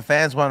sports make the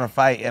fans want to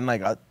fight. And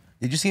like,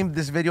 did you see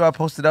this video I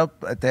posted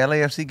up at the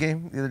LAFC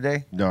game the other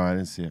day? No, I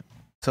didn't see it.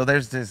 So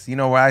there's this, you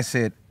know, where I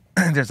sit.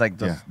 There's like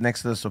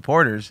next to the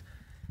supporters,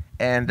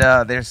 and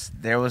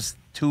there was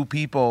two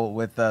people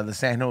with the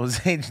San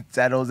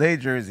Jose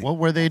jersey. What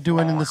were they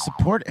doing in the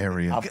support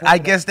area? I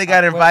guess they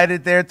got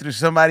invited there through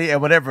somebody and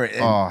whatever.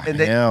 And, Oh, and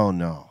they, hell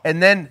no.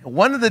 And then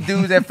one of the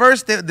dudes at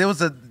first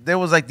there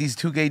was like these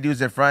two gay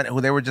dudes in front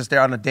who they were just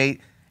there on a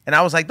date. And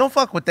I was like, don't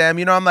fuck with them.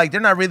 You know, I'm like, they're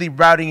not really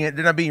routing it.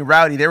 They're not being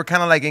rowdy. They were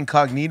kind of like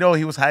incognito.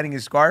 He was hiding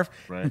his scarf.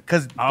 Right.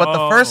 But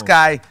the first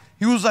guy,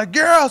 he was like,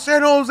 yeah,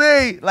 San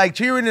Jose, like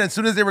cheering as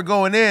soon as they were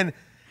going in.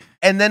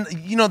 And then,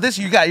 you know,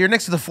 you're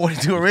next to the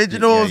 42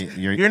 originals.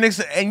 Yeah, you're next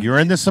to, and You're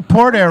in the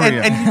support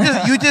area.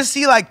 and you just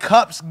see like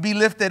cups be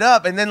lifted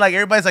up, and then like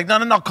everybody's like,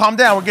 no, calm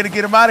down, we're gonna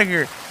get him out of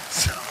here.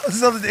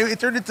 So it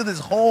turned into this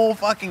whole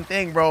fucking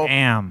thing, bro.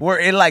 Damn. Where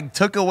it like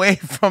took away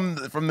from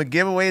the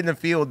giveaway in the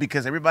field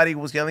because everybody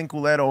was yelling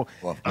Culero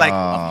like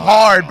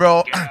hard,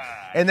 bro.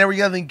 And they were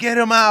yelling, "Get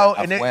him out!"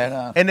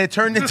 And it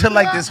turned into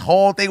like this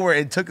whole thing where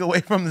it took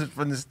away from the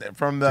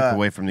Took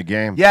away from the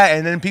game. yeah.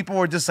 And then people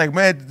were just like,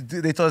 "Man,"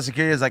 they told the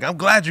security, "It's like I'm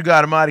glad you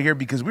got him out of here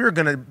because we were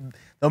gonna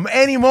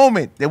any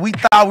moment that we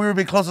thought we were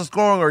be close to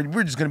scoring, or we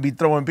were just gonna be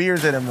throwing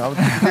beers at him."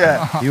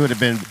 Yeah, He would have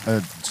been,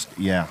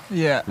 yeah.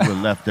 Yeah. He would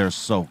have left there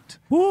soaked.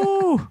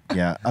 Woo.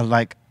 Yeah,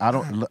 I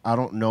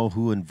don't know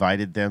who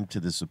invited them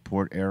to the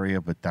support area,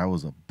 but that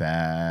was a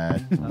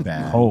bad move.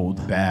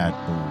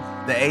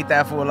 they ate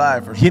that fool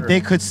alive for He- sure.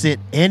 They could sit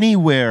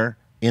anywhere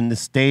in the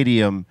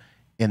stadium,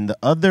 and the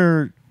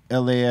other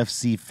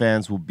LAFC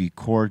fans will be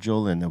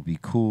cordial and they'll be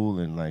cool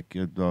and like,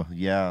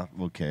 yeah,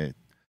 okay.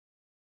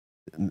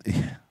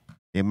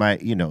 They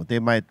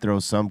might throw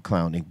some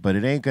clowning, but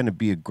it ain't gonna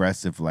be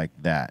aggressive like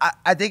that.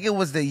 I think it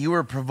was that you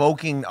were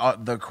provoking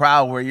the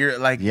crowd where you're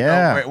like, you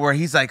know, where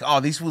he's like, oh,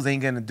 these fools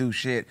ain't gonna do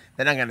shit.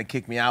 They're not gonna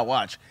kick me out.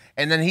 Watch.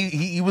 And then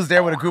he was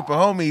there with a group of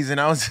homies,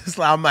 and I was just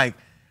like, I'm like,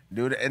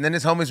 dude. And then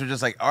his homies were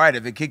just like, all right,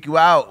 if they kick you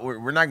out,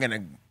 we're not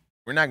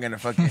gonna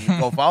fucking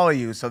go follow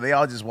you. So they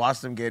all just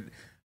watched him get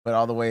put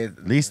all the way.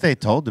 At least they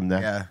told him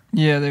that. Yeah.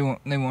 Yeah, they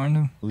warned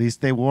him. At least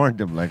they warned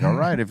him. Like, all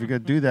right, if you're gonna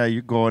do that,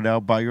 you're going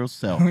out by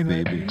yourself, We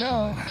let baby. you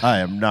know. I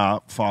am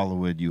not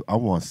following you. I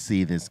want to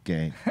see this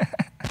game.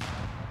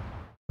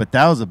 But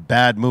that was a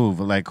bad move.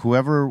 Like,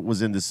 whoever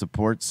was in the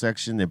support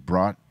section that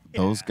brought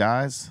those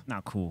guys,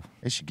 Not cool.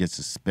 they should get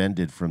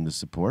suspended from the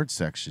support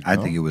section. I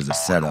no? think it was a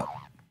setup.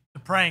 The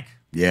prank.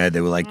 Yeah,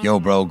 they were like, yo,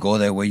 bro, go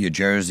there with your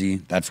jersey.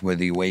 That's where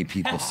the away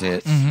people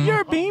sit.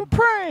 You're being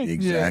pranked.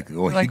 Exactly.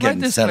 Or Like, you're right getting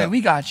this set way, up. we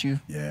got you.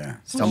 Yeah.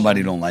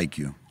 Somebody don't like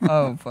you.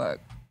 Oh, fuck.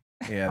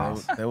 Yeah,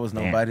 there was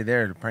nobody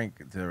there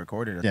to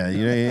record it. Yeah,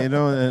 you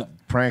know,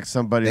 prank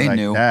somebody They like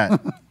knew.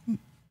 that,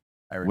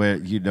 I where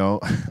you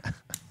know,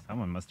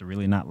 Someone must have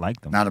really not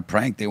liked them. Not a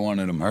prank. They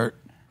wanted him hurt.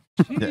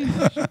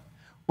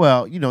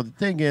 well, you know, the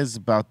thing is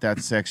about that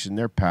section,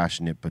 they're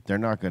passionate, but they're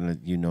not gonna,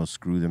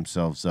 screw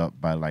themselves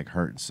up by like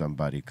hurting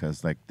somebody,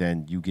 because like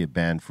then you get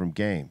banned from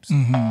games.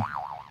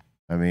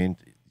 I mean,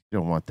 you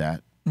don't want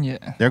that.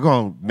 Yeah. They're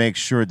gonna make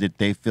sure that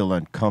they feel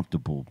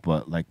uncomfortable,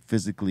 but like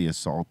physically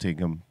assaulting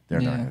them,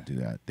 they're not gonna do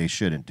that. They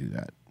shouldn't do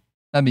that.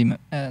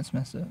 That's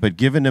messed up. But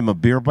giving them a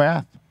beer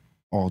bath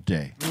all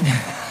day,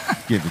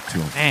 give it to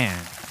them. Man.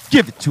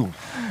 Give it to them.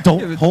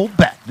 Don't hold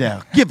back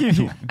now. Give it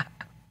to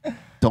them.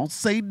 Don't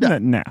say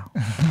nothing. Now.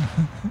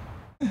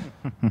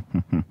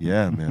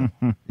 Yeah, man.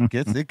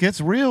 It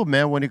gets real,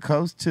 man, when it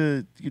comes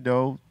to,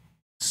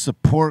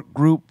 support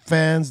group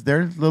fans.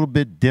 They're a little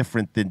bit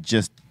different than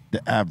just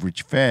the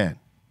average fan.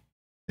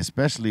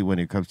 Especially when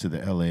it comes to the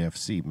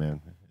LAFC,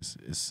 man.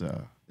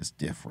 It's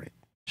different.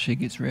 Shit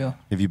gets real.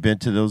 Have you been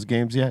to those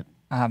games yet?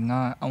 I have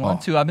not. I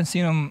want to. I've been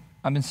seeing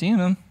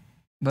them,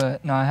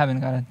 but no, I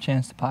haven't got a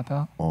chance to pop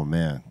out. Oh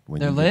man,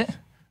 when They're you lit. get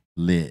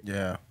Lit.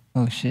 Yeah.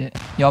 Oh shit.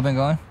 Y'all been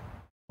going?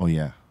 Oh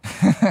yeah.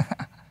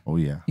 Oh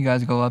yeah. You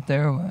guys go up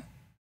there or what?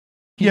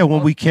 Yeah,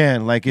 when we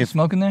can. Like You if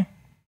smoking there?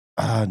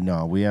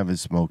 no, we haven't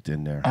smoked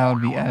in there. That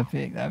would be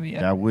epic. That'd be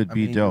epic. That would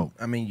be dope.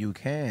 I mean, you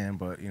can,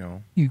 but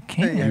You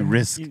can't. You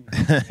risk you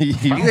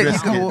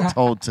risk getting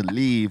told to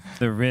leave.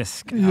 The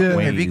risk. Yeah.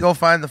 outweighs- if you go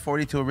find the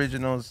 42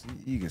 originals,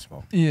 you can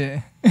smoke.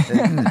 Yeah.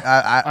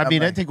 I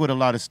mean, I think what a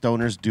lot of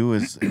stoners do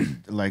is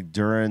like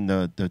during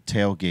the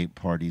tailgate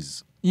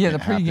parties. Yeah, that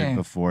the happen pregame.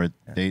 before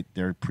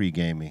they're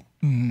pre-gaming.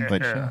 Mhm.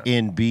 But Sure.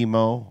 in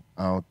BMO,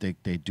 I don't think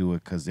they do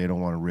it because they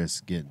don't want to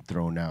risk getting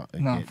thrown out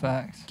and No,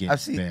 facts. get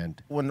I've seen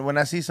banned. when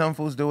I see some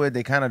fools do it,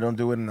 they kind of don't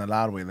do it in a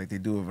loud way. Like they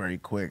do it very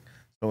quick.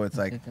 So it's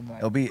like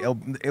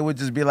it would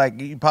just be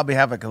like you probably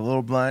have like a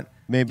little blunt,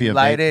 maybe you a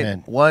light vape it,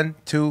 pen. 1,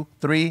 2,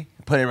 3,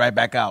 put it right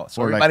back out.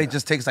 So Or like everybody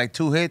just takes like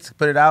 2 hits,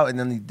 put it out, and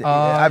then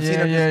I've seen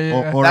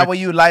it. Or that way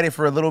you light it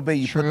for a little bit,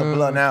 you put the True,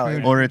 blunt out,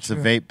 true. Or it's a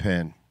vape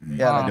pen.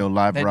 Yeah, You know,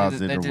 live They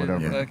rosin did or the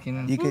whatever.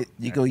 fucking-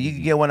 you could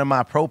get one of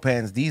my pro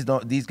pens. These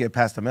get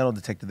past the metal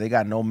detector. They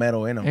got no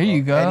metal in them. There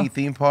you go. Any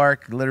theme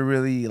park,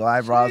 literally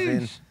live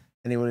rosin, Sheesh.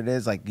 any what it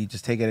is, like you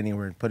just take it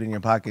anywhere, put it in your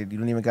pocket. You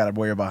don't even gotta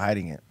worry about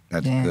hiding it.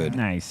 That's Damn. good.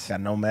 Nice.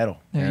 Got no metal.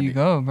 There you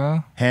go,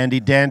 bro.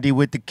 Handy dandy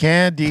with the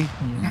candy.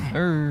 Yes,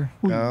 sir.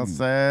 You know what I'm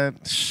saying?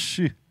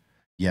 Shoo.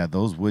 Yeah,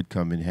 those would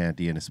come in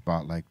handy in a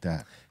spot like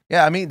that.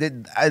 Yeah, I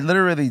mean, I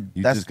literally.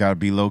 You that's just got to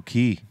be low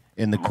key.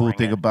 And the cool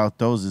thing about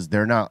those is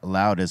they're not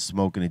loud as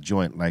smoking a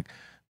joint. Like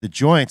the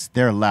joints,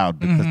 they're loud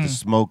because the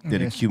smoke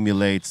that Yes.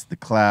 accumulates, the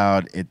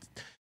cloud.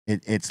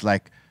 It's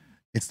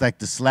like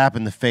the slap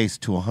in the face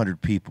to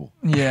 100 people.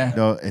 Yeah.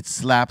 No, it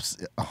slaps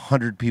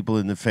 100 people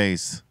in the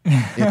face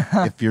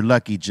if you're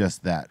lucky,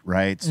 just that,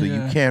 right? So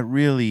Yeah. you can't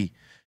really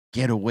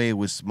get away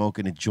with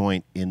smoking a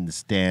joint in the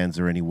stands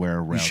or anywhere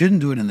around. You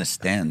shouldn't do it in the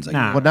stands. Like,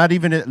 Nah. Well, not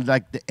even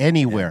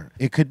anywhere.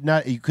 It could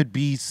not. You could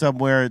be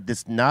somewhere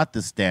that's not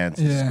the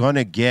stands. Yeah. It's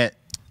gonna get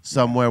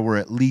somewhere where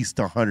at least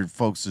 100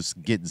 folks are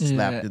getting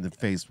slapped Yeah. in the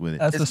face with it.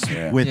 That's a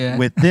Yeah. with yeah.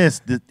 with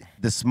this,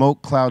 the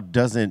smoke cloud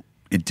doesn't.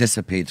 it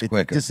dissipates It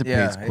quicker.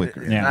 dissipates yeah,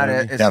 quicker. It's, Yeah. not, You know what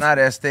I mean? it's not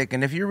as thick.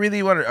 And if you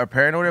really are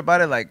paranoid about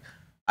it, like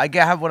I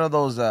have one of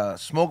those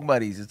smoke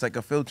buddies. It's like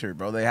a filter,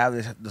 bro. They have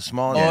the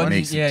small. Yeah, Oh, it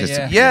makes yeah, it yeah.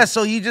 disappear. Yeah,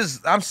 so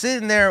I'm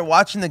sitting there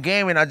watching the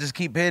game and I just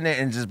keep hitting it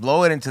and just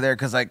blow it into there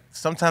because like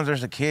sometimes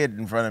there's a kid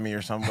in front of me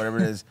or something, whatever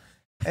it is.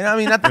 And I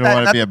mean, not You that don't want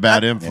to not- be a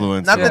bad not-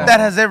 influence. Not that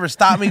that has ever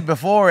stopped me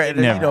before, and,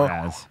 Never you know.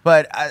 has.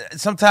 But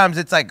sometimes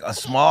it's like a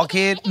small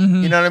kid,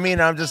 you know what I mean?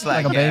 I'm just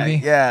like, Like a yeah,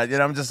 baby. yeah, you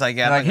know, I'm just like,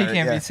 yeah, Like he I'm not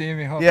can't gonna- be seeing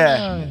me. Hold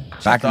Yeah,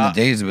 Back in the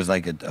days, it was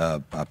like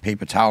a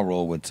paper towel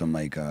roll with some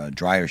like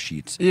dryer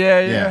sheets.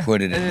 Yeah, yeah.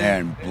 Put it in there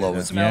and blow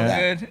it. Smell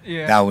That, good.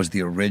 Yeah. that was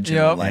the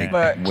original Yep, like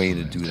but- way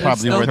to do that. Probably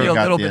Still where be they a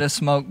got little the- bit of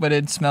smoke, but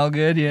it'd smell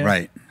good. Yeah.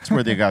 Right. That's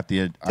where they got the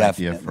idea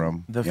Definitely.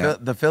 from.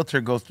 the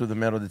filter goes through the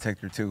metal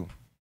detector too.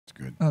 It's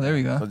good. Oh, there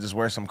we So go. just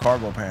wear some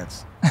cargo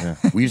pants.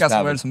 We used Got to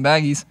to wear have some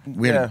baggies.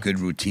 we had Yeah. a good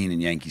routine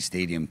in Yankee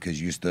Stadium because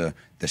the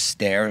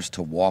stairs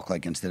to walk,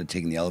 like instead of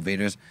taking the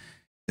elevators,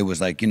 it was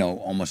like, you know,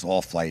 almost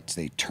all flights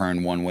they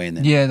turn one way and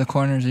then Yeah, the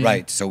corners. Yeah.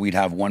 right. So we'd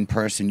have one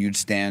person, you'd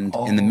stand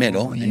in the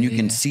middle, yeah, and you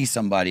can yeah. see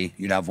somebody.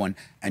 You'd have one,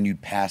 and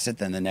you'd pass it,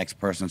 then the next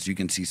person, so you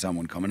can see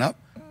someone coming up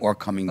or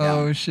coming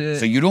down. Oh, shit.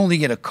 So you'd only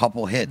get a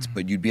couple hits,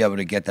 but you'd be able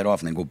to get that off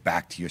and then go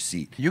back to your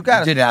seat. You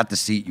gotta- did it at the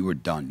seat, you were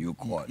done. You were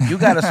caught. You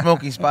got a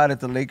smoky spot at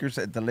the Lakers,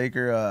 or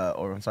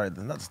I'm sorry,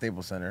 not the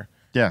Staples Center.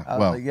 Yeah, I was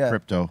well, like, yeah.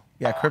 crypto.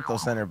 Yeah, Crypto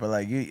Center. But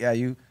like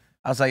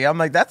I was like, I'm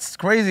like, that's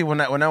crazy. When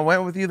I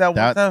went with you that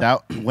one time.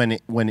 That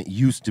when it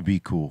used to be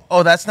cool.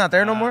 Oh, that's not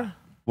there no more.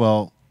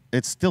 Well,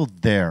 it's still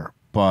there,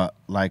 but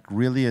like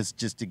really it's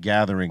just a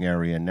gathering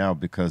area now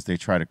because they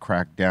try to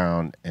crack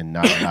down and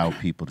not allow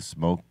people to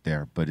smoke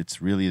there. But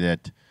it's really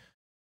that,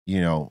 you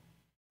know,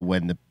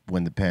 when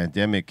the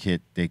pandemic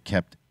hit, they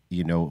kept,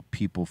 you know,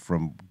 people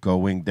from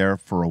going there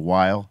for a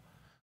while.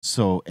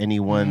 So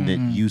anyone that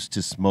used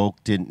to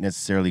smoke didn't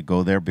necessarily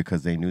go there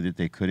because they knew that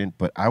they couldn't.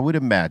 But I would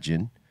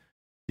imagine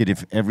that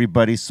if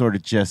everybody sort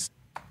of just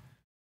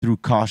threw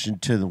caution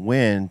to the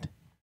wind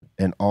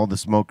and all the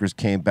smokers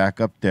came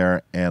back up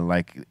there and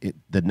like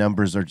the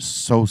numbers are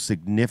just so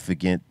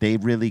significant, they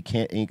really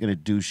ain't gonna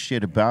do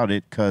shit about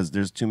it because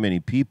there's too many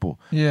people.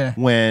 Yeah.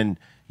 When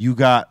you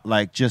got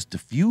like just a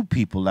few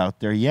people out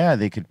there, yeah,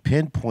 they could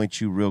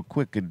pinpoint you real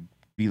quick and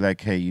be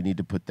like, hey, you need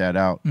to put that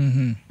out.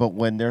 But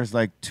when there's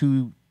like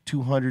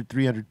 200,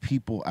 300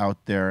 people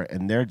out there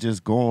and they're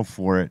just going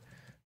for it,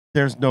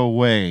 there's no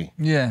way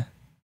Yeah.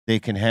 they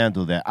can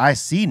handle that. I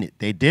seen it.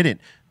 They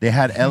didn't. They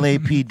had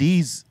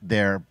LAPDs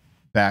there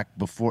back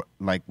before,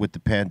 like with the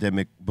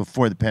pandemic,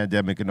 before the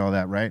pandemic and all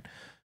that, right?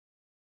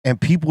 And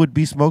people would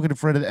be smoking in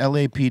front of the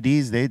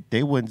LAPDs.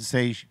 They wouldn't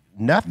say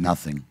nothing.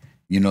 Nothing.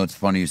 You know, it's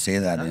funny you say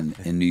that.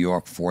 In New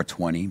York,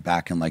 420,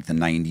 back in like the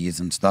 90s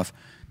and stuff,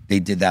 they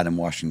did that in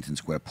Washington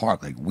Square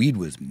Park. Like weed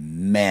was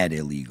mad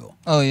illegal.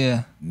 Oh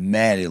yeah.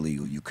 Mad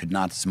illegal. You could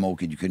not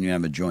smoke it. You couldn't even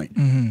have a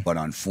joint. But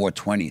on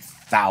 420,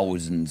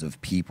 thousands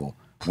of people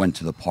went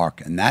to the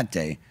park. And that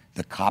day,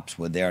 the cops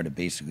were there to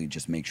basically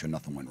just make sure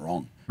nothing went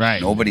wrong.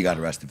 Right. Nobody got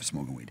arrested for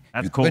smoking weed.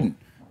 That's you cool. couldn't.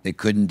 They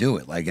couldn't do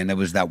it. Like, and it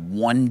was that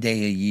one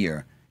day a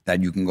year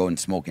that you can go and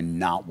smoke and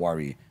not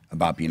worry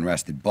about being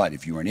arrested. But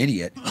if you were an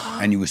idiot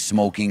and you were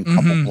smoking a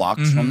couple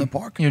blocks from the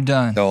park, You're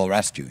done. they'll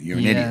arrest you. You're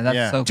an Yeah, idiot. that's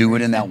Yeah. so Do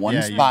it in crazy. that one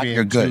Yeah, spot, being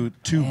you're good.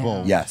 Too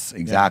bold. Yes,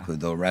 exactly.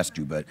 They'll arrest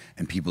you,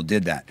 and people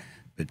did that.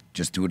 But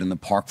just do it in the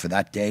park for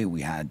that day.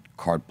 We had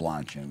carte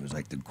blanche, and it was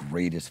like the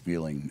greatest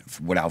feeling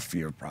without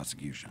fear of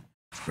prosecution.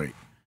 It's great.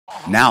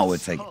 Now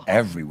it's like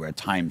everywhere,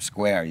 Times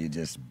Square, you're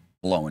just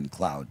blowing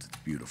clouds. It's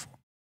beautiful.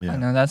 Yeah. I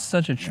know that's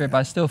such a trip.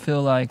 I still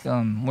feel like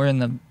we're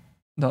in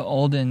the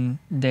olden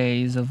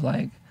days of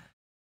like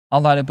I'll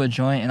light up a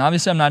joint, and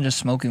obviously I'm not just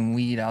smoking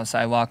weed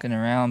outside walking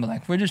around, but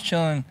like we're just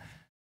chilling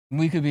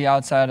we could be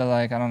outside of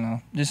like, I don't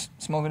know, just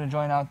smoking a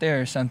joint out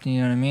there or something,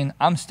 you know what I mean?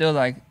 I'm still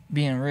like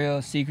being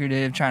real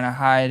secretive, trying to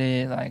hide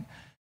it, like,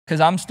 cause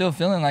I'm still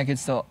feeling like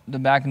it's the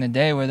back in the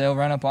day where they'll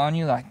run up on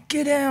you like,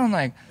 get down,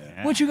 like,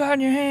 what you got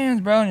in your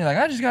hands, bro? And you're like,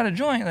 I just got a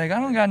joint, like, I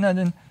don't got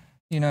nothing,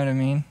 you know what I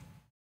mean?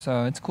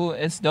 So it's cool,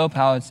 it's dope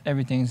how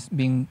everything's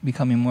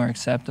becoming more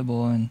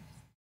acceptable and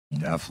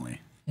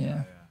Definitely.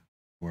 Yeah.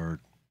 Word.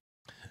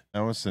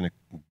 I want to send a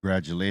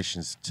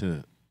congratulations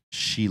to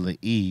Sheila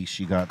E.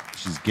 She's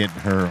getting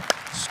her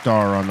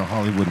star on the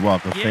Hollywood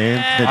Walk of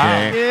Fame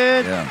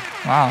today. Yeah.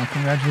 Wow,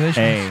 congratulations.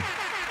 Hey,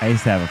 I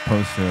used to have a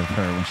poster of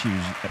her when she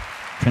was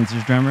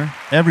Prince's drummer.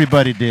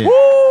 Everybody did.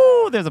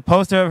 Woo! There's a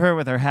poster of her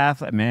with her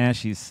half. Man,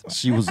 she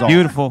was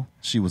beautiful.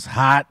 She was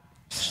hot.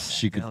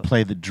 She could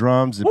play the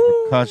drums and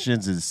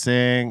percussions and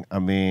sing. I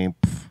mean,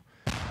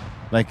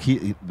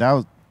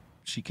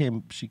 she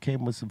came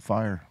with some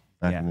fire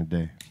back in the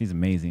day. She's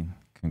amazing.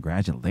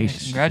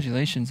 Congratulations.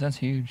 Congratulations, that's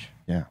huge.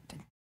 Yeah.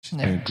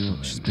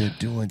 She's been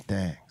doing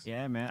things.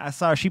 Yeah, man. I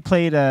saw her. She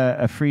played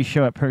a free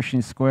show at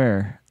Pershing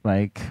Square,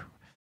 like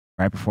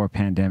right before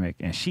pandemic,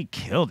 and she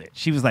killed it.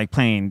 She was like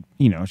playing,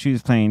 she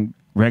was playing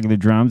regular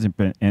drums and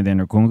then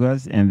her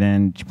congas, and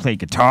then she played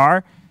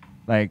guitar.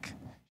 Like,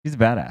 she's a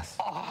badass.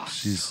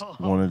 She's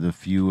one of the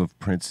few of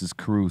Prince's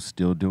crew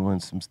still doing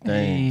some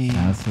things. Hey.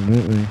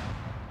 Absolutely.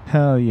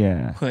 Hell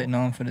yeah. Putting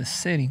on for the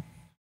city.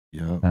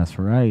 Yep. That's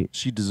right.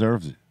 She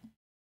deserves it.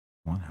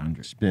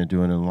 100. She's been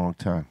doing it a long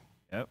time.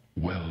 Yep.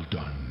 Well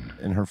done.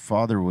 And her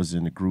father was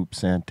in the group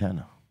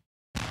Santana.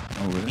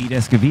 Oh, really? Pete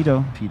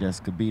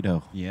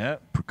Escobedo.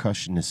 Yep.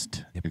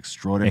 Percussionist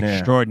extraordinaire.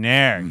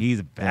 Extraordinaire. He's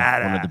a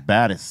badass. One of the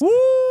baddest Woo!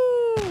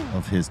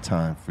 of his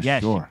time, for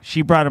sure.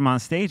 She brought him on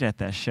stage at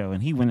that show,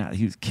 and he went out.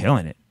 He was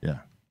killing it.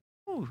 Yeah.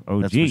 Ooh,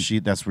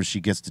 OG. That's where she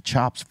gets the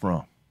chops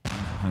from.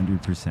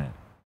 100%.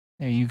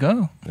 There you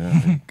go. Yeah,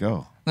 there you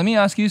go. Let me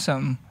ask you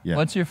something. Yeah.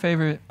 What's your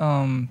favorite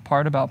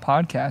part about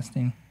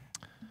podcasting?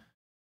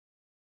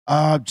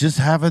 Just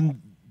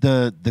having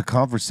the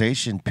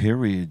conversation,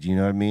 period. You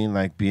know what I mean?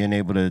 Like being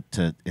able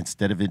to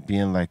instead of it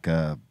being like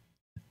an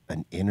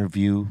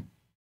interview,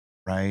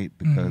 right?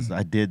 Because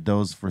I did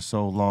those for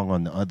so long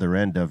on the other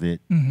end of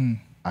it. Mm-hmm.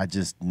 I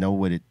just know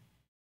what it,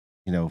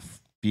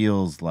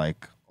 feels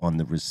like on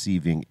the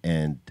receiving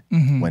end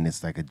when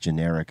it's like a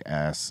generic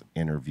ass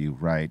interview,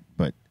 right?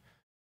 But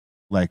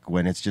like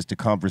when it's just a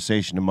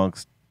conversation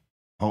amongst,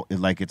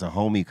 like it's a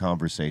homie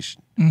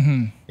conversation,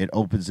 it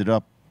opens it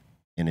up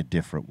in a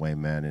different way,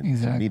 man.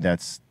 And to me,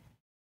 that's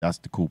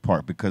the cool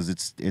part because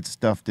it's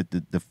stuff that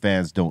the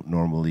fans don't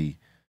normally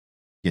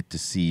get to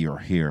see or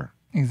hear.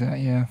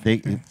 Exactly. Yeah.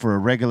 For a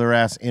regular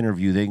ass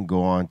interview, they can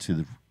go on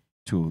to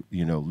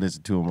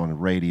listen to them on the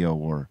radio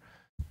or,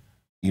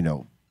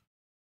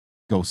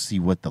 go see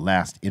what the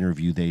last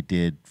interview they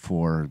did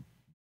for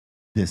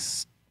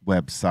this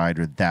website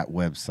or that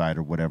website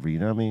or whatever. You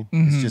know what I mean?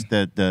 It's just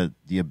the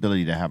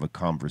ability to have a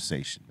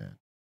conversation, man.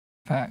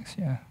 Facts.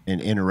 Yeah. And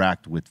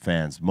interact with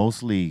fans.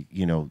 Mostly,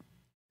 the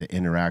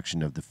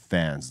interaction of the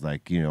fans.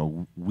 Like,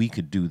 we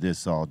could do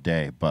this all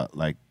day, but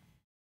like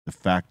the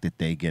fact that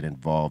they get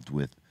involved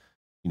with,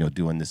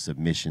 doing the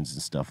submissions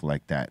and stuff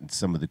like that, and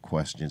some of the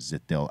questions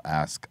that they'll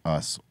ask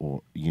us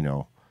or,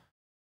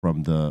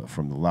 from the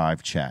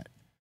live chat.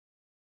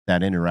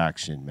 That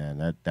interaction,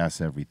 man, that's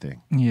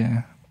everything.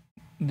 Yeah.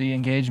 The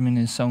engagement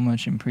is so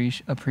much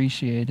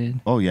appreciated.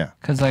 Oh, yeah.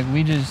 Because, like,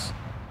 we just,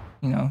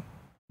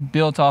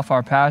 built off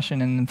our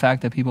passion, and the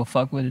fact that people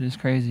fuck with it is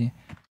crazy.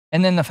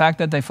 And then the fact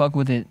that they fuck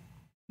with it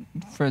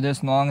for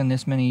this long and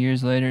this many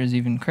years later is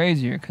even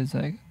crazier because,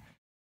 like,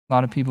 a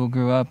lot of people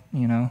grew up,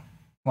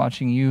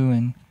 watching you,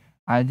 and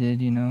I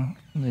did,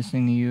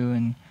 listening to you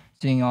and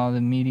seeing all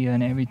the media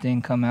and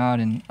everything come out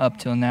and up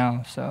till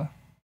now. So,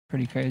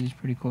 pretty crazy. It's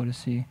pretty cool to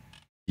see.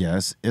 Yeah,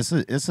 it's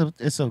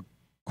a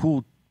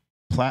cool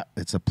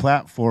it's a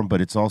platform, but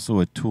it's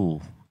also a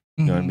tool.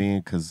 You know what I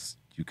mean? Because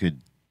you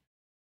could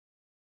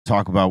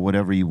talk about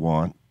whatever you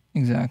want.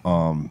 Exactly.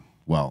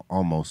 Well,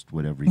 almost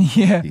whatever you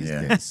want these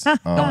days.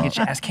 Don't get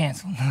your ass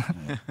canceled.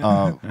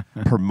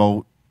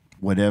 Promote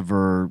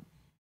whatever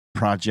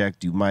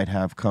project you might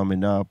have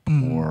coming up,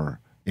 or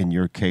in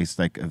your case,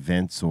 like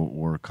events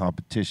or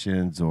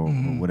competitions or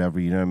whatever.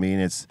 You know what I mean?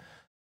 It's,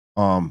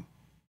 and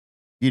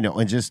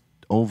just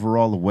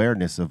overall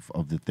awareness of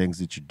the things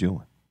that you're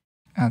doing.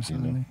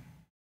 Absolutely.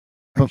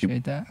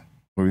 Appreciate that.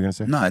 What were you going to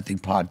say? No, I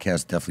think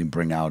podcasts definitely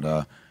bring out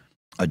a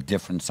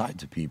different side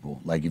to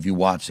people. Like if you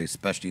watch,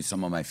 especially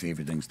some of my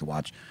favorite things to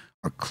watch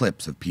are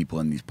clips of people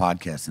in these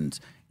podcasts, and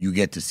you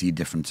get to see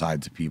different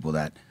sides of people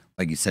that,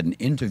 like you said, an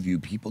interview,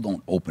 people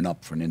don't open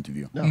up for an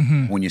interview. No.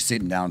 When you're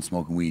sitting down,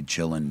 smoking weed,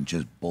 chilling,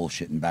 just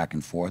bullshitting back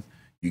and forth,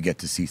 you get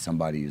to see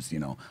somebody's,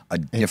 a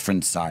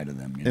different side of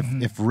them.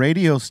 If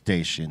radio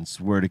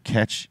stations were to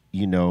catch,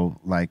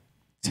 like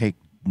take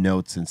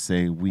notes and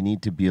say, we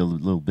need to be a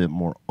little bit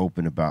more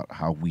open about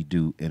how we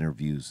do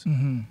interviews,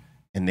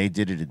 and they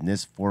did it in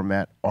this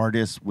format,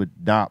 artists would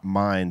not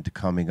mind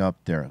coming up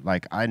there.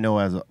 Like I know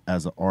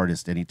as an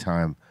artist,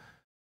 anytime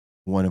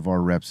one of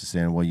our reps is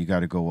saying, well, you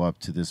got to go up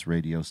to this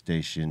radio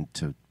station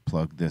to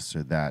plug this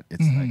or that.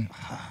 It's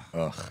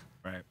Ugh.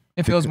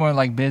 It feels more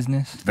like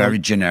business. Very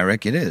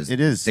generic. It is. It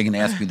is. They can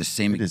ask you the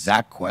same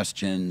exact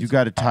questions. you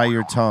got to tie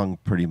your tongue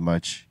pretty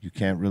much. You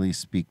can't really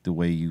speak the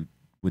way you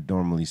would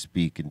normally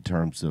speak in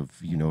terms of,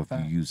 you know, if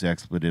you use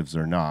expletives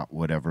or not,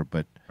 whatever.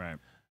 But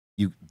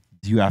you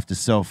have to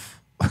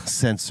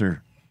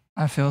self-censor.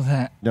 I feel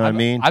that. You know what I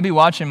mean? I be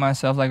watching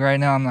myself. Like right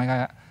now, I'm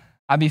like,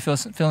 I be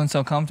feeling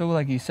so comfortable.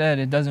 Like you said,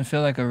 it doesn't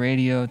feel like a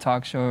radio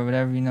talk show or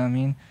whatever. You know what I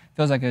mean? It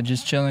feels like a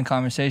just chilling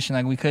conversation.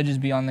 Like we could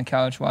just be on the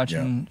couch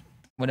watching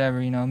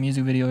whatever, you know,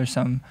 music video or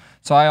something.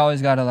 So I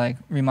always got to like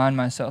remind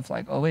myself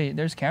like, oh wait,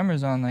 there's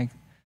cameras on. Like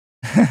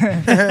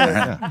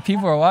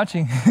people are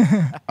watching.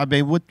 I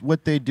mean,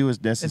 what they do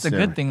is necessary. It's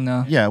a good thing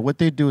though. Yeah, what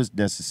they do is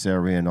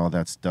necessary and all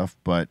that stuff,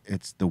 but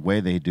it's the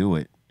way they do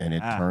it. And it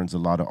turns a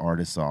lot of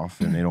artists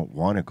off and they don't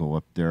want to go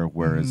up there.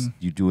 Whereas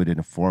you do it in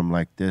a form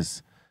like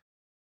this,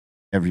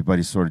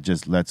 everybody sort of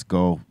just lets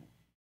go.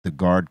 The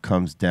guard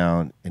comes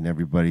down and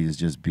everybody is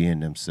just being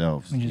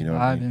themselves, you know,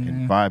 what I mean?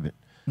 And vibing.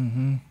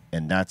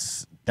 And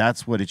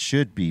that's what it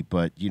should be.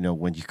 But, you know,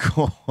 when you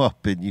go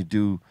up and you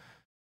do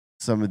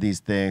some of these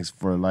things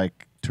for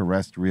like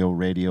terrestrial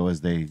radio,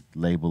 as they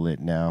label it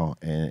now,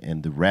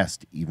 and the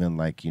rest, even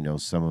like, you know,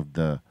 some of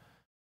the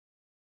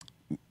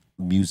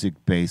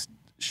music-based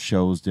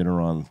shows that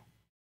are on,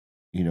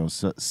 you know,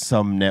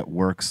 some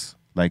networks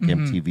like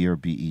MTV or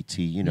BET,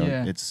 you know,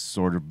 it's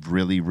sort of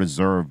really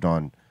reserved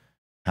on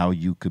how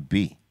you could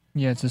be.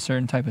 Yeah, it's a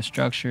certain type of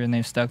structure, and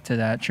they've stuck to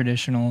that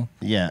traditional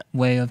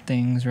way of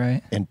things,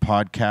 right? And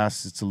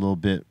podcasts, it's a little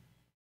bit,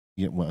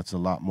 well, it's a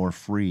lot more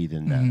free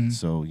than that.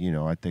 So, you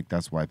know, I think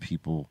that's why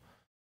people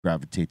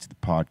gravitate to the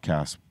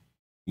podcast,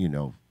 you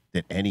know,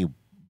 that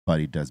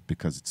anybody does,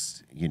 because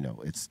it's, you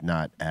know, it's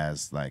not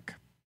as like,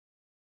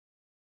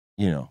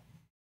 you know,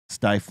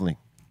 stifling.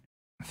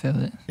 I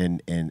feel it.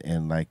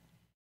 And like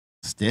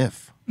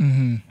stiff.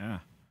 Yeah.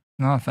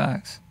 No,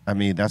 facts. I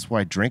mean, that's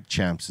why Drink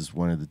Champs is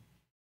one of the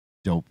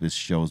dopest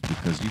shows,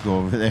 because you go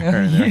over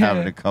there and they're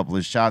having a couple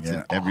of shots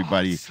and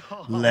everybody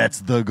lets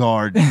the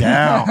guard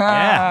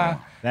down.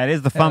 That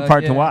is the fun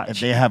part to watch. And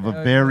they have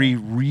a very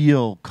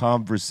real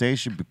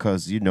conversation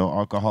because, you know,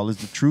 alcohol is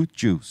the truth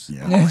juice.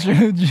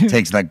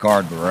 Takes that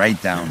guard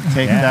right down.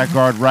 Takes that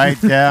guard right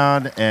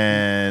down,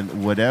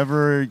 and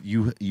whatever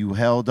you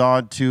held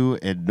on to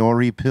and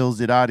Nori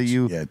pills it out of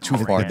you. Yeah, too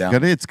far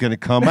down. It's gonna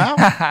come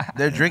out.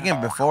 They're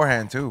drinking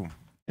beforehand too.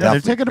 Yeah,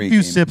 they're taking a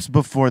few sips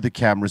before the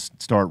cameras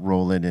start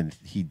rolling and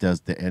he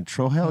does the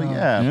intro. Hell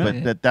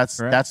but that's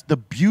the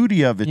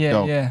beauty of it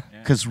though.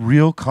 Because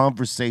real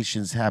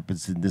conversations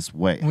happens in this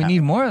way. We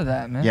need more of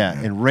that, man.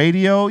 Yeah, in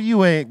radio,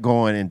 you ain't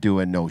going and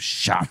doing no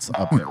shots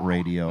up at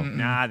radio.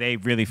 Nah, they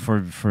really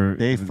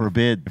they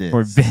forbid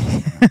this.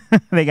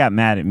 They got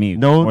mad at me.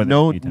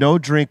 No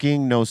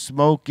drinking, no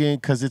smoking,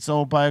 because it's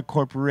owned by a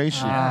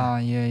corporation.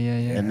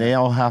 And they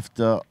all have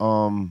to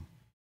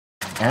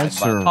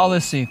answer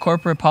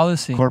corporate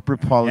policy.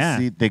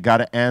 They got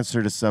to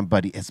answer to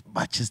somebody, as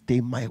much as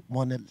they might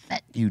want to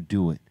let you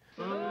do it.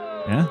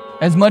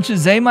 As much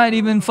as they might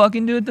even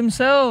fucking do it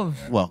themselves.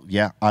 Well,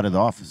 out of the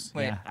office.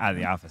 Out of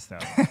the office though.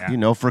 You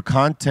know, for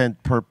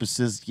content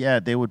purposes,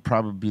 they would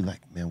probably be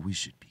like, man, we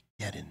should be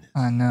getting this.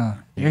 I know.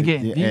 You're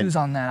getting views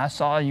on that. I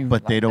saw you.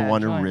 But they don't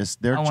want to risk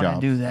their jobs. I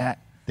want to do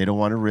that. They don't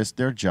want to risk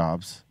their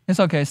jobs. It's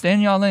okay. Stay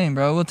in y'all lane,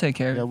 bro. We'll take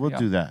care of it. Yeah, we'll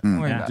do that.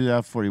 We'll do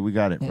that for you. We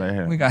got it right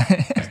here. We got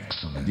it.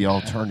 The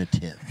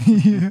alternative.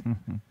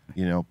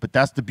 You know, but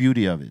that's the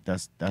beauty of it.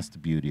 That's the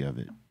beauty of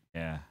it.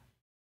 Yeah.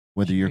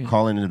 Whether you're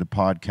calling it a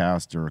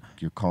podcast or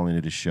you're calling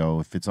it a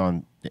show, if it's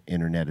on the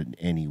internet in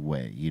any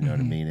way, you know what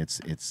I mean?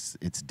 It's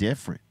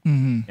different.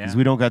 Because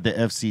we don't got the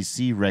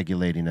FCC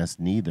regulating us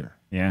neither.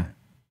 Yeah.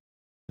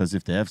 Because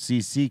if the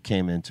FCC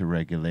came in to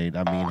regulate,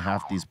 I mean,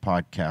 half these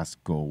podcasts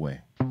go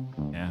away.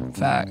 Yeah.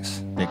 Facts.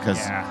 Because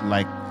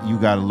like you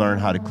got to learn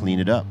how to clean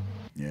it up.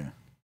 Yeah.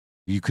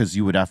 Because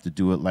you would have to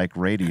do it like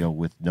radio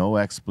with no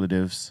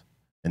expletives.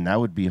 And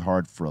that would be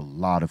hard for a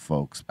lot of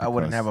folks. I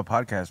wouldn't have a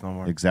podcast no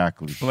more.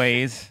 Exactly.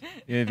 Blaze.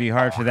 It'd be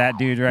hard for that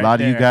dude right there. A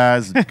lot of you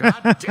guys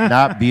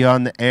not be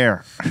on the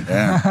air.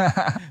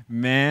 Yeah.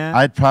 Man.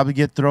 I'd probably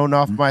get thrown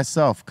off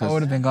myself. I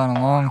would have been gone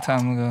a long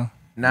time ago.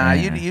 Nah,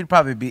 you'd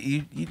probably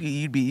be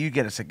you'd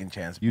get a second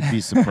chance. You'd be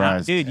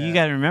surprised. Dude, you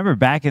got to remember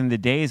back in the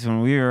days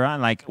when we were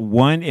on, like,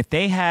 if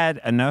they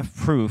had enough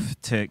proof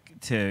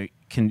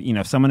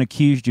if someone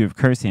accused you of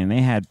cursing and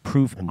they had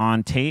proof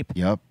on tape.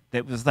 Yep.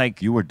 That was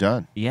like, you were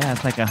done. Yeah,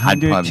 it's like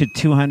 100 to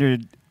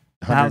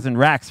 200,000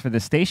 racks for the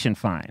station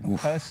fine.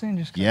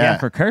 Yeah,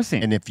 for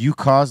cursing. And if you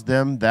cause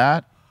them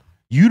that,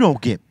 you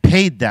don't get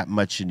paid that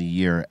much in a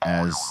year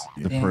as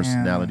the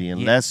personality,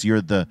 unless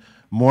you're the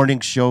morning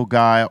show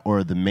guy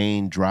or the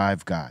main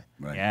drive guy.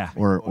 Right. Yeah.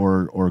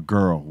 Or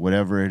girl,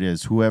 whatever it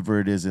is, whoever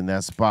it is in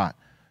that spot.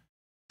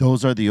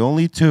 Those are the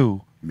only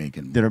two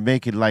that are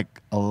making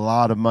like a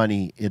lot of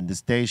money in the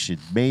station,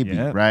 maybe,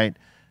 right?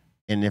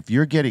 And if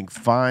you're getting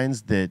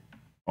fines that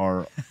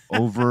are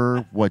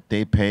over what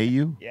they pay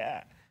you,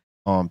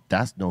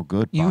 that's no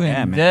good. You Bob.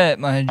 in debt,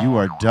 my You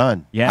are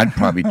done. Yeah. I'd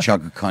probably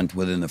chuck a cunt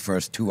within the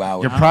first 2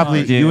 hours. You're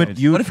probably dude. you would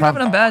What if you're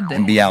having a bad day?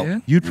 And be out.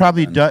 dude? you'd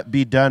probably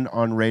be done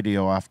on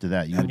radio after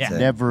that. You would That's it.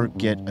 never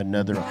get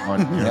another on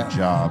your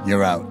job.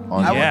 You're out.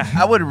 On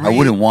I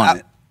wouldn't want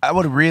it. I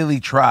would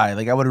really try.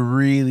 Like I would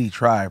really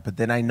try, but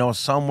then I know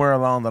somewhere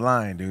along the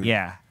line, dude.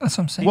 Yeah. That's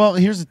what I'm saying. Well,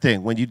 here's the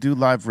thing: when you do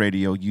live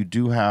radio, you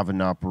do have an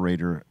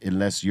operator,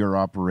 unless you're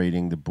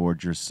operating the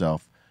board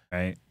yourself,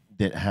 Right.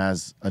 that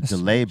has a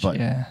delay button.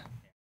 Yeah.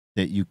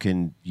 That you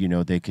can,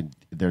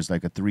 there's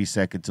like a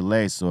 3-second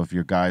delay. So if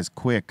your guy's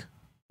quick,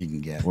 You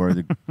can get.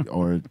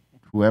 or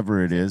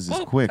whoever it is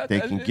quick, they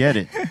can get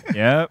it.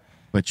 Yep.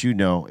 But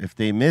if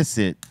they miss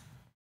it,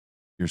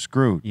 you're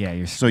screwed. Yeah,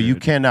 you're So you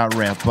screwed. cannot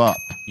ramp up.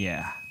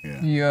 Yeah.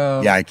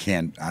 Yo. Yeah, I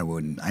can't. I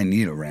wouldn't. I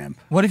need a ramp.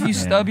 What if you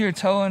stub your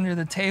toe under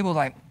the table,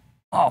 like,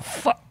 oh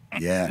fuck,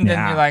 Yeah. and then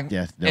Nah. you're like,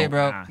 Yeah, hey, no.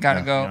 bro, Nah, gotta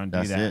no, go. don't do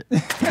That's that.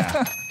 it.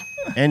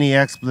 Yeah. Any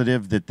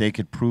expletive that they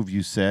could prove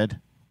you said,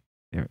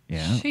 Yeah.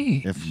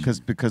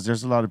 Sheesh. because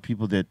there's a lot of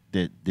people that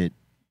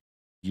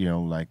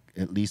like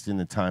at least in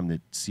the time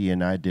that C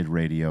and I did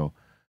radio,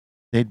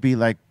 they'd be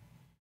like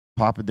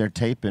popping their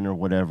tape in or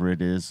whatever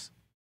it is,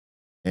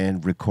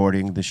 and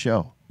recording the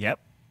show. Yep.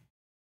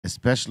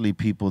 Especially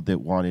people that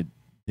wanted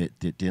that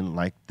didn't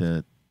like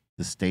the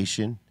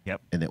station.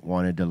 Yep. And that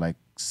wanted to like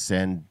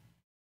send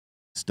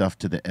stuff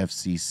to the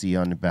FCC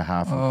on the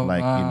behalf of Oh,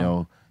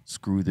 wow.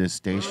 screw this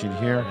station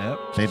here. Yep.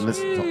 They'd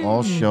listen to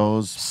all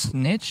shows,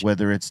 Snitch.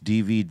 whether it's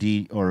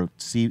DVD or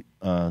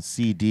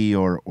CD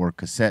or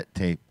cassette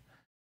tape.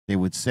 They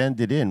would send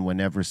it in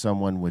whenever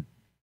someone would.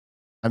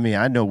 I mean,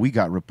 I know we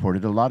got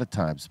reported a lot of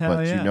times, Hell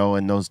but yeah.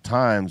 in those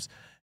times,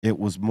 it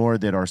was more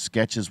that our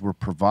sketches were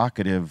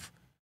provocative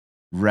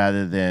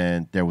rather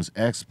than there was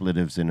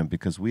expletives in them,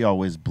 because we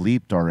always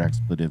bleeped our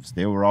expletives.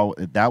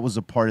 That was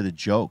a part of the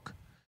joke.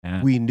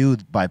 Yeah. We knew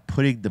by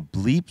putting the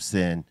bleeps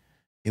in,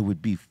 it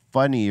would be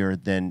funnier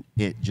than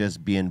it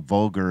just being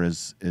vulgar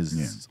as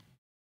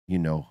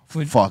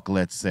fuck,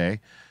 let's say.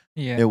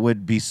 Yeah. It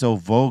would be so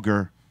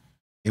vulgar,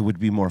 it would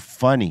be more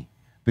funny.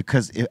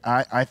 Because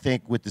I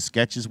think with the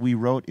sketches we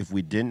wrote, if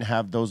we didn't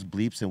have those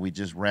bleeps and we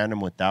just ran them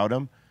without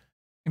them,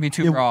 It'd be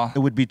too raw. it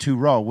would be too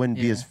raw. It wouldn't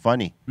be Yeah. as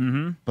funny.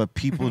 Mm-hmm. But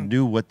people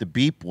knew what the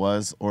beep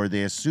was, or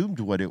they assumed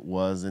what it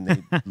was, and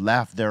they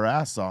laughed their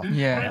ass off.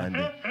 Yeah. behind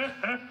it.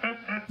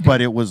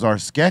 But it was our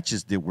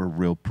sketches that were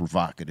real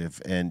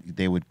provocative, and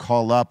they would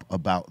call up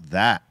about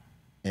that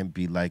and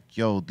be like,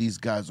 yo, these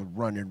guys are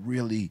running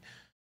really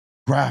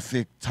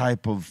graphic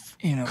type of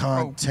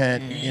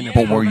content.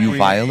 But were you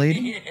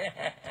violating?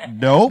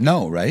 Nope.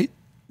 No, right?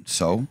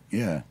 So,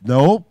 yeah.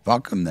 Nope.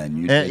 Fuck them then.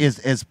 You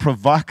As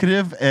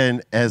provocative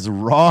and as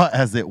raw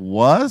as it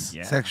was,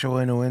 Sexual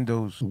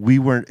innuendos. we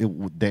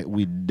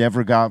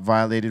never got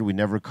violated. We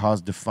never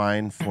caused a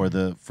fine for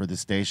the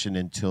station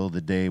until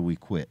the day we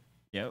quit.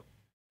 Yep.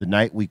 The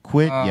night we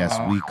quit, yes,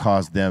 we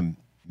caused them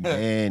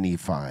many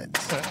fines.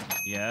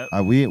 Yep.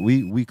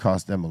 We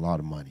cost them a lot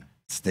of money.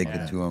 Stick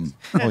it to them.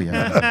 Oh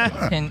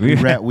yeah. And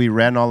we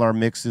ran all our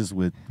mixes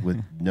with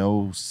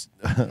no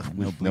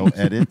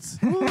edits.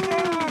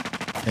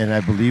 And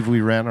I believe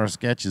we ran our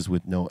sketches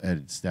with no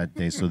edits that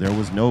day. So there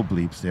was no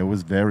bleeps. There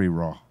was very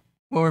raw.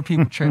 what were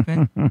people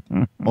tripping?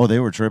 Oh, they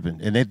were tripping.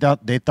 And they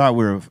thought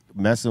we were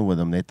messing with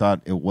them. They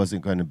thought it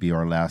wasn't going to be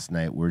our last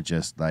night. We're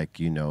just like,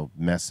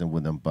 messing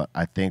with them. But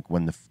I think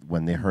when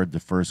they heard the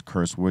first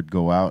curse word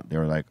go out, they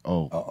were like,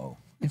 oh. Uh-oh.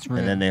 It's real.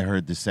 And then they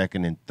heard the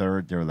second and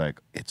third. They were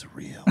like, it's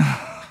real.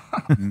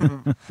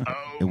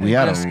 And we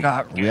had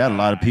a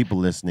lot of people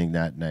listening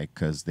that night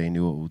because they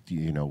knew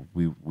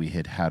we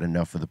had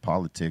enough of the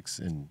politics,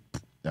 and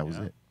that was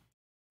it.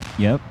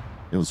 Yep.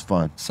 It was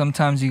fun.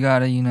 Sometimes you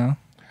gotta,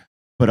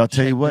 But I'll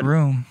tell you what,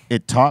 room.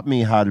 it taught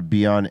me how to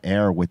be on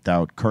air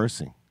without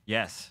cursing.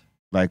 Yes.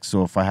 Like,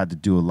 so if I had to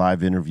do a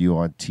live interview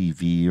on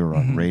TV or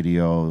on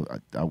radio,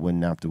 I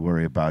wouldn't have to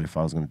worry about if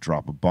I was going to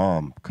drop a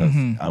bomb because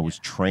I was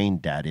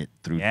trained at it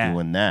through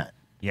doing that.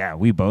 Yeah,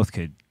 we both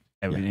could.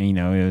 It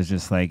was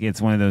just like,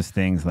 it's one of those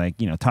things like,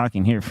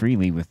 talking here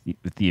freely with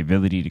the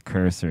ability to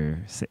curse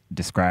or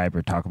describe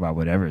or talk about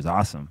whatever is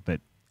awesome. But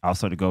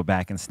also to go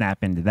back and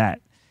snap into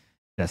that,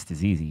 just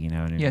as easy, you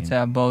know what I mean? You have to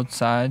have both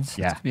sides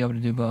Yeah. to be able to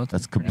do both.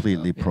 That's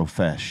completely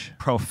profesh.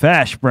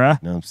 Profesh,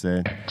 bruh. You know what I'm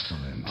saying?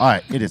 Excellent. All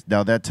right, it is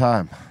now that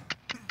time.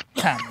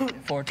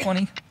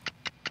 420.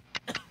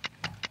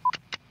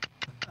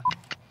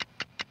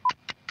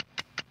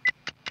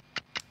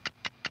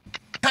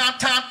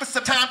 Time for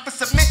submissions. Time for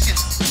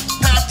submissions.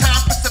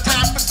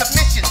 Time for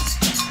submissions.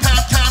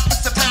 Time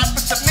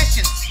for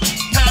submissions.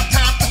 Time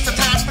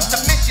for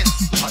submissions.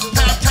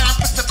 Time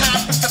for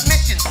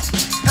submissions.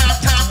 Time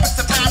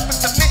for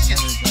submissions.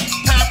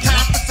 Time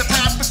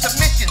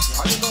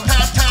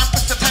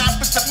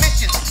for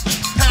submissions.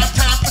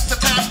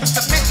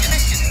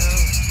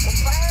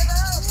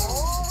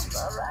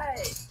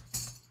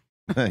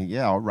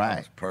 Yeah, all right.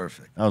 That's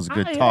perfect. That was a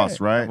good toss,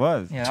 right? It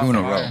was. Yeah, Two in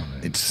a that was row.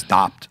 It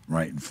stopped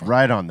right in front.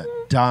 Right on the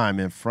dime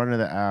in front of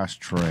the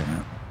ashtray.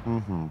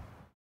 Mm-hmm.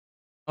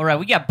 All right,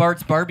 we got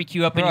Bart's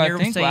Barbecue up in Bro, here. I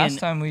think saying, last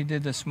time we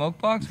did the smoke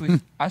box,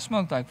 I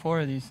smoked like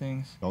 4 of these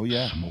things. Oh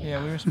yeah.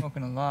 Yeah, we were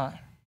smoking a lot.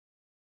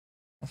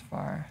 That's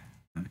fire.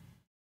 all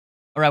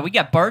right, we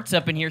got Bart's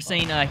up in here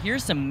saying,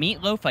 here's some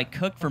meatloaf I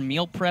cooked for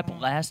meal prep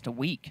last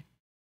week.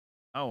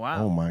 Oh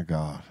wow. Oh my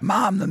God.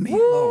 Mom, the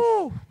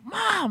meatloaf.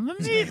 Mom, the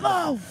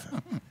meatloaf.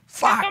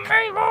 Fuck.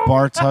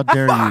 Bart's, how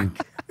dare you?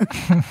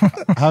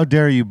 How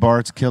dare you,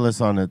 Bart's, kill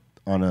us on a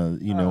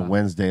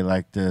Wednesday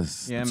like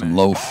this? Yeah, Some man.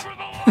 loaf.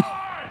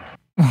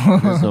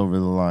 It's over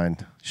the line.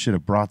 Should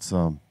have brought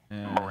some.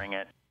 Bring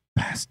it.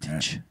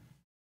 Bastage.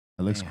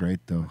 That looks great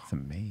though. That's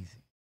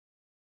amazing.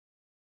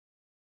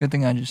 Good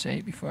thing I just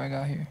ate before I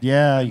got here.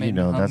 Yeah, That made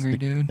me hungry,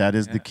 dude. that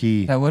is the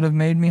key. That would have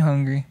made me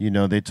hungry. You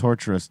know, they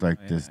torture us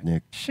like this,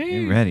 Nick.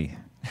 You ready?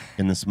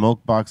 In the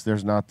smoke box,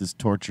 there's not this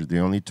torture. The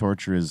only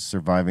torture is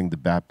surviving the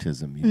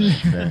baptism. You know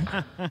what I'm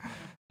saying?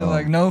 So,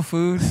 like no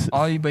food,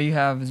 but you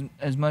have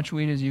as much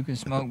weed as you can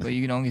smoke, but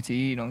you don't get to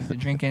eat, you don't get to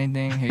drink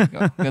anything. Here you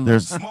go. Good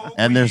luck.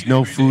 There's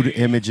no food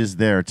images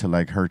there to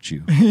like hurt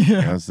you. You know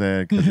what I'm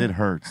saying? Because it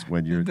hurts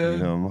when you're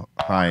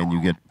high and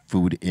you get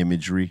food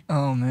imagery.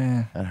 Oh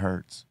man, That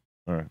hurts.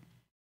 All right.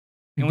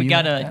 And we Be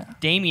got like a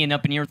Damien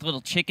up in here with a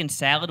little chicken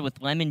salad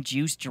with lemon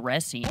juice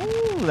dressing.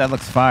 Ooh, that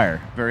looks fire.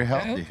 Very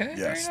healthy. Okay,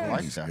 Yes, very I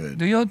like nice. that. good.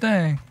 Do your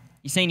thing.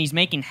 He's saying he's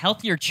making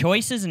healthier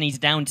choices and he's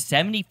down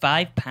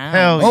 75 pounds.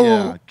 Hell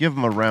yeah. Give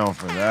him a round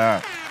for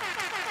that.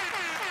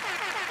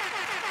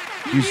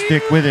 You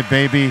stick with it,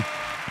 baby.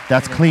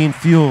 That's clean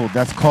fuel.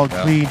 That's called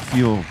clean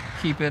fuel.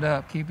 Keep it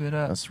up. Keep it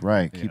up. That's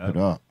right. Keep it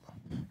up.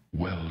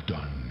 Well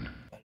done.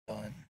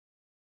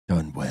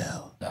 Done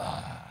well.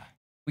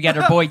 We got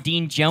our boy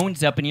Dean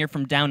Jones up in here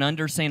from Down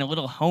Under saying a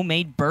little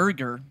homemade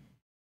burger.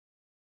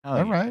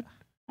 All right.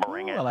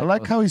 Bring it. I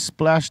like how he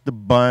splashed the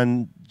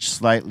bun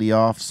slightly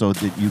off so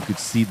that you could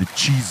see the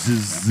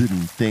cheeses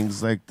and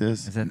things like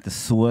this. Is that the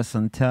sauce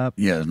on top?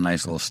 Yeah, a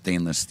nice little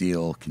stainless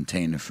steel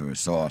container for a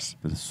sauce.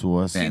 For the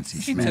sauce. Fancy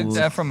He schmancy. took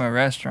that from a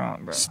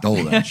restaurant, bro.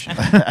 Stole that shit.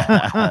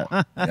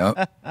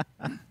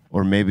 Yep.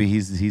 Or maybe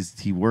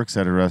he works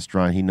at a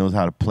restaurant. He knows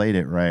how to plate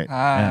it right.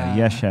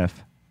 Yes,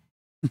 chef.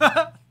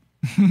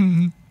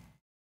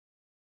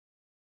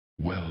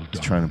 Well He's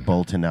done. trying to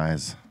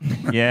Boltonize.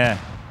 Yeah.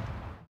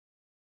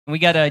 And we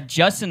got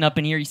Justin up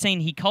in here. He's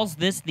saying he calls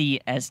this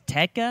the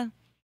Azteca,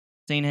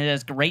 saying it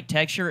has great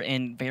texture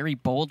and very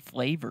bold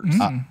flavors.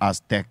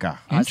 Azteca.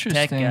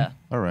 Interesting. Azteca.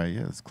 All right,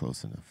 yeah, that's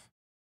close enough.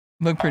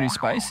 Look pretty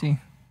spicy.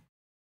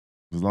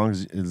 As long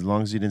as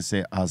you didn't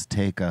say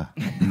Azteca.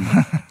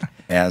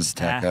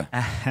 Azteca.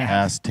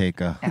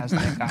 Azteca.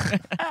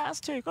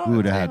 Azteca. We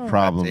would have had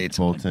problems, Updates.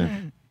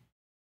 Bolton.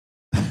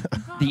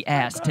 The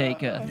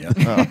Azteca. Yep.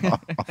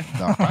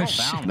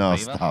 No,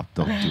 stop.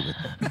 Don't do it.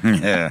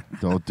 Yeah.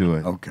 Don't do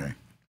it. Okay.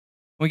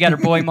 We got our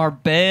boy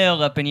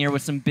Marbell up in here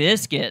with some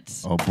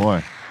biscuits. Oh,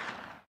 boy.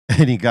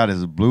 And he got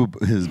his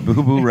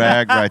boo-boo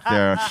rag right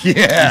there.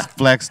 Yeah. He's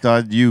flexed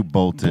on you,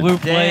 Bolton. Blue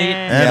plate.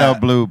 And Yeah. a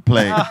blue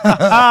plate.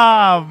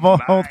 Ah,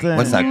 Bolton.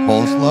 What's that,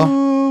 coleslaw?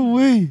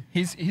 Ooh-wee.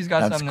 He's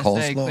got That's something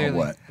to say, coleslaw or clearly.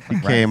 what? He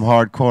came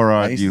hardcore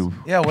on Rice? you.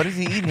 Yeah, what is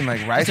he eating?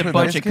 Like rice It's a with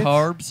bunch biscuits? of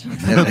carbs.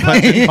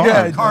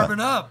 Yeah, Carbon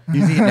up.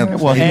 he's eating a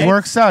Well, he Eggs?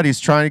 works out. He's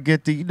trying to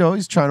get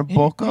he's trying to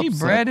bulk up. He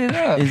so bred it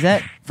up. Is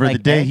that for like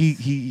the day eggs?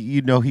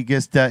 he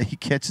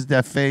catches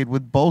that fade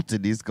with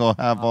Bolton. He's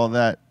gonna have all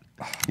that.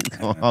 He's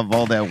gonna have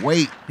all that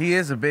weight. He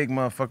is a big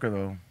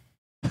motherfucker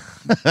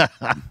though.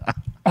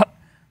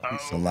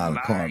 It's a lot of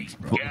carbs,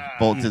 bro.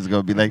 Bolton's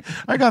gonna be like,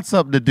 I got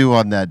something to do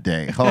on that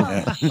day. Hold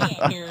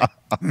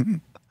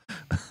on.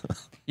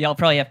 Yeah, I'll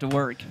probably have to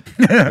work.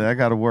 I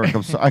gotta work.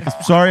 I'm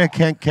sorry I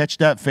can't catch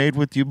that fade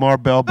with you,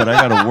 Marbell, but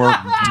I gotta work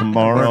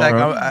tomorrow. Like,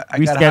 bro. I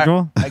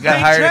Reschedule? I got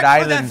hired at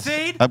Islands.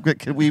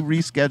 Can we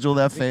reschedule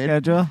that fade?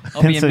 Schedule?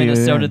 I'll be in Pencil you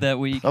Minnesota in. that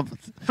week. I'm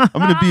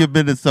gonna be in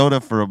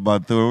Minnesota for a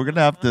month. We're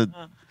gonna have to.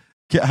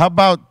 How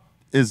about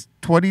is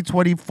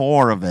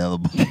 2024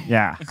 available?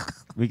 Yeah.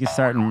 We can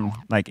start in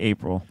like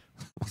April.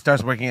 He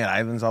starts working at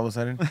Islands all of a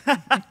sudden.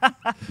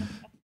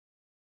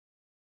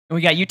 And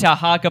we got Utah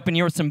Hawk up in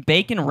here with some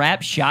bacon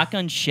wrapped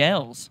shotgun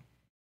shells.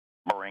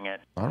 Bring it.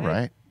 All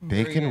right,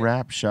 bacon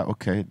wrap shot.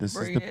 Okay, this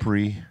is the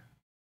pre.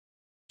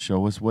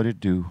 Show us what it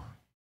do.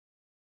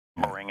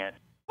 Bring it.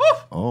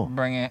 Oh,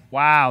 Bring it.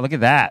 Wow, look at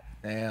that.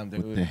 Damn,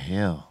 what the dude.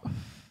 hell?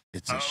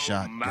 It's a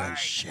shotgun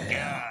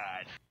shell.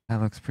 That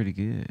looks pretty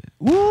good.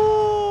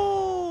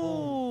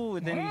 Ooh!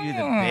 Then you do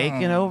the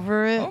bacon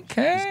over it?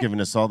 Okay. He's giving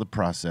us all the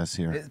process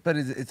here. But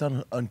it's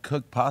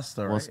uncooked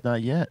pasta, Well, right? it's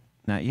not yet.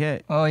 Not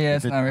yet. Oh yeah,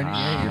 it's Give it- not ready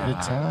Give yet.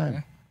 it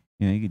time.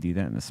 Yeah, you could do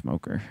that in the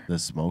smoker. The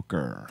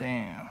smoker.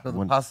 Damn. So the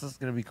One- pasta's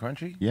gonna be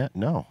crunchy. Yeah,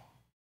 no.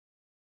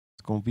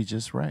 It's gonna be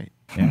just right.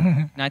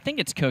 Yeah. And I think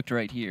it's cooked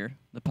right here.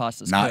 The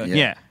pasta's Not cooked. yet.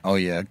 Yeah. Oh,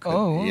 yeah. It could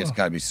Oh, be. It's oh.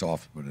 got to be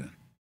soft with it.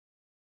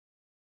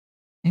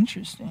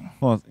 Interesting.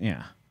 Well,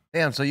 yeah.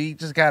 Damn, so you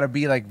just gotta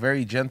be like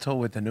very gentle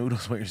with the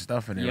noodles when you're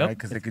stuffing it, Yep. right?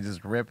 Because they could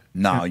just rip.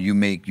 No, you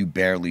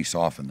barely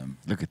soften them.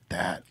 Look at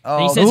that.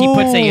 And he says he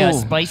puts a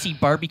spicy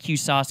barbecue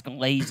sauce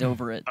glaze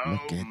over it.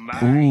 Look at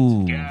that.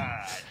 Ooh.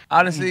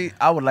 Honestly,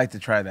 I would like to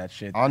try that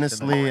shit.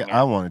 Honestly,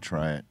 I want to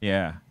try it.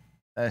 Yeah.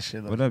 That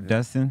shit. What up,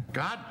 Dustin?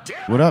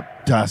 What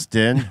up,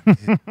 Dustin?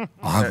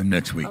 I'll have them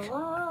next week.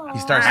 He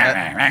starts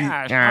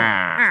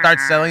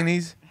selling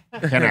these.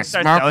 Can I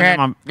Start smoke selling it? them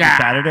on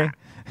Saturday.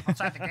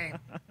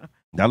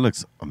 That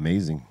looks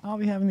amazing. I'll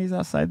be having these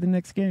outside the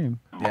next game.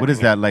 What is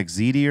that, like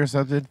ziti or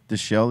something? The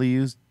shell he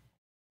used?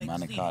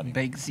 Manicotti.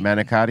 Baked ziti.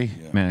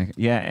 Manicotti? Man,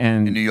 yeah, In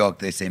and New York,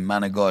 they say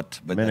manigot,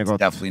 but that's Manigot.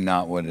 definitely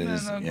not what it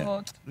is.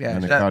 Yeah. Yeah,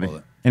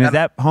 Manicotti. and is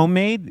that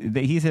homemade?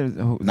 He said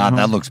Not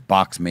that looks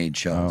box-made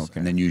shells, Oh, okay.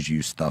 and then usually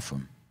you stuff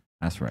them.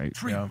 That's right.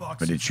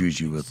 But it's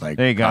usually with like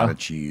There you go. cottage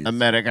cheese.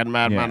 American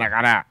man, Yeah.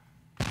 manicotti.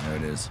 There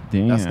it is.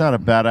 Damn. That's not a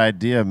bad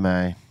idea,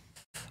 man.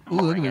 Ooh,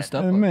 look at this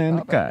stuff. man,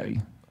 Not bad.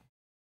 Gotti.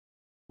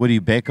 What do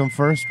you bake them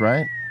first,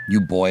 right? You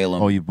boil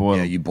them. Oh, you boil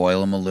Yeah, 'em. you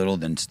boil them a little,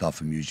 then stuff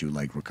them usually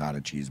like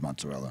ricotta cheese,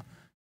 mozzarella.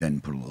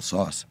 Then put a little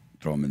sauce.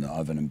 Throw them in the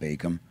oven and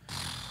bake them.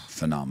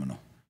 Phenomenal.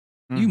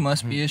 You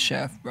must be a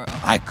chef, bro.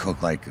 I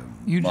cook like a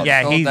You just mother-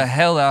 Yeah, sold he's- the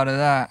hell out of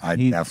that. I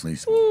he- definitely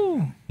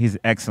Ooh. He's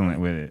excellent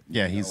with it.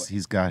 Yeah,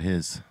 he's got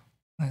his.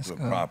 Let's do it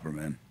go. proper,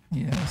 man.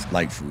 Yeah, let's go.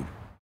 Like food.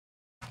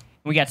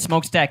 We got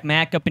Smokestack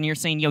Mac up in here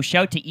saying, yo,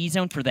 shout to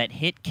E-Zone for that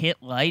hit kit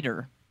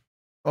lighter.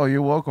 Oh,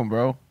 you're welcome,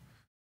 bro.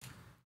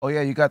 Oh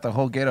yeah, you got the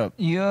whole get up.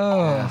 Yo,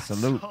 Yeah,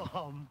 salute.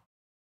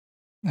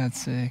 that's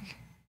sick.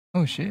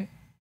 Oh shit.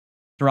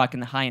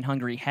 Rocking the high and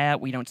hungry hat.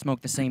 We don't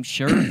smoke the same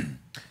shirt.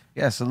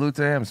 Yeah, salute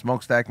to him,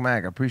 Smokestack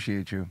Mac. I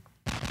appreciate you.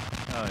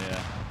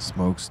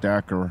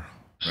 Smokestacker.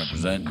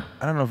 Represent.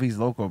 I don't know if he's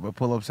local, but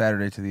pull up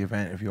Saturday to the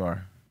event if you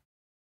are.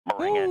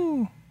 Bring it.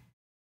 Ooh.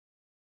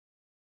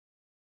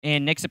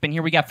 And next up in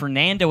here, we got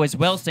Fernando as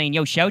well saying,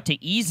 yo, shout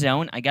to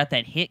E-Zone. I got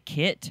that hit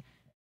kit.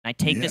 I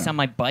take this Yeah. on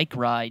my bike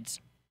rides.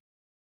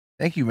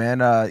 Thank you, man.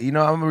 You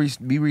know, I'm gonna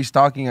be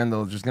restocking on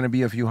those. There's gonna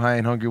be a few high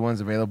and hungry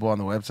ones available on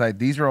the website.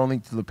 These are only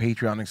to the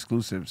Patreon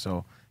exclusive.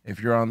 So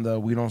if you're on the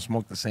We Don't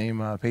Smoke the Same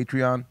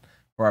Patreon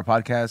for our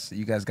podcast,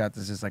 you guys got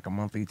this as like a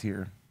monthly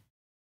tier,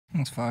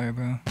 That's fire,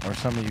 bro. or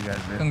some of you guys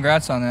did.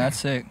 Congrats on that. That's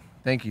sick.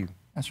 Thank you.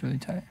 That's really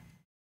tight.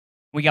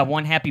 We got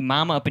one happy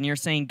mama up in here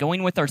saying,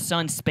 going with our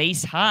son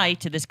Space High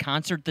to this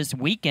concert this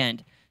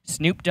weekend.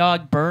 Snoop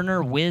Dogg,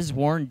 Burner, Wiz,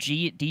 Warren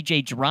G,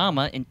 DJ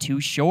Drama, and Too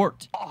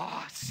Short.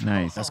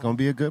 Nice. That's gonna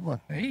be a good one.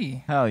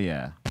 Hey. Hell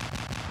yeah.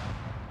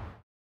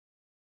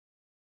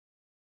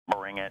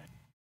 Bring it.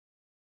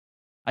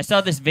 I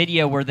saw this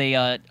video where they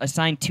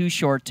assigned Too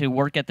Short to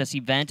work at this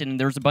event, and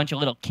there was a bunch of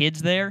little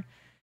kids there,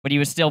 but he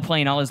was still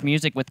playing all his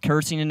music with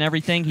cursing and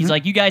everything. He's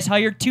like, you guys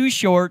hired Too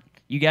Short.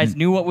 You guys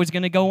knew what was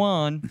going to go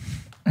on.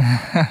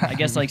 I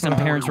guess like some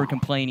parents were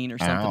complaining or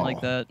something Ow.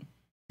 like that.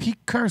 He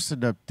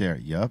cursing up there.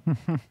 Yup.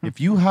 If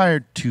you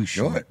hired Too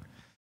Short,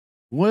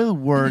 one of the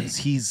words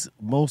he's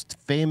most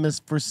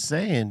famous for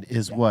saying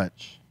is what?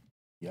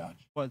 Yeah.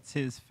 What's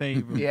his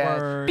favorite Yeah.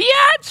 word?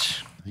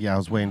 Biatch. Yeah, I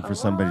was waiting for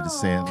somebody to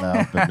say it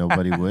loud, but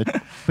nobody would.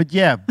 But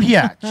yeah,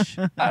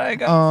 biatch. I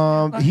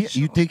got.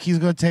 You think he's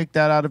gonna take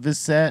that out of his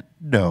set?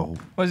 No.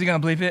 Was he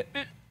gonna bleep it?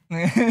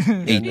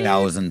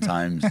 8,000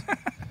 times.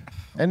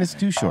 And it's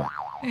Too Short.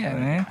 Yeah,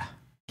 man.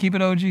 Keep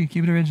it OG.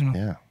 Keep it original.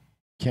 Yeah.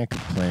 Can't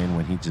complain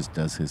when he just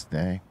does his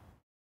thing.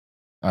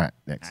 All right,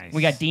 next.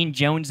 We got Dean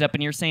Jones up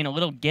in here saying a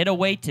little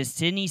getaway to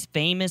Sydney's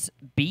famous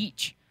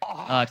beach,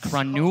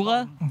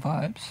 Cronulla.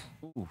 Vibes.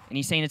 And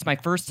he's saying it's my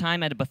first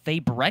time at a buffet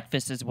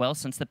breakfast as well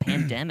since the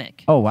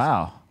pandemic. Oh,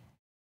 wow.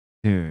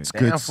 Dude. It's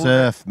Damn, good fool.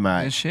 surf, Good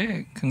mate.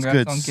 shit.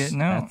 Congrats on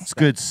getting out. It's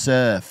good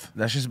surf.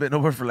 That's just been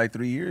over for like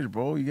 3 years,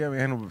 bro. You got me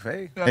handle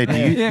buffet. Hey, do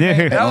you, Yeah,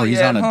 Dude. hell Oh, he's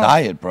yeah, on a huh?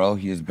 diet, bro.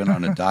 He has been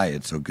on a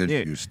diet, so good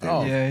Dude. for you still.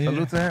 Oh, Yeah,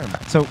 salute to him.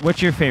 So,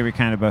 what's your favorite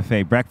kind of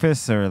buffet?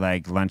 Breakfast or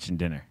like lunch and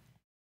dinner?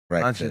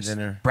 Lunch and Breakfast.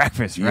 dinner.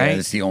 Breakfast, Yeah, right?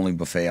 that's the only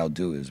buffet I'll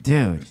do is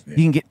Dude, breakfast. Yeah.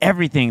 you can get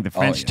everything. The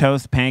French yeah.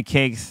 toast,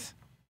 pancakes.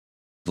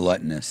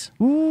 Gluttonous.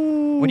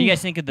 Ooh. What do you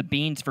guys think of the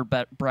beans for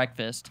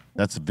breakfast?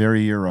 that's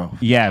very Euro.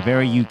 Yeah,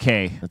 very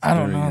UK. That's I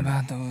don't very know Euro.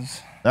 about those.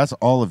 That's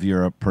all of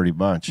Europe, pretty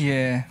much.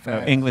 Yeah.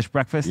 facts. English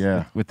breakfast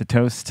Yeah. with the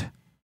toast.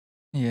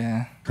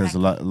 Yeah. Because a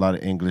lot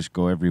of English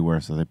go everywhere,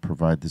 so they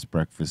provide this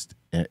breakfast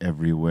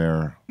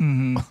everywhere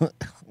Mm-hmm.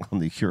 on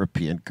the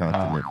European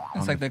continent.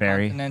 It's on like the the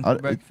ferry. continental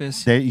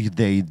breakfast.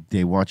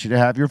 They want you to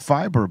have your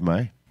fiber,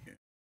 man.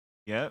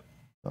 Yep.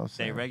 I'll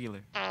Stay say regular.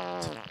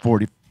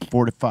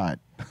 45.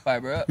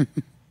 Fiber up.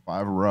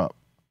 Fiber up.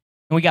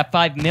 And we got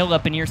 5 mil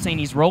up in here saying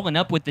he's rolling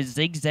up with the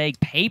zigzag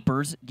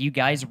papers. Do you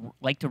guys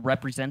like to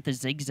represent the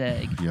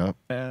zigzag? Yep.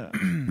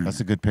 That's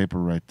a good paper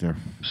right there.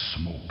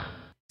 It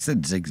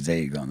said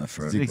zigzag on the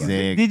first one.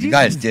 Zigzag. Did You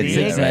guys did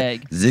Zigzag. say that,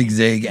 right?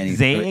 Zigzag. And he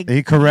Zig?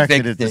 He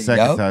corrected Fixed it the it,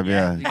 second yup. time,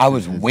 yeah. I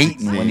was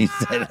waiting when he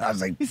said it. I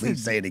was like,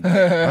 please say it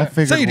again. I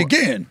figured, Say it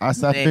again. I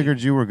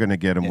figured you were going to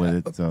get him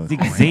with it, so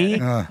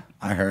Zig?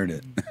 I heard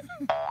it.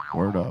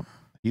 word up.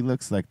 He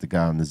looks like the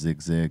guy on the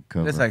Zigzag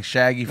cover. It's like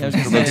Shaggy from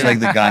Yeah, It looks like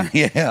the guy,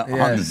 yeah, Yeah.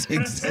 on the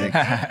zigzag.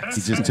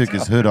 he just took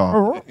his hood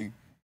off.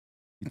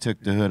 He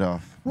took the hood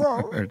off.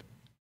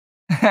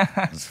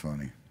 That's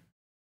funny.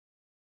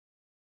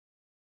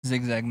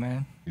 Zigzag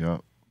man.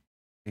 Yup.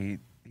 He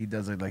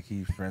does it like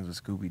he's friends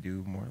with Scooby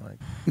Doo, more like.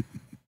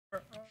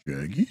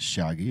 Shaggy.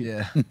 Shaggy.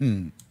 Yeah.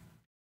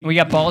 We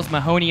got Balls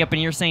Mahoney up in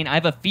here saying, I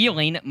have a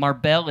feeling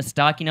Marbell is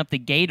stocking up the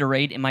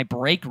Gatorade in my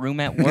break room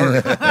at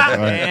work.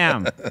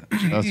 Damn.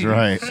 That's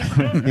right.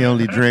 He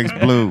only drinks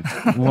blue.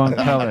 One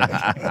color.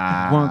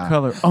 One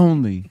color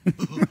only.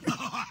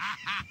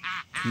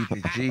 Keep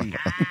it G.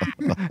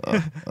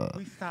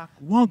 We stock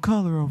one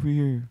color over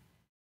here.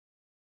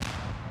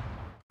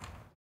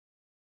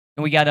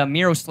 And we got a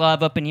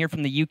Miroslav up in here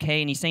from the UK,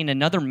 and he's saying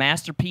another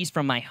masterpiece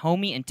from my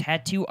homie and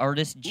tattoo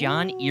artist,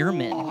 John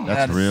Earman. That's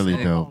That is really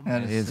sick. dope.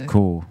 That It's sick.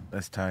 cool.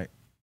 That's tight.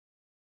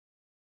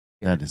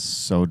 That is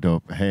so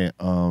dope. Hey,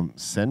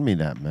 send me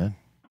that, man.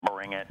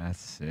 Bring it.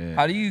 That's it.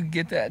 How do you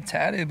get that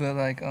tatted? But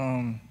like,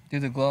 do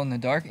the glow in the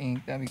dark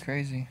ink? That'd be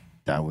crazy.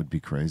 That would be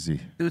crazy.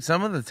 Dude,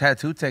 some of the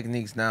tattoo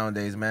techniques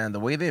nowadays, man,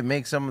 the way they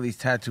make some of these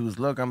tattoos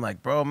look, I'm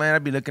like, bro, man,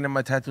 I'd be looking at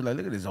my tattoo like,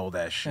 look at this old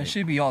ass That shit.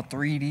 should be all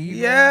 3D. bro.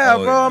 Yeah,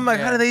 Oh, bro. yeah. I'm like,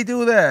 how do they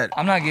do that?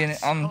 I'm not getting.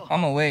 I'm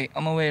gonna wait.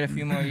 I'm gonna wait a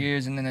few more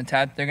years, and then they're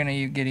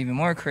gonna get even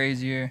more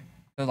crazier.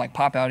 They'll like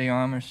pop out of your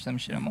arm or some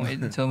shit. I'm gonna wait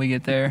until we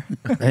get there.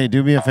 Hey,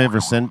 do me a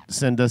favor. Send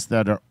us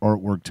that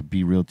artwork to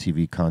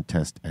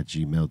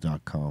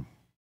brealtvcontest@gmail.com.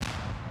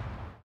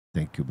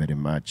 Thank you very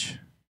much.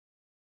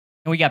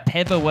 And we got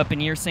Pevo up in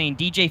here saying,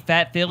 DJ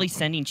Fat Philly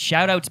sending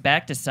shout-outs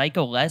back to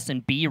Psycho Les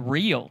and Be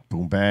Real.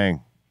 Boom,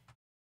 bang.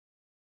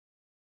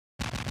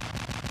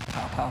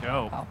 Pow pow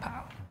Dope. pow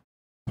pow.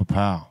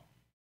 Pow.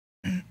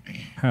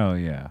 Hell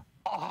yeah.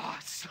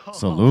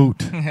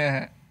 Salute.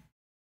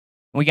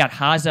 We got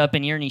Haza up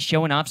in here, and he's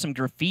showing off some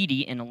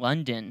graffiti in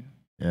London.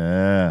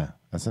 Yeah,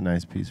 that's a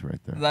nice piece right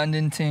there.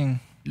 London ting.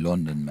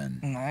 London man.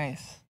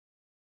 Nice.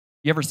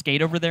 You ever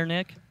skate over there,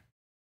 Nick?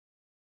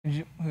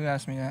 Who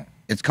asked me that?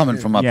 It's coming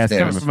from Yeah, it's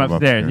upstairs. coming from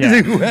upstairs.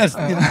 upstairs. Yeah. Who asked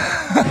me?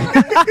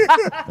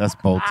 That's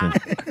Bolton.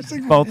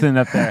 Bolton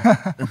up there.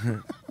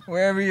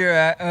 Wherever you're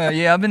at.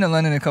 Yeah, I've been to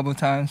London a couple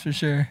times for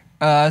sure.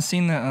 I've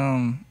seen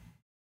the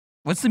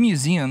what's the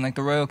museum, like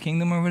the Royal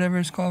Kingdom or whatever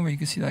it's called, where you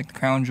can see like the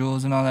crown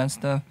jewels and all that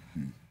stuff.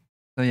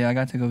 So yeah, I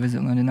got to go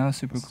visit London. That was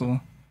super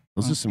cool.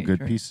 Those On are some skate good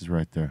track. pieces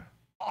right there.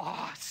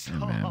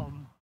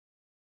 Man.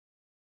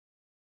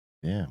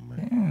 Yeah,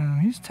 man.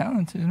 Yeah, he's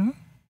talented, huh?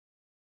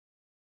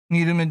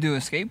 Need him to do a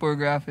skateboard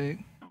graphic.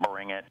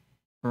 Bring it.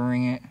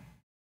 Bring it.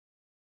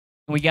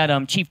 We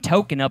got Chief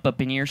Token up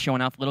in here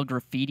showing off little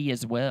graffiti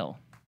as well.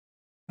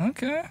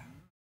 Okay.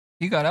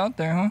 You got out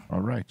there, huh?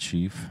 All right,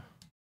 Chief.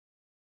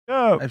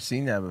 I've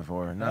seen that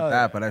before. Not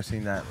that, but I've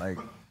seen that, like,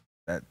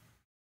 that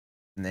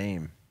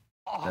name.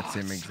 That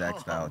same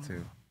exact style,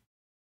 too.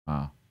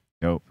 Wow.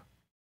 Dope.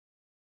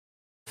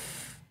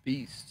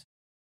 Beast.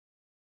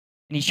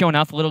 And he's showing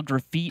off a little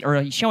graffiti, or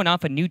he's showing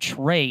off a new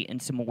tray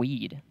and some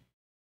weed.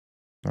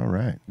 All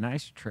right.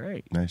 Nice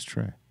tray. Nice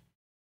try.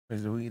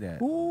 Where's the weed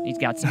at? He's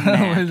got some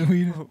Mac. Where's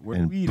weed?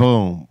 And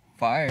boom.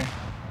 Fire.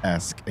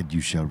 Ask and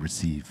you shall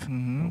receive.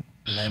 Mm-hmm.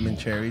 Lemon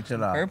cherry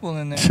gelato. Purple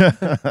in there.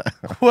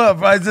 What,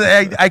 bro?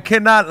 I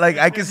cannot, like,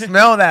 I can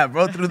smell that,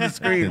 bro, through the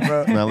screen,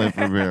 bro. Smell it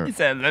from here. He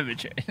said lemon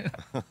cherry.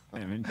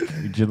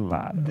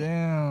 Gelato.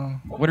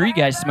 Damn. What are you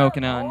guys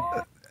smoking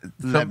on?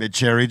 Lemon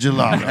cherry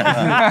gelato.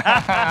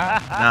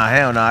 Nah,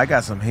 hell no. I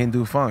got some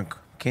Hindu funk.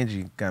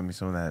 Kenji got me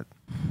some of that.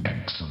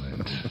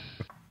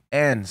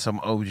 And some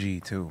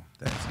OG, too.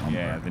 That's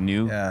Yeah, the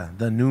new. Yeah,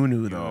 the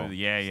new, though.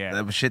 Yeah, yeah.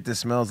 That shit that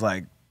smells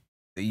like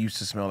they used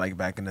to smell like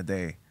back in the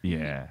day.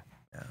 Yeah.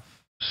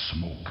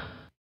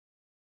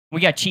 We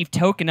got Chief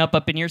Token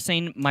up in here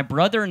saying, my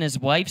brother and his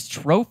wife's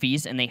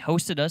trophies, and they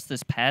hosted us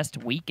this past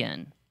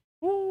weekend.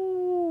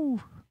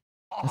 Ooh.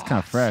 That's kind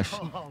of fresh.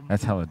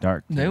 That's hella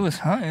dark. They too. was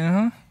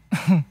hunting,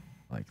 huh?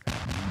 Like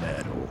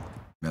that.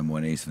 Remember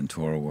when Ace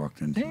Ventura walked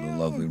into the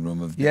lovely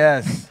room of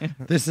death? Yes.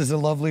 This is a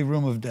lovely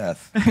room of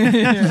death.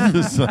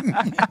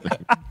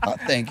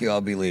 Thank you.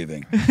 I'll be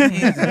leaving.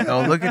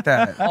 Oh, look at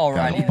that. All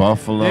Got right.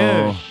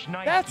 buffalo,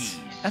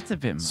 That's a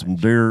bit much. some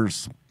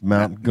deers,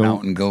 mountain goat.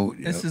 Mountain goat.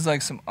 This is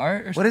like some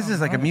art or What is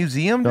this, like a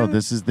museum? No, dude?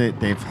 this is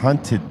they've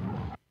hunted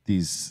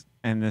these,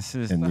 And this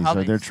is and these How are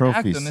they their stack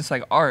trophies. them, it's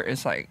like art.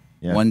 It's like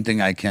Yeah. One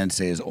thing I can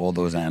say is all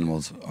those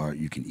animals are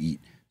you can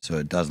eat. So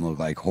it doesn't look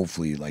like,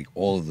 hopefully, like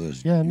all of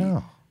those. Yeah, you can no.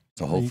 eat.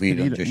 So You hopefully you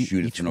can don't eat just each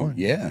shoot it for no. one.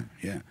 Yeah,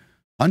 yeah.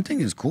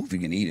 Hunting is cool if you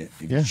can eat it.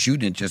 If Yeah. you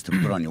shoot it just to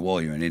put on your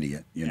wall, you're an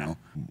idiot, you know?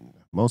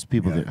 Most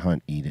people Yeah. that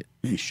hunt eat it.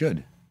 You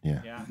should.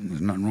 Yeah. There's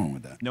nothing wrong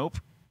with that. Nope.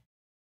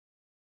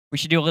 We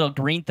should do a little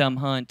green thumb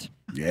hunt.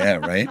 Yeah,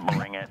 right?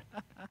 Bring it.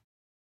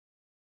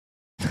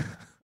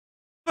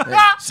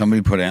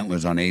 Somebody put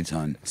antlers on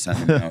Aton.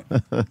 Send them out.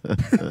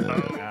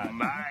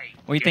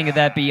 What do you think of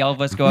that, B? All of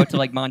us go out to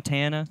like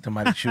Montana.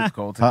 Somebody shoots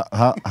Colton.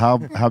 How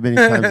many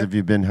times have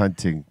you been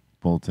hunting,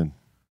 Bolton?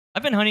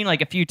 I've been hunting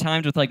like a few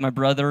times with like my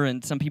brother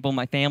and some people in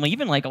my family,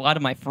 even like a lot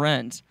of my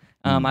friends.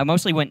 I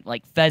mostly went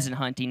like pheasant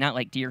hunting, not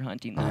like deer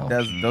hunting though.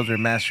 Those are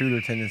mass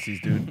shooter tendencies,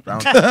 dude.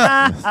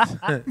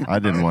 I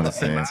didn't want to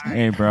say it.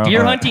 Hey, bro.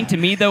 Deer hunting to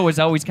me though was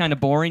always kind of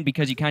boring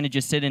because you kind of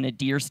just sit in a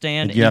deer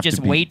stand and you have to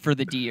just be- wait for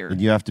the deer.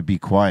 And you have to be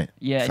quiet.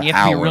 Yeah, for and you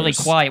have to be really hours.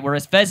 quiet.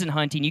 Whereas pheasant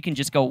hunting, you can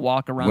just go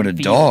walk around With the a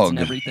fields dog. and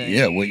everything.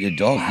 Yeah, with your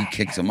dog, he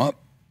kicks them up.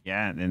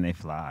 Yeah, and then they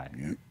fly.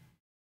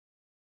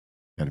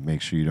 Got to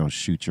make sure you don't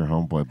shoot your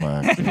homeboy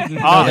by accident.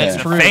 Oh, that's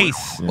the true.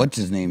 face. What's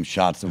his name?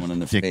 Shot someone in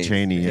the Dick face.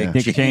 Cheney, yeah.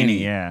 Dick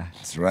Cheney, yeah.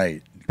 That's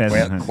right. Pheasant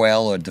Quail, hunting.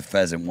 quail or the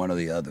pheasant, one or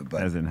the other.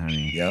 But Pheasant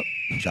hunting. yep,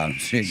 shot him.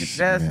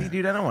 Yeah, see,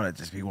 dude, I don't want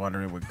to just be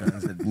wandering with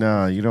guns. And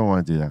No, you don't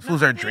want to do that.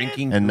 fools are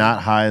drinking. And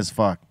not high as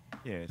fuck.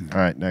 Yeah. All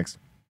right, next.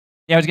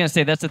 Yeah, I was gonna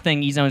say that's the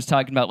thing Ezone was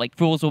talking about. Like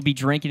fools will be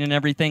drinking and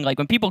everything. Like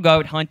when people go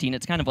out hunting,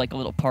 it's kind of like a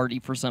little party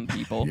for some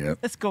people. Yep.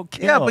 Let's go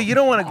kill. Yeah, but you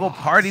don't want to go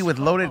party with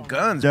loaded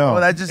guns, No.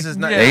 bro. That just is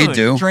not. They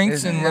do.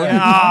 Drinks and loaded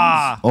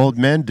Ah, Old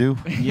men do.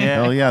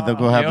 Yeah. Hell yeah, they'll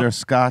go have Yep. their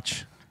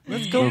scotch.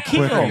 let's go Real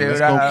kill. quick. Dude, Let's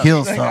go kill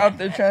like out something.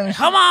 there trying to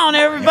Come on,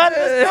 everybody.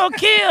 Let's go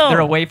kill. They're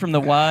away from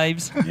the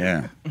wives.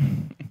 Yeah.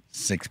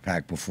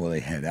 6-pack before they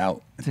head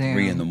out at Damn.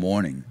 3 in the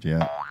morning.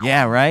 Yeah.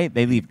 Yeah, right?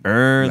 They leave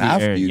early.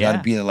 After you yeah. got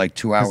to be there like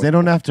 2 hours. Because they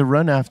don't have to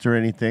run after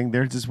anything.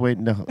 They're just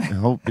waiting to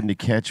hoping to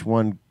catch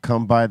one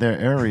come by their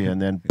area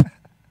and then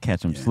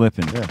Catch them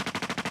slipping. yeah.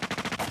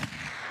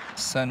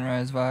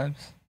 sunrise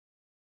vibes.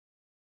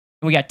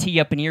 We got T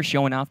up in here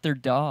showing off their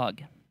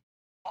dog.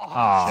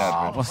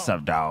 Oh, what's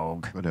up,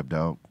 dog? What up,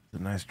 dog? It's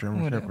a nice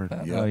German What up, Shepherd.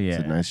 pal? Yeah. Oh, yeah.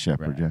 It's a nice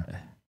shepherd, yeah.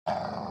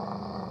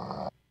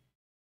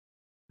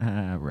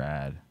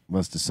 Rad.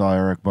 Must have saw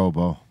Eric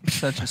Bobo.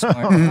 Such a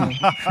smart move.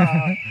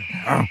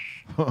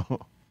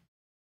 What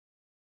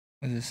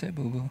does it say,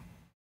 boo boo?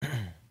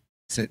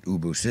 Sit,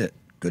 Ubu, sit.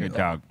 Good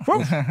dog.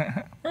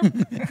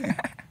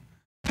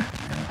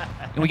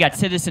 And we got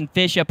Citizen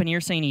Fish up in here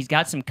saying he's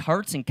got some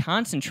carts and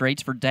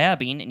concentrates for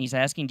dabbing, and he's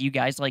asking, do you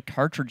guys like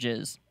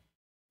cartridges?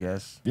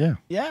 Yes. Yeah.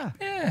 Yeah.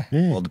 Yeah.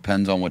 Yeah. Well,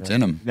 depends on what's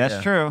in them. That's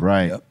Yeah. true.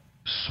 Right. Yep.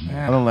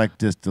 I don't like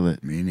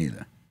distillate. Me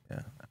neither.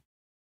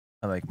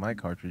 I like my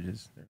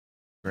cartridges. They're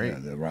great. Yeah,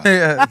 they're right.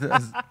 Yeah,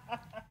 that's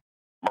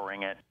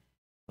Bring it.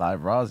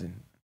 live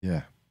rosin.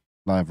 Yeah.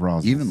 Live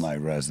rosin. Even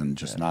live resin,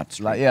 just not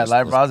straight. Yeah,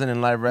 live distillate. rosin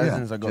and live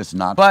resins Yeah, are good. just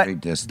not but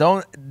straight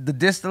distillate. don't the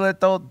distillate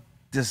though.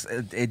 Just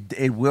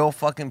it will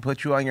fucking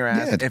put you on your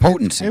ass. Yeah, it's If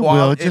potency. It qual-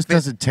 will. It if just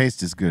doesn't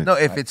taste as good. No,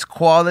 if it's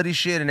quality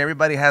shit and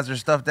everybody has their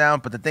stuff down,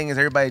 but the thing is,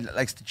 everybody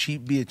likes to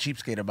be a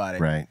cheapskate about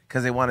it, Right.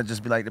 Because they want to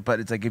just be like. But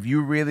it's like if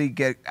you really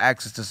get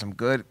access to some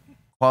good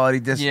quality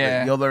distillate,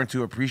 Yeah. you'll learn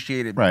to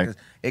appreciate it Right. because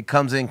it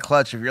comes in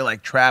clutch. If you're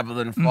like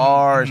traveling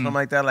far or something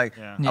like that, like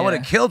I would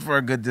have Yeah. killed for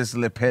a good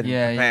distillate pit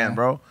Yeah, in Japan, yeah.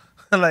 bro.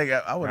 Like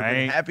I would have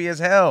been Right. happy as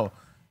hell.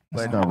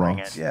 That's But not wrong.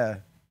 it. yeah.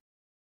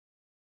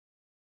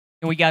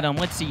 And we got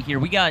let's see here.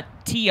 We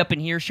got T up in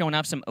here showing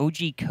off some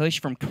OG Kush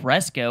from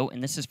Cresco,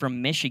 and this is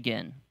from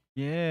Michigan.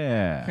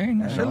 Yeah. Very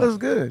nice. Shit looks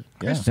good.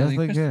 Yeah. Does look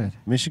Crystal. good.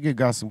 Michigan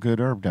got some good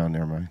herb down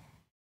there, man.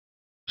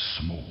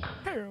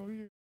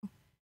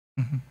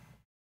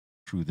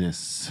 True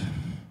this.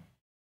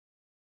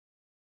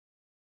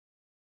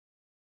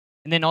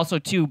 And then also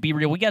too, be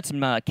real, we got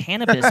some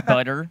cannabis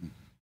butter.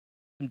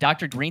 Some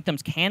Dr.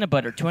 Greenthumb's canna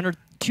butter,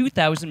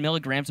 2,000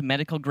 milligrams of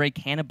medical grade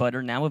canna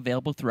butter, now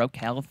available throughout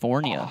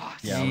California.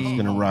 Yeah, I was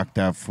gonna rock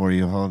that for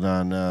you. Hold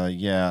on.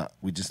 Yeah,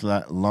 we just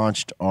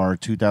launched our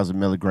 2,000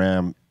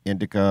 milligram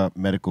indica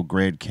medical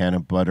grade canna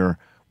butter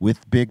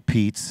with Big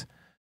Pete's.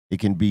 It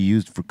can be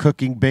used for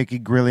cooking,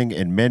 baking, grilling,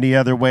 and many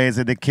other ways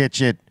in the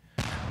kitchen.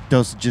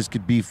 Dosages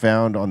could be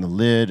found on the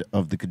lid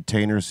of the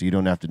container, so you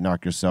don't have to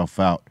knock yourself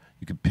out.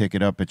 You can pick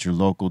it up at your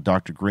local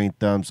Dr.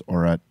 Greenthumbs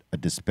or at a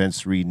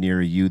dispensary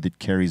near you that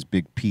carries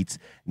Big Pete's.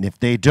 And if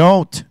they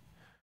don't,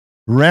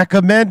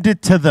 recommend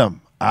it to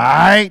them. All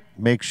right?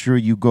 Make sure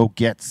you go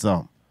get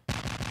some.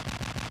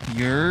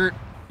 You're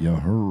You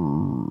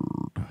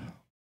heard.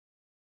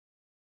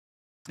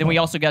 Then we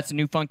also got some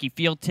new funky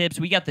field tips.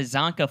 We got the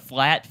Zonka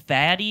Flat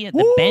Fatty,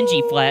 the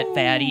Benji Flat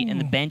Fatty, and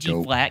the Benji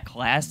Dope. Flat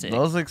Classic.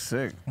 Those look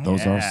sick.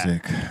 Those are Yeah.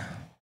 sick.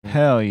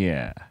 Hell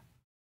yeah.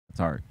 That's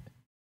hard.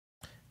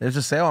 There's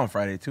a sale on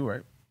Friday too,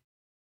 right?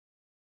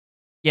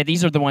 Yeah,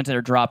 these are the ones that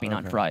are dropping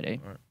on Okay.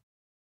 Friday.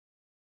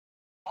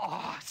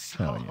 Hell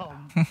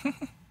yeah. And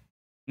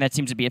that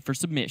seems to be it for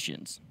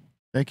submissions.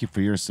 Thank you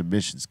for your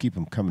submissions. Keep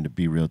them coming to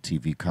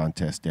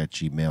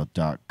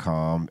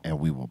BeRealTVContest@gmail.com, and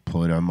we will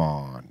put them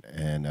on.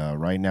 And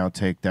right now,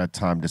 take that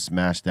time to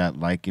smash that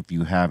like if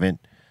you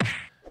haven't.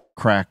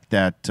 Crack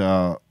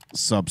that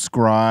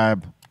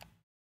subscribe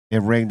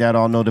and ring that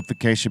all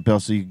notification bell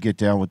so you can get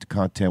down with the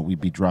content we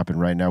be dropping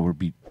right now.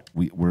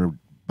 We're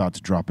about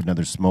to drop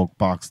another smoke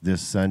box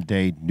this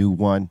Sunday, new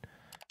one.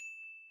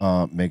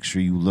 Make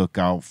sure you look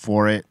out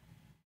for it.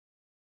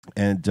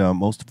 And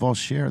most of all,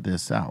 share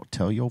this out.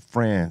 Tell your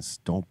friends.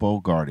 Don't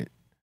bogart it.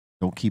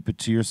 Don't keep it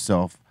to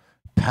yourself.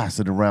 Pass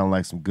it around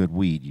like some good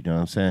weed. You know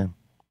what I'm saying?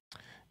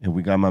 And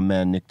we got my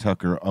man Nick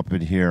Tucker up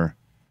in here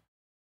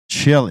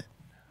chilling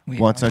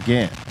once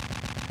again.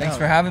 Thanks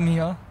for having me,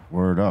 y'all.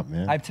 Word up,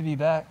 man. Hyped to be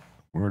back.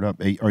 Word up.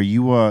 Hey, are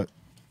you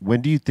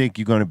when do you think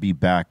you're gonna be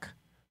back,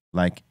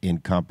 like in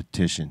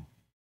competition?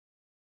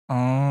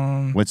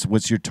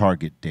 What's your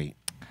target date?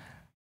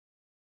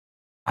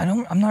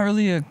 I'm not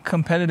really a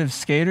competitive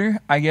skater.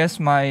 I guess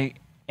my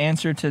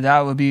answer to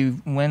that would be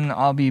when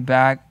I'll be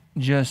back,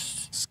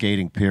 just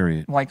Skating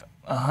period. like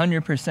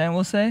 100%,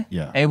 we'll say.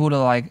 Yeah. Able to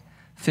like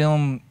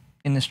film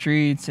in the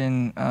streets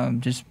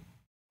and just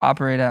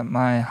operate at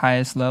my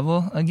highest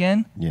level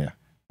again. Yeah.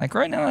 Like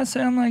right now, I'd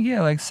say I'm like,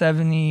 yeah, like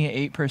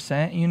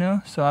 78%, you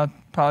know? So I'll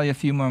probably a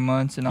few more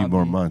months. And A few I'll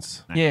more be,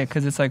 months. Yeah,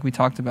 because it's like we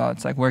talked about.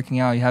 It's like working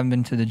out. You haven't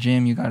been to the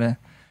gym. You got to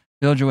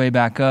build your way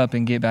back up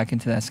and get back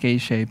into that skate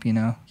shape, you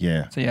know?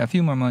 Yeah. So yeah, a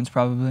few more months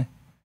probably.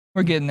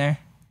 We're getting there.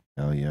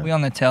 Hell yeah. We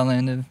on the tail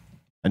end of.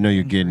 I know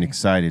you're getting injury.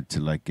 excited to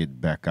like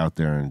get back out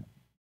there and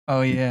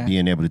Oh yeah.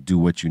 being able to do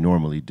what you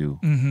normally do.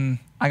 Mm-hmm.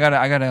 I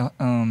gotta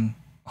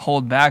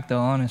hold back though,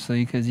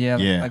 honestly, because Yeah.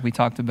 like we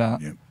talked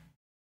about. Yep.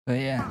 But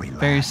yeah,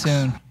 very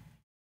soon.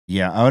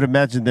 Yeah, I would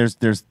imagine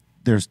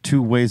there's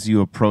two ways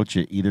you approach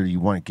it. Either you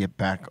want to get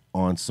back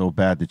on so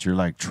bad that you're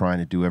like trying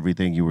to do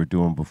everything you were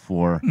doing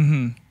before,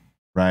 Mm-hmm.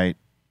 right?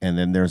 And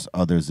then there's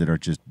others that are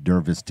just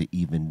nervous to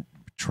even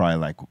try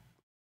like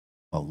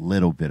a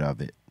little bit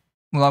of it.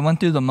 Well, I went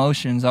through the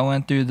motions. I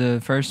went through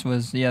the first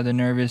was the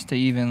nervous to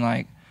even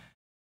like,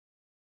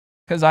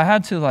 cause I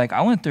had to like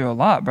I went through a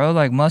lot, bro.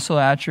 Like muscle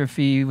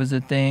atrophy was a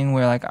thing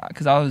where like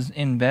cause I was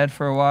in bed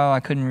for a while, I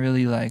couldn't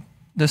really like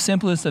the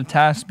simplest of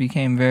tasks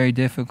became very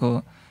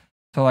difficult.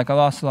 So like I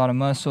lost a lot of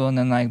muscle, and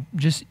then like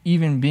just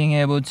even being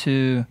able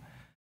to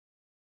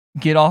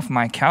get off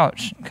my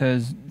couch,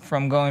 because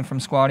from going from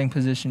squatting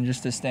position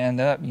just to stand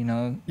up, you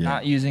know, Yeah.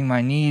 not using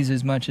my knees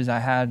as much as I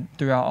had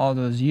throughout all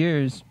those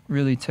years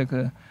really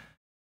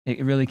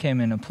it really came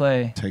into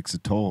play. Takes a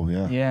toll,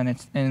 yeah. Yeah,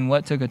 and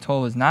what took a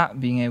toll was not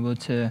being able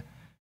to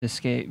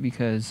skate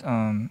because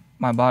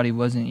my body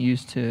wasn't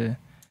used to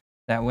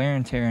that wear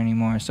and tear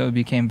anymore, so it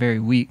became very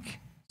weak.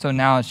 So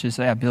now it's just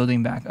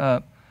building back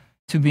up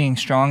to being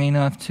strong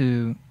enough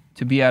to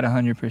be at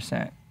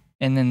 100%,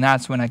 and then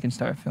that's when I can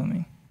start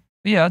filming.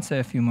 But yeah, I'd say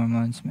a few more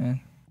months,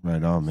 man.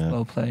 Right on, man.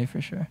 Slow play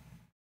for sure.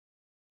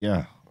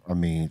 Yeah. I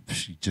mean,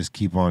 just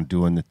keep on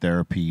doing the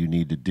therapy you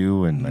need to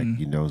do and Mm-hmm. like,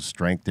 you know,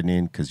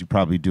 strengthening, because you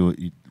probably do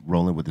it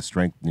rolling with a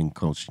strengthening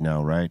coach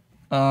now, right?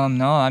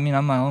 No, I mean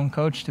I'm my own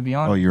coach, to be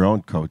honest. Oh, your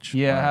own coach.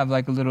 Yeah, I have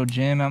like a little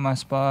gym at my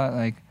spot,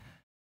 like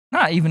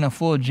not even a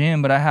full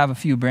gym, but I have a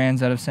few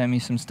brands that have sent me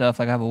some stuff.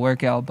 Like I have a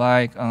workout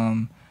bike,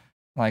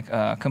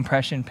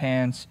 compression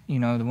pants, you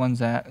know, the ones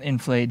that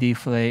inflate,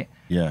 deflate,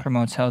 Yeah.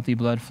 promotes healthy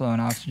blood flow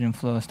and oxygen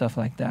flow, stuff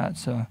like that.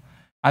 So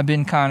I've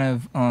been kind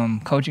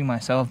of coaching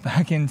myself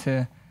back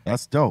into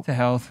That's dope.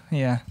 health.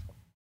 Yeah.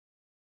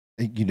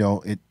 You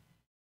know, it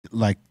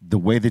like the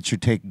way that you're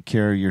taking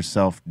care of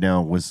yourself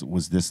now,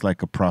 was this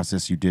like a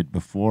process you did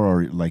before,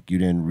 or like you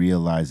didn't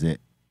realize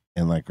it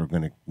and like are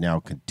going to now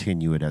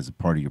continue it as a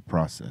part of your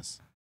process?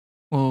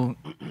 Well,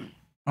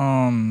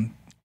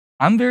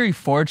 I'm very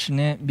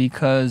fortunate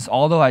because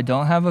although I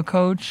don't have a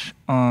coach,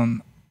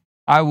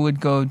 I would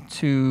go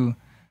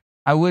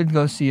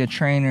see a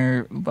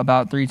trainer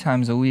about 3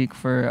 times a week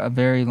for a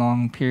very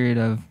long period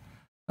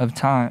of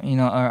time, you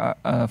know,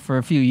 for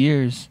a few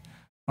years.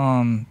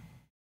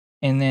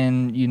 And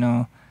then, you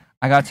know,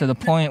 I got to the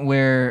point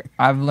where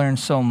I've learned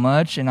so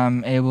much and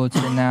I'm able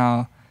to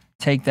now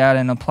take that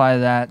and apply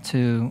that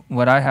to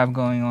what I have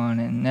going on,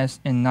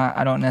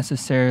 I don't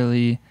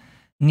necessarily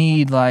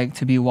need like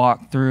to be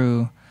walked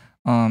through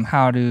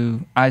how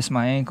to ice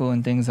my ankle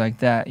and things like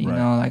that. You Right.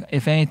 know, like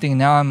if anything,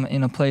 now I'm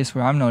in a place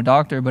where I'm no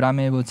doctor, but I'm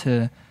able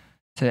to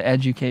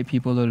educate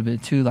people a little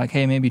bit too. Like,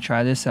 hey, maybe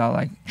try this out.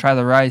 Like, try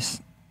the rice,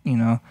 you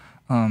know,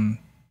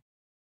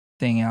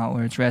 thing out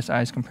where it's rest,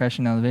 ice,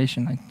 compression,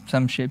 elevation. Like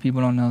some shit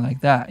people don't know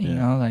like that. You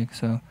know, like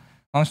so.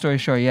 Long story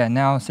short, yeah.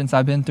 Now since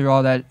I've been through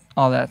all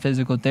that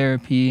physical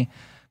therapy,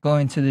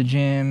 going to the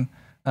gym,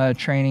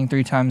 training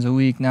 3 times a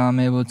week, now I'm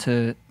able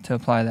to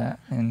apply that.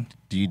 And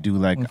Do you do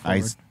like move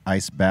forward.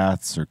 ice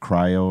baths or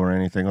cryo or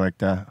anything like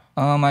that?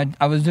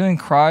 I was doing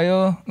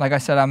cryo. Like I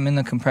said, I'm in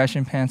the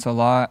compression pants a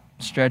lot,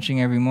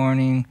 stretching every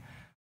morning,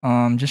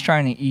 just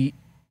trying to eat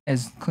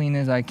as clean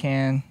as I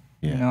can.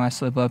 Yeah. You know, I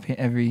slip up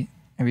every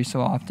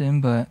so often,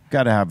 but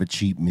Got to have a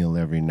cheat meal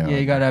every now. yeah, you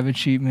and gotta have a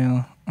cheat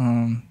meal.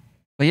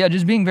 But yeah,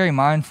 just being very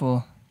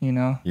mindful. You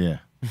know, then.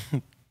 Yeah.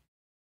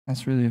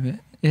 that's really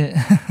it.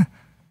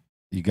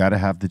 You got to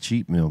have the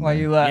cheat meal. Why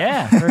man. you laugh?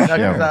 Yeah, for sure.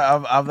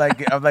 Yeah. I'm like,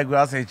 when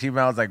I say cheat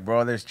meal, I was like,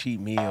 bro, there's cheat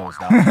meals.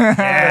 Dog.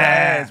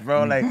 Yes,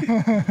 bro. Like,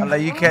 I'm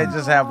like, you can't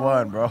just have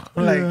one, bro.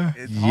 Like,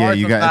 it's Yeah, hard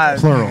you got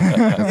sometimes.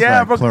 plural. That's Yeah,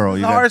 right, bro. plural.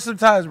 It's You hard got,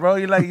 sometimes, bro.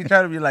 You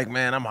try to be like,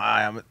 man, I'm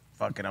high. I'm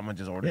gonna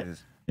just order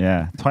this.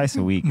 Yeah, twice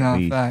a week at No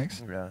least.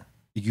 facts. Yeah.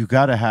 you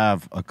got to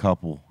have a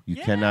couple. You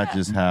cannot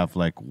just have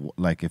like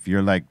if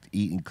you're like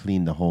eating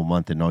clean the whole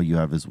month and all you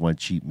have is one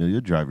cheat meal,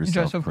 you'll drive You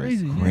yourself drive so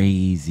crazy. crazy.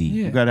 Crazy.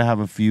 Yeah. You got to have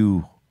a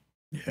few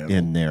Yeah.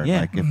 in there.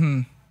 Yeah. Like if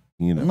Mhm.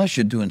 You know, Unless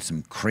you're doing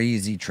some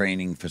crazy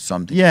training for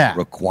something Yeah. that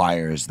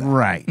requires that.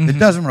 right? If it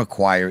doesn't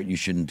require it, you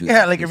shouldn't do that.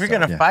 Yeah, like if you're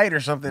yourself. gonna fight or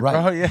something, bro.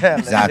 Right. Yeah,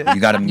 Exactly. You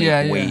got to make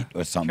Yeah, yeah. weight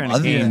or something. Trying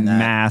Other to gain than that,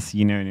 mass,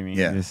 you know what I mean?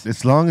 Yeah. Just-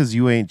 As long as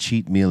you ain't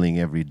cheat mealing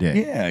every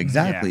day. yeah,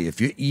 exactly. If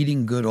you're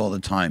eating good all the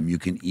time, you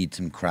can eat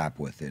some crap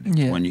with it.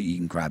 Yeah. When you're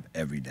eating crap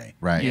every day,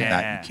 Right. Yeah.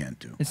 that you can't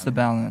do. It's the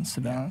balance.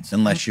 The balance.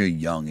 Unless you're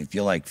young. If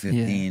you're like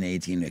 15,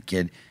 18, a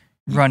kid,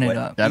 eat Run it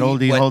up. That eat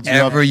oldie holds you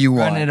up. whatever you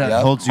Run want. it up.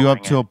 Yep. Holds you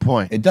up to a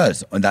point. It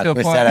does. And that's To a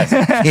what I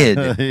said as a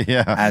kid.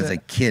 Yeah. As a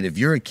kid, if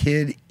you're a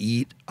kid,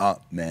 eat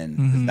up, man.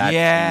 'cause Mm-hmm. That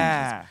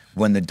Yeah. changes.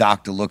 When the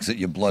doctor looks at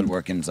your blood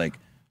work and is like,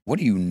 "What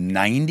are you,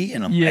 90?"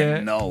 And I'm Yeah.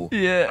 like, "No."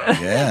 Yeah.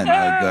 Yeah, no,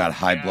 you got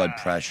high blood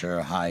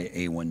pressure, high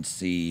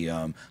A1C,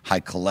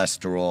 high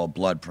cholesterol,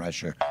 blood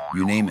pressure,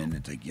 you name it. And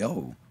it's like,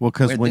 yo, Well,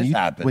 because where'd when this you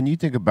happen? when you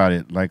think about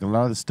it, like a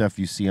lot of the stuff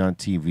you see on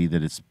TV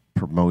that it's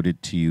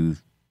promoted to you,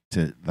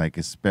 to like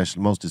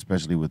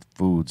especially with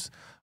foods,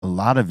 a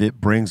lot of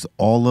it brings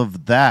all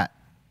of that.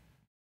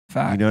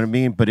 Fact. You know what I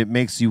mean? But it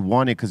makes you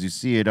want it because you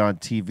see it on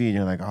TV and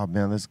you're like, oh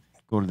man, let's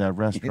go to that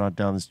restaurant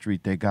down the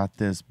street. They got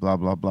this, blah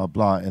blah blah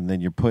blah, and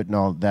then you're putting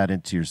all that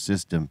into your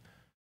system,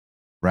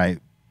 right?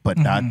 But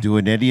not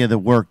doing any of the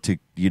work to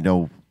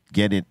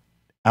get it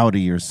out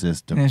of your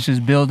system. And it's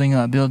just building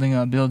up, building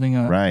up, building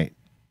up. Right.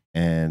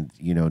 And,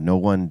 no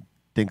one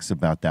thinks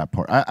about that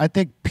part. I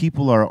think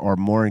people are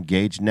more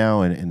engaged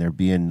now and they're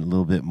being a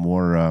little bit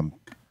more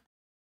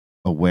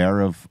aware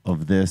of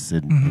this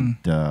and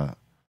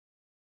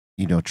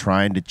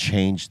trying to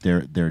change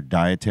their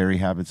dietary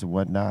habits and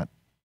whatnot.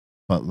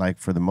 But like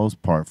for the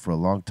most part, for a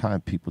long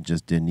time, people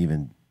just didn't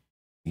even,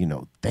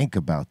 think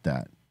about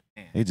that.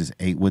 They just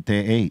ate what they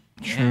ate.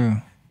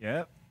 True.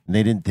 Yep. And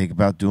they didn't think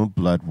about doing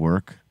blood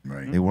work.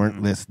 right. They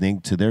weren't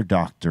listening to their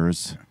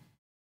doctors.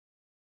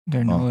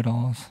 They're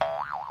know-it-alls.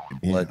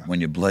 When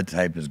your blood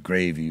type is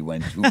gravy, you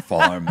went too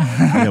far, man.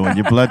 Yeah, when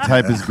your blood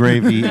type is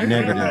gravy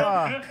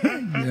negative.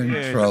 You're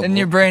in trouble. And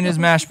your brain is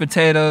mashed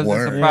potatoes. That's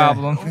Word. a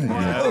problem.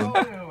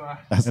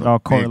 That's It all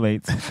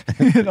correlates.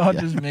 It all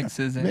just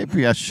mixes in.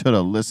 Maybe I should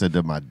have listened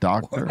to my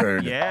doctor.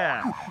 Word.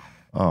 Yeah.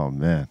 Oh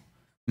man.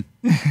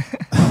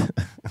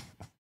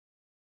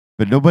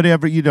 But nobody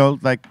ever,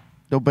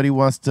 nobody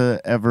wants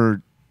to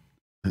ever.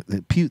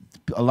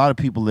 A lot of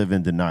people live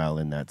in denial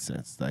in that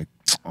sense. Like,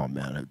 oh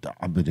man,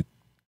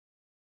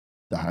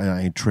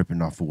 I ain't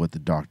tripping off of what the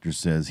doctor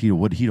says. He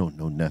don't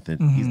know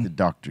nothing. He's the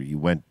doctor you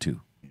went to.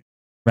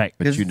 Right.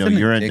 But Because you it's know an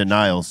you're in addiction.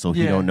 denial, so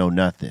he Yeah. don't know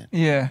nothing.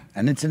 Yeah.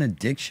 And it's an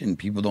addiction.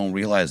 People don't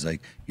realize,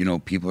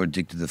 people are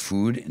addicted to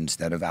food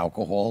instead of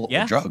alcohol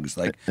Yeah. or drugs.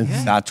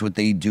 That's what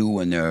they do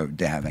when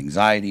they have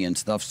anxiety and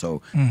stuff.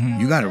 So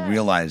you got to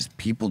realize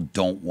people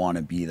don't want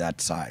to be that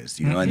size,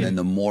 And then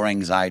the more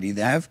anxiety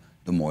they have,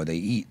 the more they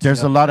eat.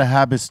 There's a lot of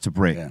habits to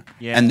break. Yeah.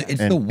 Yeah. And it's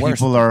the And worst.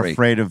 people to are break.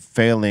 afraid of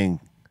failing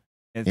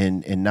It's-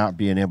 in not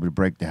being able to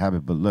break the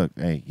habit. But look,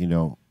 hey,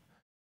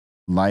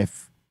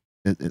 life,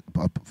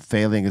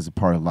 failing is a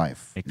part of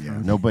life. Yeah.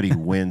 Nobody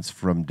wins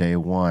from day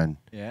one,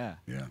 Yeah.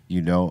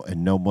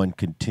 and no one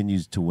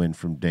continues to win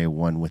from day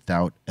one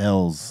without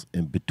L's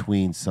in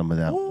between some of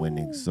that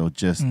winning. So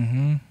just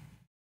Mm-hmm.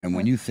 And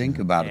when you think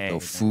about it, though,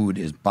 Hey. food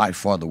is by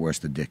far the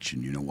worst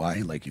addiction. You know why?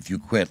 Like if you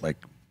quit, like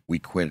we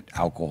quit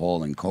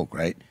alcohol and Coke,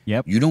 right?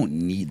 Yep. You don't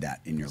need that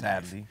in your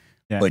life. Sadly.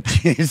 Yeah. But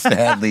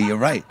sadly, you're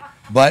right.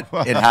 But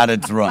it had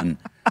its run.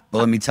 But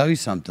let me tell you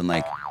something.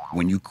 Like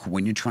when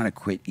you're trying to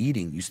quit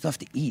eating, you still have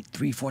to eat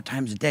 3-4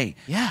 times a day.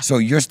 Yeah. So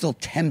you're still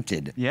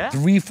tempted. Yeah.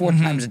 3-4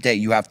 times a day,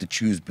 you have to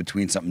choose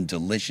between something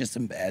delicious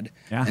in bed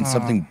Yeah. and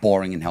something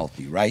boring and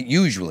healthy, right?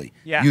 Usually.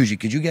 Yeah. Usually,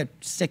 because you get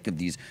sick of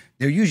these.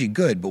 They're usually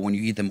good, but when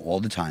you eat them all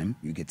the time,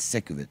 you get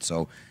sick of it.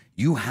 So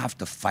you have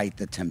to fight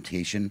the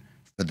temptation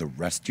for the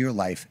rest of your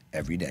life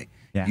every day.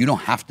 Yeah. You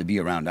don't have to be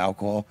around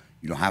alcohol.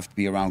 You don't have to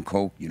be around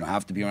Coke. You don't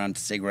have to be around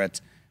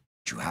cigarettes.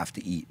 But you have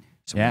to eat.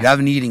 So Yeah. if you have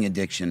an eating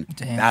addiction,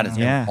 Damn. that is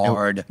Yeah. a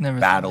hard Never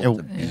battle thought-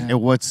 to beat.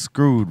 and what's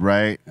screwed,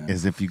 right,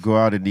 is if you go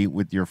out and eat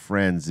with your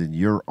friends and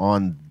you're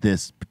on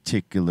this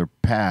particular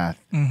path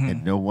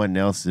and no one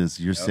else is,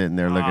 you're sitting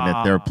there looking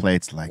at their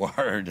plates like,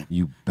 Word.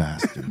 you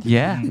bastard.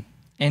 Yeah.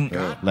 And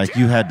Like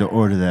you had to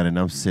order that and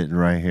I'm sitting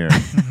right here.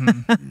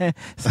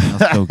 Smells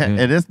so good.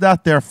 And it's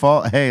not their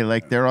fault. Hey,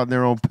 like they're on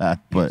their own path,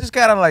 You but just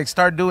gotta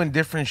start doing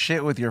different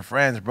shit with your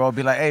friends, bro.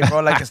 Be like, hey,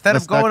 bro, instead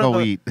Let's of going not to go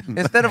the, eat.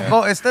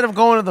 instead of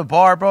going to the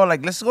bar, bro,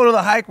 let's go to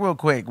the hike real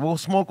quick. We'll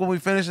smoke when we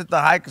finish at the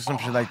hike or some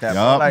shit like that.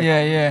 Bro. Yup. Like,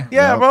 yeah. yeah,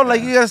 Yup. bro.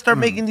 You gotta start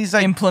making these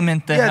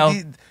Implement the health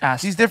these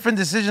aspect. different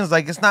decisions.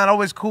 Like it's not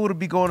always cool to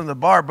be going to the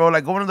bar, bro.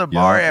 Like going to the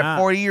bar at Nah.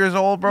 40 years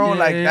old, bro. Yeah,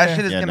 Like yeah. that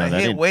shit is Yeah, gonna no,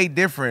 that hit ain't- way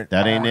different.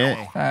 that ain't it.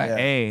 Fact.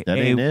 Hey, That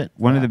hey, ain't it.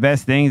 one of the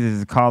best things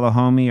is to call a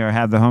homie or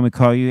have the homie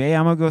call you. Hey,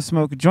 I'm gonna go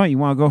smoke a joint. You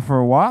want to go for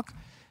a walk?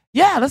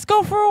 Yeah, let's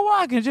go for a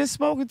walk and just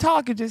smoke and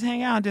talk and just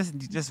hang out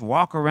and just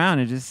walk around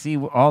and just see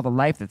all the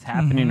life that's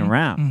happening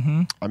around.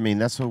 Mm-hmm. I mean,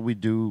 that's what we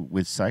do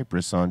with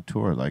Cypress on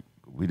tour. Like,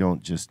 we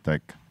don't just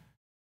like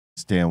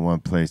stay in one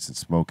place and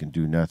smoke and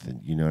do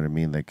nothing. You know what I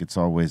mean? Like, it's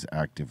always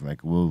active.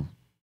 Like, we'll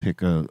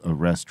pick a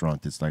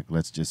restaurant that's like,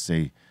 let's just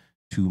say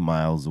 2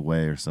 miles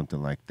away or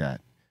something like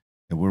that.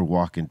 And we're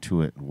walking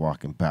to it and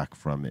walking back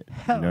from it.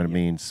 You know what I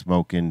mean?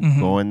 Smoking,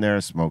 going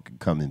there, smoking,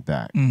 coming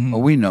back. Oh,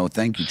 we know.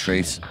 Thank you,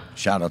 Trace.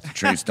 Shout out to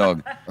Trace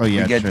Dog. Oh,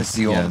 yeah. We get Trace, to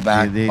see all the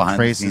back behind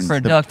Trace the is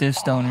scenes. Productive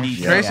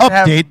stoners. Trace should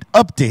have-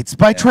 Updates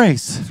by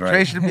Trace. That's right.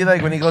 Trace should be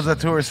like when he goes on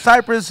tour,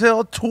 Cypress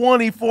Hill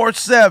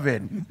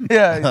 24/7.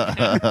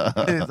 Yeah,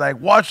 it's like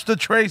watch the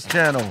Trace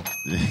channel.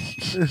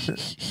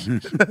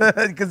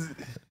 Because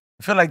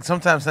I feel like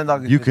sometimes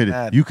Sendog is You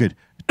could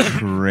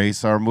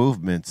trace our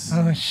movements.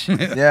 Oh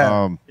shit.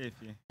 Yeah.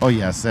 Oh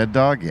yeah, said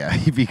dog. Yeah,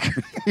 he'd be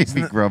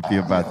grumpy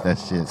about that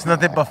shit. It's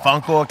nothing but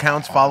Funko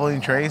accounts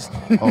following Trace.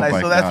 Oh my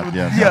god,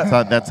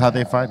 yeah. That's how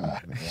they find me.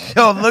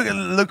 Yo,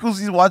 look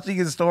who's watching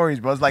his stories,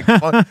 bro. It's like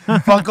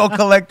Funko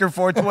Collector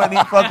 420,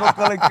 Funko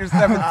Collector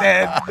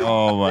 710.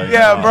 Oh my god.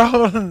 Yeah,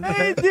 bro.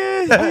 Hey,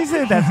 dude, he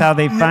said that's how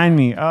they find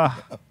me. Oh.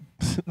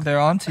 They're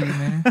on to you,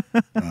 man.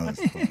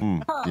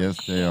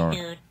 Yes, they are.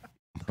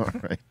 All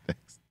right,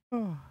 thanks.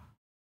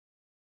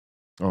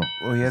 Oh,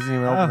 Well, he hasn't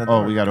even opened the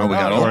door. we got to open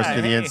the doors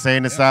to the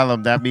insane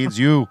asylum. That means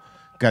you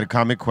got a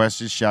comment,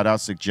 question, shout out,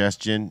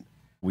 suggestion.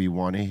 We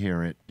want to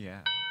hear it. Yeah.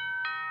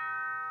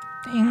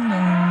 Ding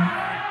dong.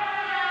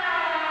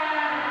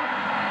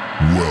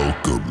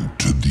 Welcome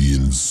to the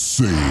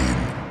insane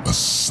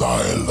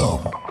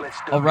asylum.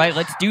 All right,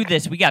 let's do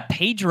this. We got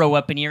Pedro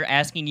up in here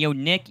asking, yo,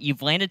 Nick,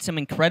 you've landed some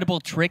incredible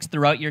tricks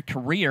throughout your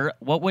career.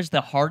 What was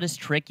the hardest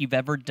trick you've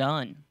ever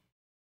done?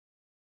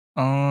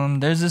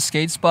 There's a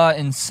skate spot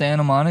in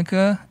Santa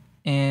Monica,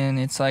 and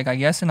it's like, I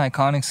guess, an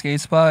iconic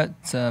skate spot.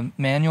 It's a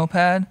manual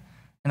pad,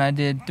 and I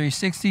did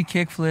 360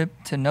 kickflip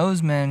to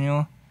nose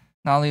manual,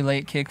 nollie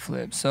late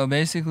kickflip. So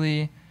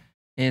basically,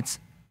 it's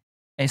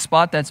a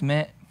spot that's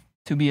meant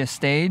to be a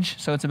stage,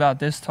 so it's about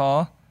this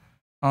tall,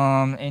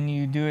 and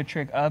you do a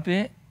trick up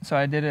it. So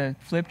I did a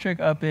flip trick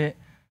up it,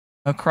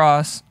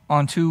 across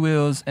on 2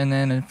 wheels, and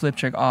then a flip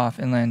trick off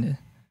and landed.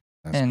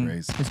 That's and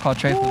crazy. it's called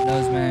tray flip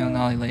nose manual,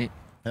 nollie late.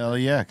 Hell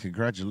yeah!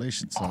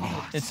 Congratulations on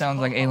that. It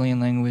sounds like alien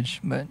language,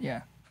 but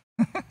yeah.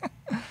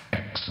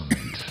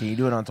 Can you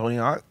do it on Tony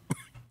Hawk?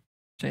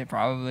 Shit,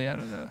 probably. I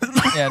don't know.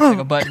 Yeah, it's like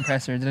a button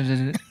presser.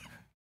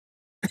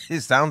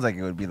 It sounds like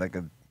it would be like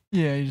a.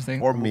 Yeah, you just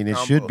think. I mean, it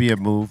should be a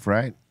move,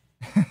 right?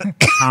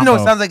 No,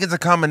 it sounds like it's a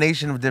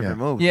combination of different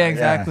moves. Yeah, right?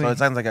 exactly. So it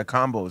sounds like a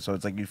combo. So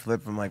it's like you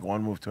flip from like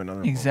one move to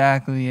another.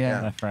 Exactly,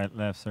 yeah. Left, right,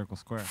 left, circle,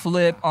 square.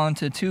 Flip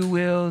onto 2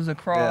 wheels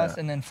across, Yeah.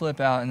 and then flip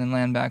out, and then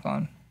land back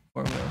on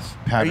 4 wheels.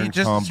 Pattern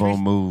combo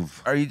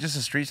move. Are you just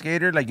a street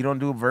skater? Like you don't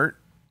do a vert?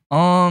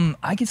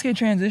 I can skate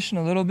transition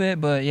a little bit,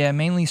 but yeah,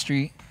 mainly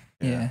street.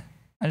 Yeah.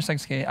 I just like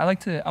to skate.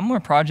 I'm more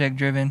project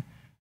driven.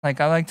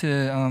 Like I like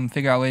to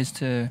figure out ways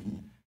to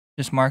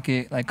just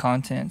market like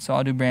content. So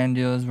I'll do brand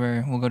deals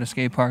where we'll go to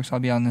skate parks, I'll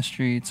be out in the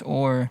streets,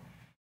 or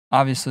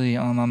obviously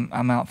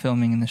I'm out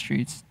filming in the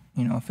streets,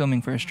 you know,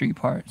 filming for a street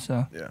part.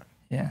 So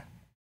yeah.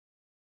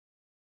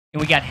 And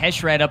we got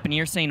Heshrat up in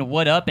here saying,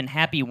 what up and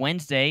happy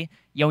Wednesday.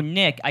 Yo,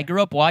 Nick, I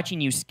grew up watching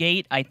you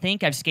skate. I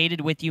think I've skated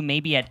with you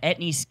maybe at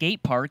Etney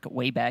Skate Park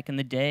way back in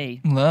the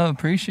day. Love,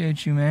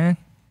 appreciate you, man.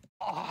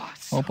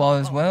 Awesome. Hope all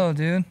is well,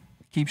 dude.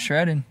 Keep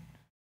shredding.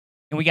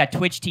 And we got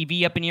Twitch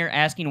TV up in here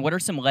asking, what are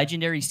some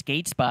legendary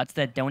skate spots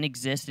that don't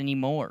exist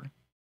anymore?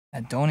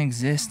 That don't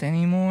exist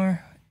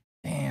anymore?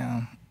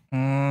 Damn.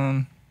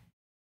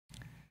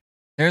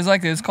 There's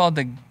like, it's called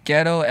the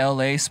Ghetto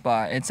LA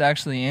spot. It's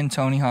actually in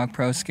Tony Hawk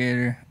Pro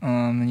Skater.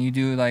 And you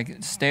do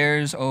like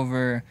stairs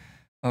over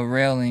a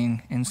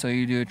railing. And so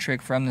you do a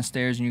trick from the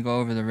stairs and you go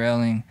over the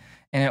railing.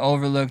 And it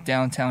overlooked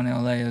downtown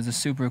LA. It was a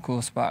super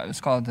cool spot. It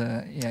was called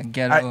the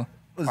Ghetto.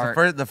 It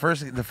was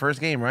the first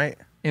game, right?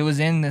 It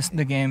was in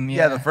the game.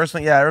 Yeah, the first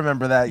one. Yeah, I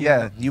remember that.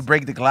 Yeah, you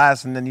break the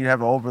glass and then you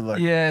have an overlook.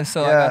 Yeah,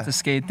 so I got to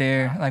skate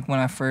there. Like when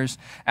I first,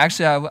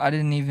 actually, I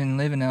didn't even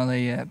live in LA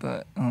yet,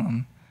 but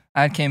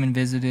I came and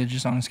visited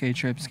just on a skate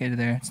trip, skated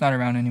there. It's not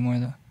around anymore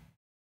though.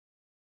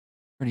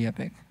 Pretty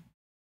epic.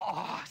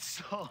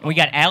 Awesome. And we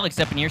got Alex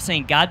up in here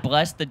saying, God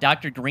bless the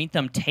Dr.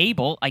 Greenthumb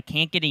table. I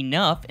can't get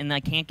enough, and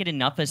I can't get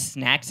enough of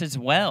snacks as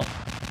well.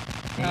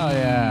 Oh,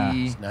 yeah.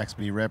 Snacks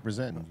be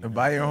representing.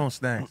 Buy your own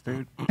snacks,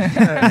 dude.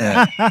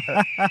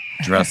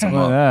 Dress them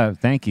What up. up?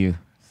 Thank you.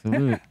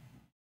 Salute.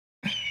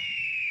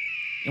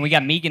 And we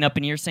got Megan up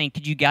in here saying,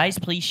 could you guys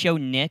please show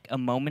Nick a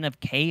moment of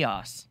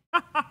chaos?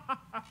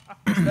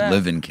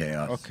 Live in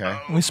chaos. Okay.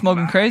 We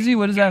smoking crazy?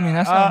 What does that mean?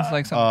 That sounds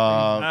like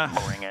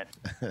something Bring it.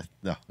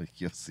 No,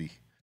 you'll see.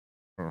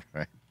 All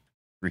right.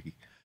 3,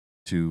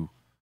 2,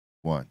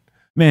 1.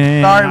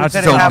 Man, Sorry, we I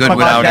said So it happened good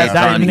without podcast. it,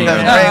 Johnny.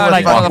 Because Yeah. Ray was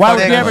Like, fucking why sick.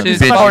 would you ever Bitching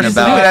just about fucking it.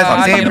 do As a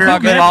it? Xavier,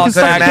 Fucking we all couldn't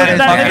sack. manage.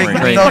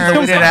 Crazy.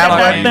 We didn't have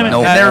one. No,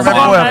 And then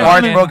remember when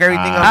Marge broke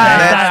everything on the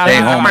net? Stay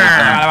home.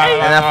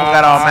 And that fool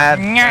got all mad.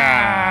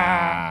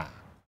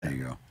 There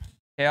you go.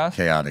 Chaos?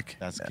 Chaotic.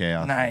 That's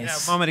chaos.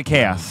 Nice. Moment of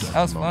chaos.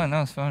 That was fun. That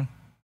was fun.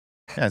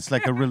 Yeah, it's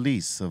like a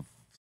release of,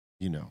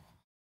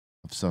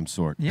 of some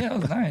sort. Yeah,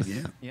 it was nice.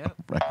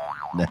 Right.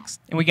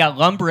 Next. And we got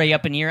Lumbre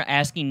up in here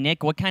asking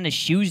Nick, what kind of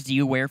shoes do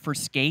you wear for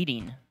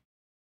skating?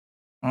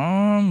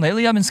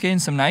 Lately I've been skating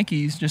some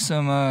Nikes, just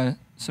some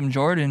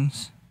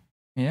Jordans.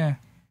 Yeah.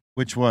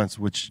 Which ones?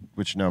 Which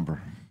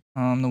number?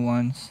 The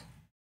ones.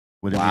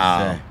 What did Wow.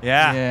 we say?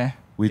 Yeah.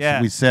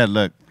 Yeah. We said,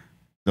 look,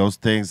 those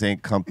things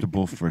ain't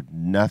comfortable for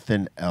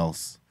nothing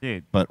else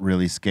Dude. but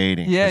really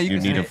skating. Yeah, 'cause you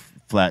you can need a say-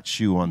 flat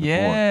shoe on the board.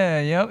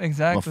 Yeah. Yep. Well,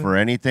 Exactly. for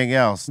anything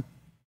else,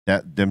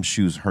 them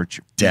shoes hurt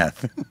you.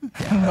 Death.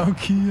 Low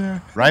key, yeah.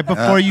 Right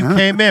before you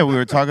came in, we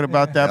were talking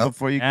about that Yep.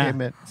 before you Yeah. came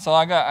in. So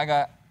I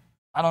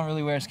don't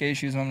really wear skate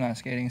shoes when I'm not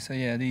skating. So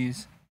yeah,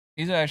 these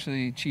are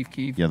actually Chief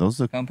Keef Yeah, those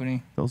look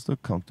company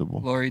comfortable.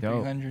 Glory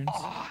Dope.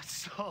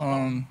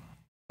 300s.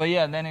 But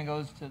yeah, then it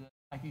goes to the,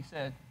 like you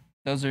said,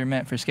 those are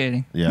meant for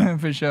skating. Yeah.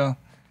 for sure.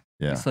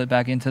 Yeah, Slip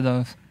back into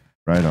those.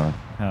 right on.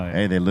 Hell yeah.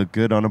 Hey, they look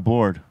good on a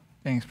board.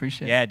 Thanks,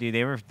 appreciate it. Yeah, dude,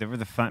 they were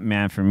the fun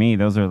man for me.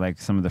 Those are like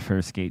some of the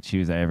first skate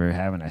shoes I ever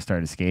had when I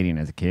started skating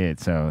as a kid.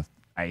 So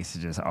I used to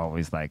just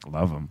always like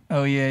love them.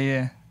 Oh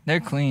yeah.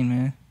 They're clean,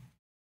 man.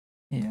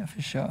 Yeah,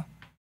 for sure.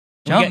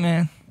 We Jump, get-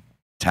 man.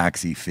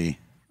 Taxi fee.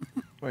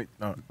 Wait,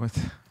 no.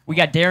 We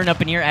got Darren up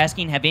in here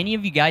asking, have any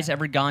of you guys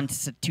ever gone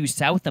to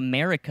South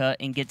America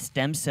and get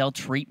stem cell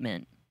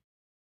treatment?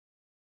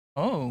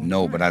 Oh.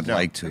 No, but I'd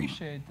like to.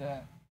 Appreciate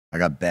that. I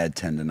got bad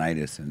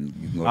tendonitis, and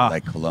you can go to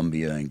like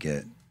Colombia and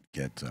get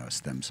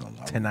stem cell.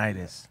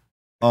 Tinnitus.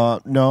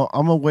 No,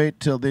 I'm gonna wait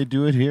till they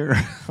do it here.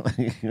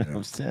 You know what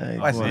I'm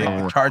saying? Oh, I see. They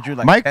Whatever. charge you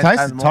like Mike 10 Tyson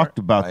times more. talked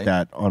about Right.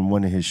 that on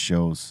one of his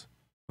shows.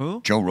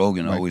 Who? Joe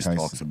Rogan Mike always Tyson.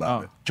 talks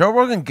about it. Joe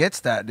Rogan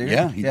gets that, dude.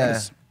 Yeah, he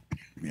does.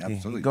 Yeah, He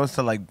absolutely. goes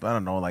to like, I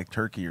don't know, like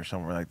Turkey or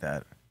somewhere like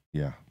that.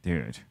 Yeah,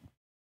 Dude.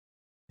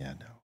 yeah,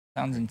 no,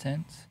 Sounds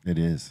intense. it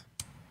is.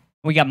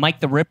 We got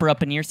Mike the Ripper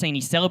up in here saying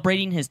he's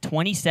celebrating his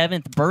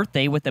 27th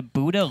birthday with a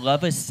Buddha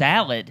Lava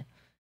salad.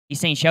 He's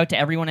saying, shout out to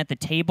everyone at the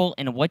table,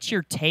 and what's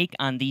your take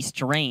on these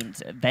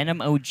strains? Venom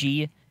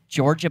OG,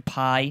 Georgia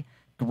Pie,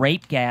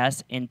 Grape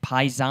Gas, and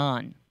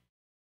Paisan.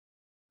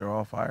 They're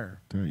all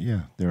fire.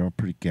 They're all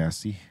pretty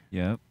gassy.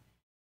 Yep.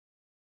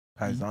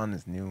 Paisan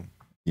is new.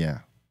 Yeah,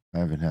 I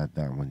haven't had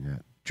that one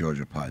yet.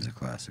 Georgia Pie's a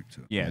classic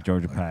too. Yeah,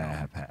 Georgia Pie I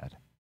have had.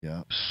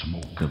 Yeah.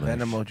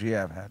 Venom OG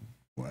I've had.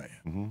 Why?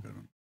 Mhm.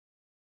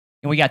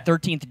 And we got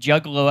 13th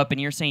Juggalo up in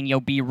here saying, yo,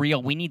 be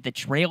real. We need the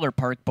Trailer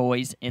Park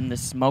Boys in the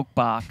smoke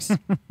box.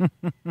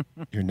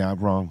 You're not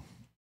wrong.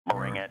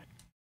 Bring it.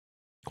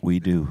 We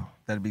do.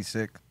 That'd be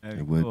sick.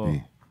 It would be.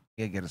 You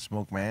gotta get a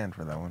smoke man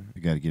for that one.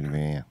 You got to get a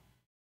man.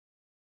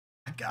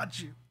 I got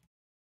you.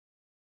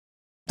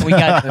 We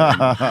got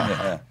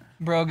Yeah.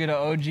 Bro, get an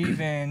OG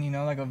van,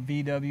 like a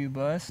VW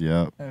bus.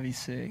 Yep. That'd be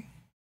sick.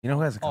 You know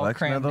who has a All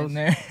collection of crammed in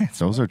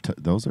those? there.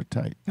 Those are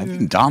tight. I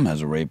think Dom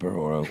has a raper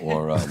or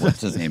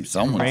what's his name?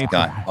 Someone's Raper.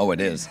 got. Oh,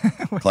 it is.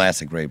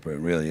 Classic raper. It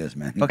really is,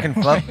 man. Fucking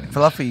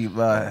Fluffy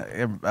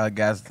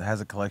guys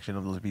has a collection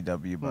of those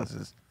VW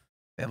buses.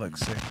 They look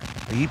sick.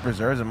 He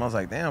preserves them. I was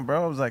like, damn,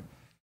 bro. I was like,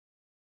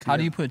 How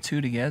do you put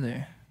two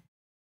together?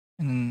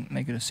 And then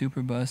make it a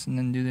super bus and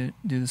then do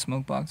the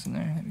smoke box in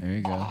there. There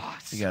you go.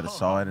 you got to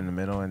saw it in the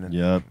middle and then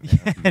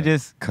Yep.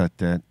 Just Cut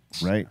that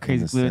right. in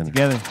crazy the glue it center.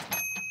 together.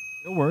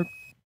 It'll work.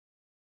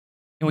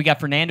 and we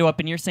got Fernando up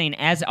in here saying,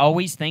 as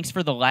always, thanks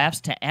for the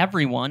laughs to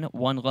everyone.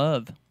 One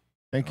love.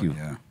 Thank you.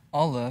 Yeah.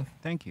 All love.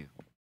 Thank you.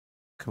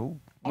 cool.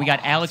 We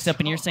got Alex up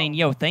in here saying,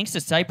 yo, thanks to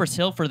Cypress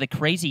Hill for the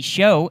crazy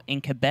show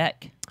in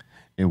Quebec.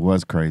 It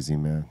was crazy,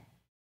 man.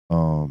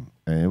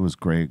 And it was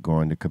great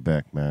going to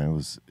Quebec, man.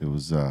 It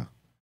was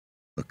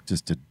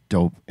just a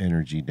dope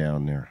energy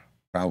down there.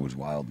 Crowd was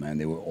wild, man.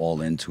 They were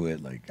all into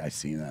it. Like I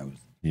seen that.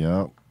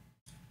 Yep.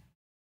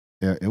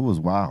 Yeah, it was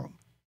wild.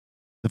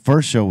 The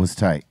first show was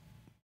tight.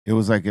 It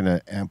was like in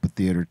an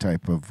amphitheater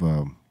type of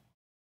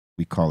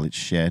we call it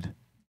shed,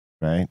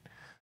 right?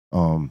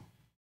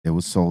 It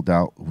was sold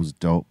out. It was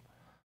dope.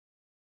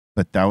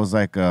 But that was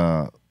like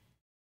that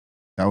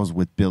was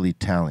with Billy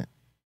Talent,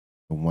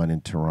 the one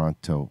in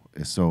Toronto.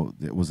 So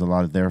it was a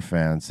lot of their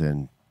fans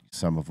and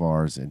some of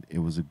ours, and it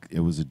was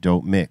a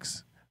dope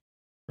mix.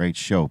 Great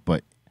show.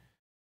 But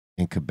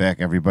in Quebec,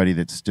 everybody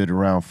that stood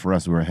around for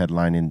us, we were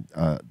headlining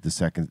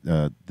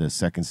the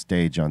second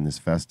stage on this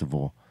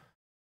festival,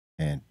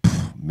 and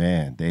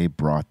man, they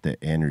brought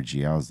the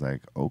energy. I was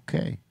like,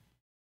 okay.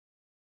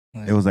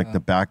 It was like the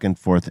back and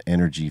forth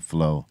energy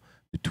flow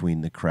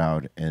between the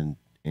crowd and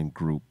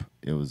group.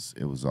 It was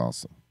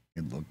awesome.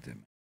 It looked it.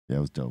 Yeah,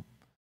 it was dope.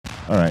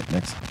 All right,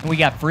 next. And we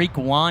got Freak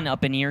Juan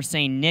up in here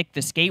saying, Nick,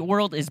 the skate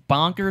world is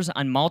bonkers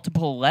on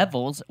multiple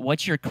levels.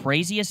 What's your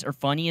craziest or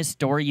funniest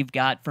story you've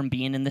got from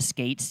being in the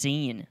skate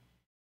scene?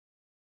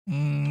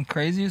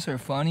 Craziest or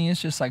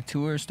funniest, just like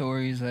tour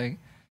stories, like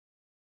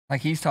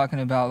he's talking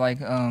about, like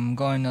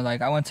going to,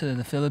 like, I went to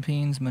the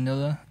Philippines,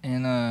 Manila,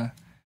 and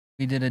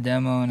we did a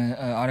demo and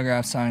an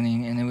autograph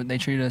signing, and they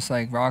treated us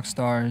like rock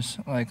stars.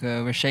 Like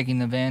we're shaking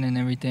the van and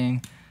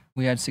everything.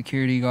 We had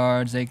security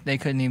guards. They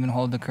couldn't even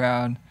hold the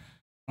crowd.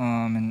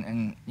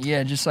 And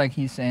yeah, just like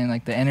he's saying,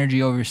 like the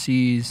energy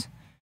overseas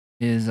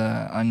is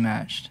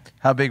unmatched.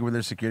 How big were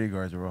their security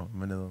guards, bro?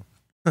 Manila.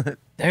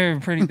 They're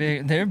pretty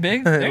big. They're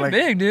big. They're Like-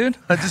 big, dude.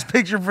 I just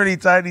picture pretty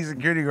tiny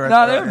security guards.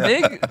 No, they're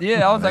big.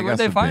 Yeah, I was like, I where'd got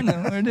they some find big-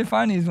 them? Where'd they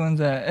find these ones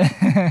at?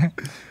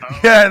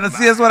 Yeah,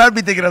 that's what I'd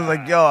be thinking. I was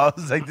like, yo, I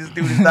was like, this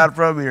dude is not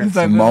from here. It's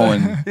like,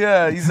 Samoan.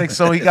 Yeah, he's like,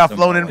 so he got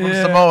flown in from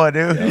Yeah. Samoa,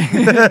 dude.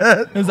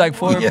 it was like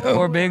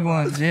four big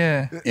ones.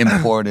 Yeah.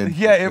 Imported.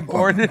 Yeah,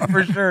 imported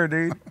for sure,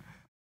 dude.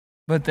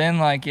 But then,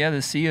 like, yeah,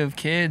 the sea of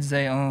kids,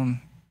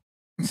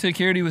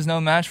 security was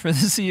no match for the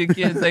sea of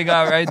kids. They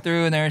got right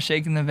through and they were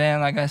shaking the van.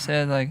 Like I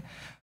said, like,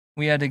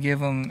 we had to give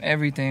them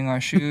everything,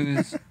 our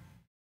shoes.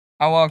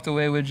 I walked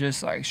away with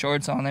just, like,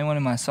 shorts on. They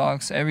wanted my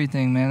socks,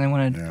 everything, man. They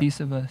wanted a piece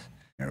of us.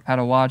 Yep. Had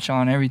a watch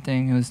on,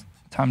 everything. It was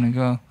time to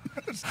go.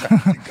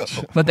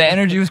 But the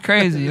energy was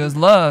crazy. It was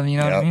love, you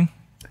know what I Yep. mean?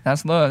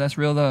 That's love. That's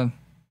real love.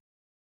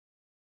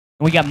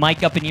 We got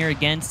Mike up in here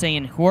again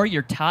saying, who are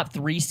your top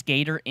 3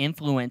 skater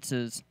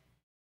influences?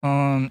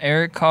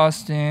 Eric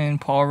Costin,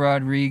 Paul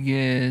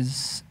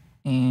Rodriguez,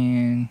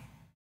 and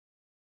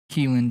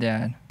Keelan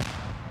Dad.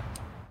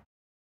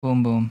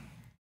 Boom, boom.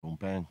 Boom,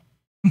 bang.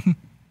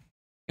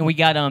 And we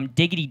got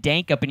Diggity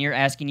Dank up in here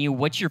asking you,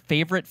 what's your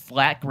favorite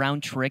flat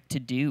ground trick to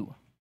do?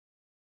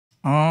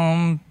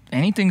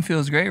 Anything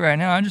feels great right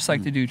now. I just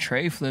like to do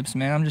tray flips,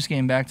 man. I'm just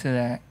getting back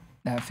to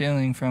that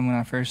feeling from when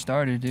I first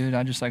started, dude.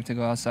 I just like to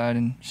go outside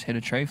and just hit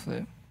a tray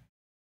flip.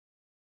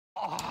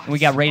 And we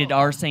got Rated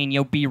R saying,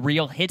 yo, be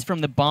real. Hits from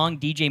the Bong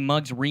DJ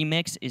Muggs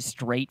remix is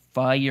straight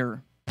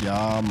fire.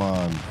 Yeah,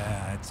 man.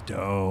 Yeah, it's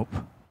dope.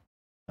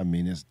 I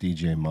mean, it's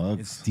DJ Muggs.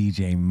 It's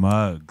DJ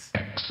Muggs.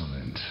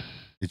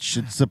 It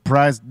should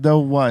surprise no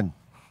one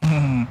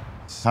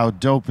how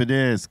dope it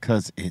is,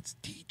 because it's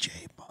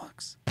DJ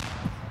Muggs.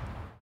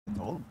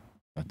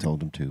 I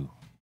told him to.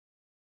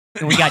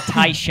 And we got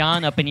Ty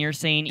Sean up in here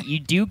saying, you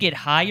do get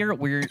higher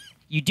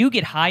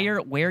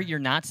where you're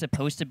not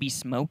supposed to be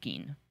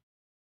smoking.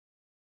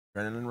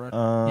 Adrenaline rush?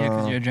 Yeah,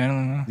 because your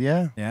adrenaline. Huh?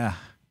 Yeah, Yeah.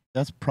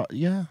 that's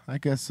yeah, I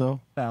guess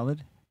so.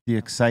 Valid. The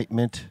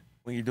excitement.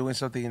 When you're doing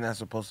something you're not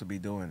supposed to be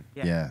doing.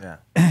 Yeah.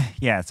 Yeah.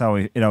 Yeah,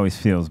 it always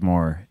feels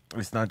more.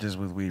 It's not just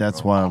with weed.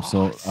 That's bro. why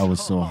I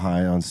was so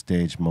high on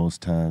stage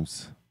most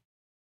times.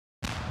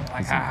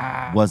 Like, 'Cause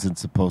I wasn't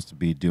supposed to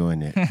be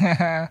doing it,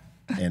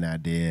 and I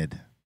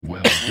did.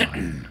 Well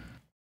done.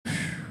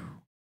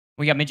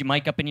 We got Midget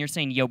Mike up in here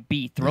saying, yo,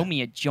 B, throw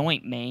me a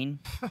joint, man.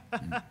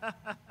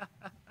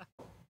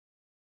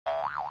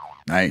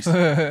 Nice.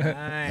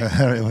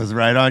 It was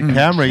right on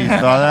camera. You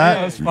saw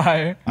that was that?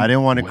 fire. I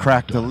didn't want to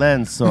crack the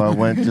lens, so I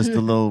went just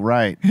a little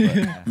right.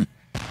 But,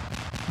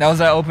 That was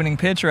that opening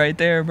pitch right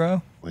there,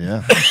 bro.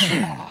 yeah.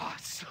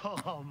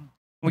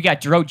 We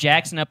got Dro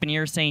Jackson up in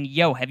here saying,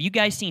 yo, have you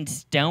guys seen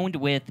Stoned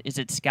with, is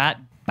it Scott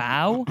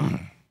Bow?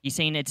 He's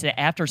saying it's an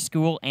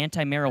after-school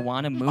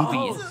anti-marijuana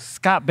movie.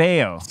 Scott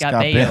Baio. Scott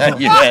Scott Baio. Baio.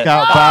 Yeah.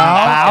 Scott Scott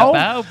Bow.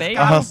 Bow, Baio.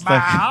 I was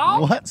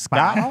like, what?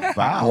 Scott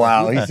Bow.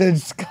 Wow. He said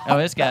Scott. Oh,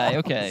 this guy.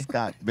 Okay.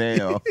 Scott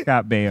Baio.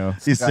 Scott Baio.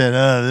 He said,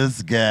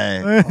 this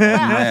guy.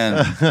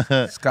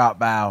 Man. Scott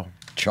Bow.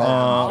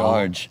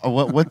 Charge.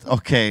 What?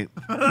 Okay,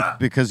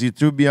 because you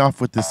threw me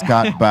off with the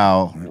Scott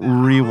Bow.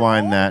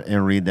 Rewind that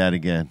and read that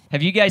again.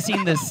 Have you guys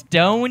seen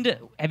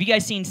Have you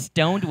guys seen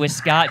Stoned with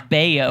Scott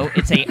Baio?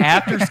 It's a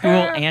after-school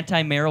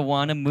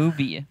anti-marijuana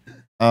movie. It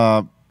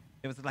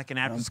was like an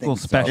after-school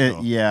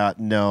special. Yeah,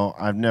 no,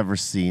 I've never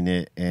seen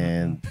it,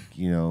 and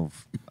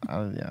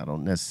I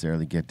don't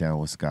necessarily get down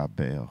with Scott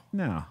Baio.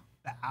 No.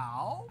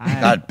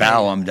 Scott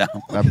Bow, I'm down.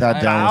 I'm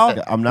not down.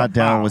 I'm not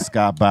down with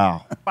Scott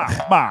Bow.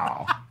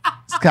 Bow.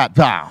 Scott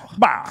Bow.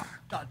 Bow.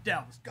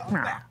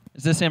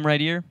 Is this him right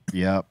here?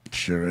 Yep.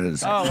 Sure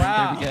is. Oh,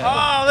 wow. There we go.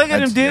 Oh, look at him,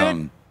 That's dude.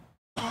 young.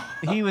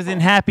 He was in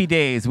Happy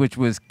Days, which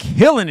was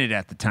killing it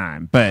at the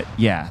time. But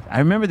yeah, I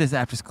remember this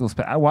after school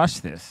special. I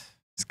watched this.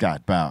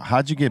 Scott Bow.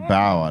 How'd you get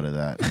Bow out of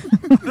that?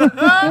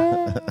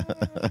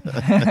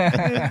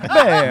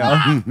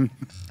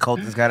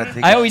 Colton's got to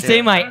take I always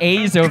say my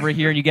A's over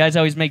here, and you guys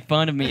always make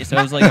fun of me. So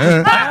I was like,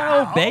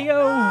 Bow,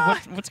 Baio?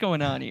 What's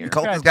going on here?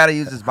 Colton's got to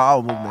use his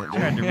bowel movement.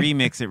 Tried to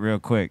remix it real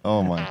quick.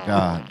 Oh my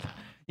God.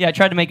 Yeah, I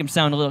tried to make him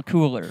sound a little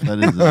cooler. That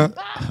is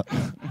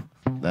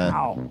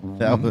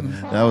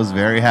that was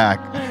very hack.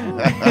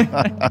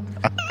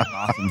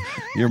 Awesome.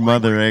 Your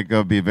mother ain't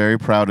gonna be very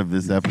proud of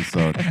this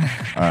episode.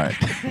 All right.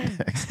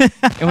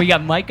 And we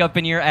got Mike up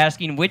in here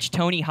asking, which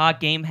Tony Hawk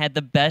game had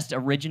the best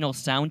original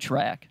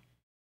soundtrack?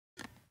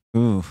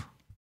 Ooh.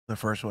 The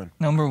first one.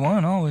 Number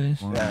one,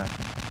 always. Yeah.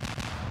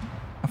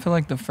 I feel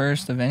like the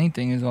first of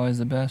anything is always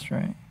the best,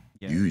 right?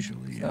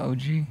 Usually. The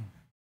OG.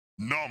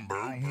 Number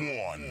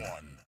 1.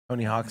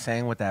 Tony Hawk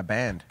sang with that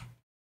band.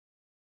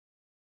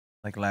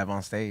 Like live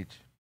on stage.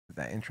 With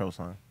that intro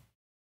song.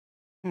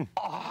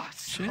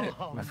 Shit.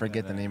 I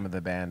forget the name of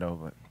the band,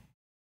 but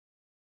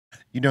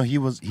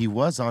He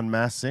was on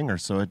Masked Singer,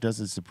 so it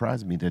doesn't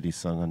surprise me that he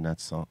sung on that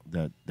song,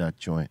 that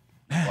joint.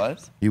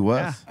 What? He was.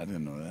 Yeah. I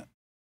didn't know that.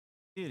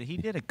 Dude, he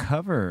did a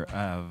cover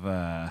of,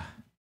 I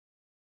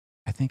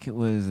think it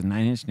was a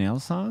 9 Inch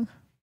Nails song.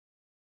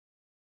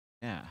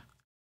 Yeah.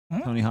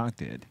 Huh? Tony Hawk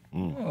did.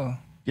 Mm. Oh,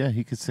 Yeah,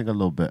 he could sing a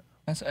little bit.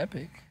 that's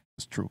epic.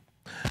 It's true.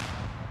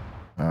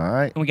 All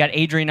right. And we got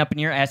Adrian up in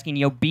here asking,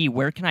 yo, B,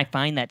 where can I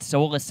find that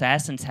Soul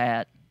Assassin's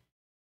hat?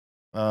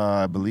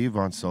 I believe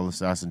on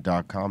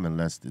soulassassin.com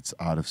unless it's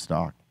out of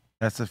stock.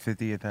 That's the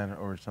 50th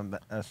or something.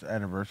 That's the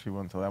anniversary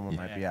one, so that one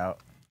might be out.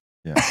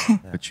 Yeah.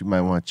 But you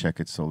might want to check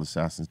it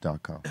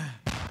soulassassin.com.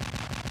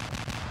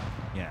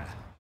 Yeah.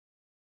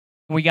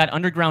 We got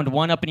Underground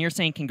 1 up in here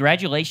saying,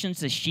 congratulations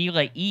to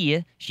Sheila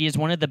E. She is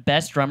one of the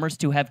best drummers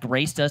to have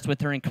graced us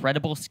with her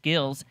incredible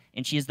skills,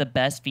 and she is the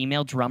best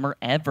female drummer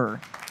ever.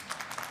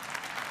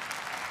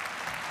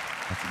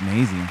 That's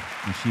amazing.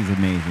 And she's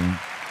amazing.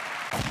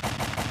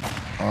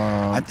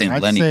 I think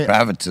I'd Lenny say-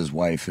 Kravitz's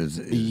wife is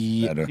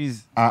better.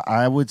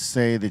 I would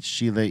say that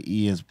Sheila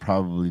E. is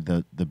probably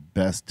the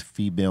best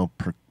female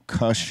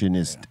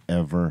percussionist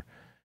ever.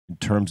 In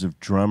terms of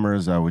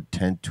drummers, I would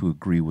tend to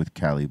agree with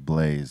Callie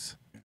Blaze.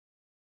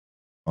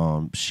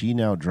 She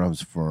now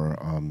drums for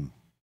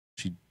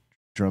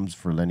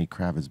Lenny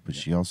Kravitz, but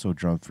she also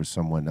drums for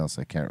someone else.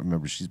 I can't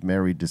remember. She's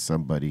married to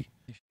somebody.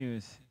 She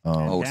was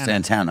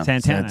Santana.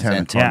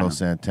 Carlos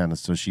Santana.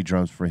 So she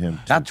drums for him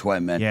too. That's what I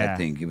meant. Yeah. I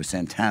think it was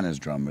Santana's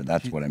drummer.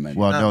 That's what I meant.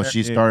 Well, no,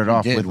 she started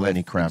off did with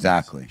Lenny Kravitz.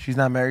 Exactly. She's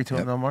not married to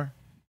Yep. him no more?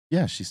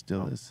 Yeah, she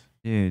still is.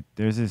 Dude,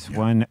 there's this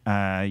one,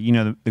 you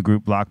know, the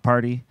group Block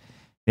Party.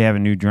 They have a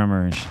new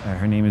drummer. And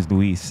her name is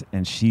Luis,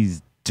 and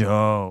she's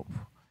dope.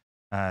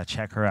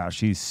 Check her out.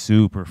 She's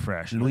super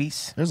fresh.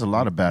 Luis? There's a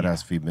lot of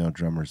badass female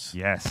drummers.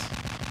 Yes.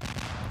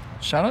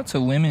 Shout out to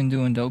women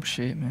doing dope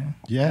shit, man.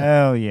 Yeah.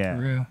 Hell yeah.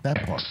 For real.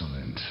 That part.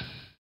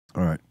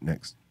 All right,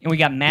 next. And we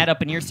got Matt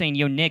up in here saying,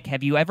 yo, Nick,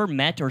 have you ever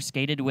met or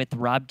skated with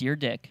Rob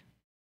Deerdick?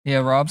 Yeah,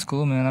 Rob's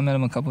cool, man. I met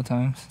him a couple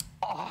times.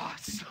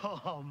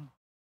 Awesome.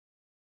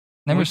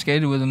 Never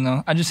skated with him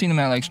though. I just seen him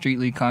at like street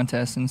league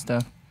contests and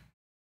stuff.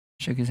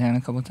 Shook his hand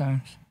a couple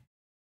times.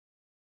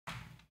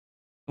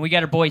 We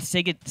got our boy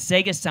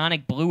Sega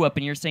Sonic Blue up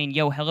in here saying,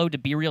 yo, hello to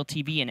Be Real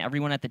TV and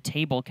everyone at the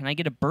table. Can I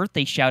get a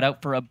birthday shout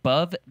out for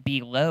Above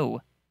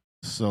Below?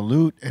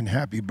 Salute and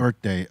happy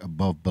birthday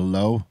above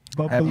below.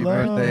 Happy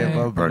birthday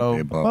above below.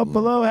 Above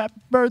below,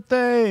 happy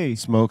birthday.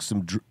 Smoke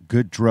some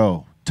good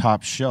dro,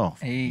 top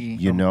shelf. Hey,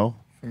 You know,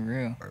 for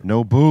real.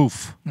 no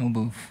boof. No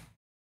boof.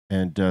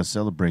 And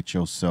celebrate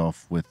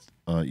yourself with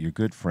your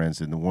good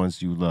friends and the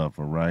ones you love,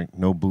 all right?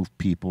 No boof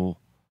people,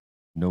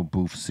 no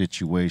boof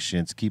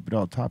situations. Keep it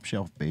all top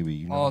shelf, baby.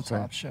 You know All what I'm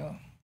top shelf.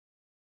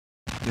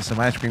 Get some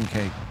ice cream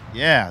cake.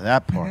 Yeah,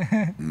 that part.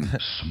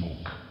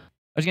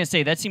 I was going to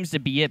say, that seems to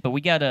be it, but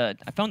we got I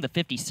found the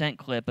 50 Cent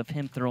clip of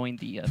him throwing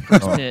the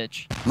first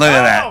pitch. Look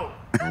at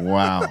that.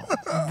 Wow.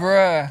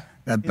 Bruh.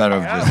 That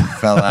better have just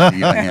fell out of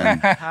your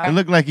hand. It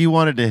looked like you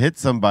wanted to hit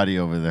somebody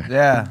over there.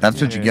 Yeah. That's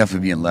what you get for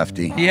being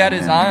lefty. He had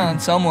his eye on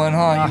someone,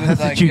 huh? He was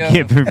That's like, what you yo.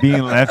 get for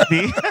being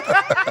lefty.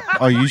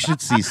 Oh, you should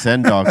see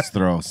Sendog's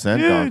throw.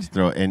 Sendog's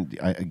throw. And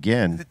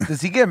again,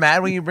 Does he get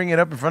mad when you bring it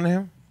up in front of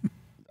him?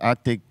 I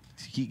think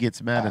he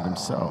gets mad at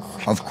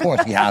himself. Of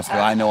course he has to.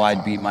 I know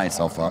I'd beat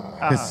myself up.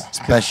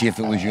 Especially if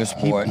it was your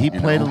sport. He you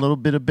played know? a little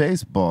bit of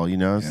baseball, you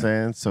know what I'm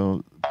saying?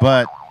 So,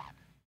 but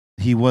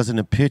he wasn't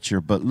a pitcher.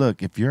 But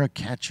look, if you're a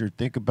catcher,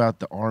 think about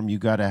the arm you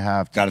got to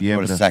have to Got to be throw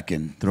able to to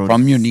second throw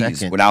from to your knees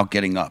second. without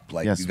getting up.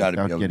 Like Yes, you got to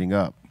be without able getting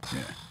up.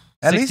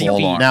 At least 60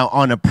 feet. Now,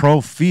 on a pro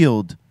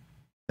field,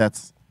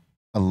 that's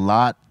a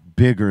lot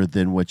bigger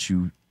than what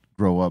you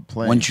grow up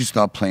playing. Once you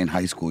start playing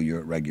high school, you're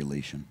at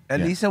regulation. At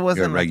Yeah. least it You're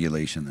wasn't at like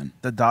regulation then.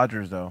 the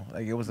Dodgers though.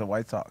 Like it was the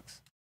White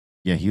Sox.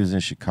 Yeah, he was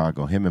in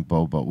Chicago. Him and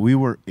Bobo. We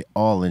were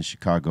all in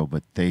Chicago,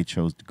 but they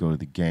chose to go to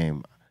the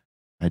game.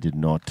 I did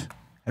not.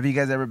 Have you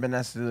guys ever been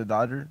asked to do the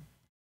Dodger?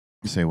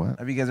 You say what?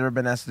 Have you guys ever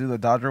been asked to do the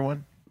Dodger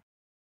one?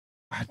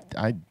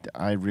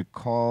 I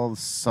recall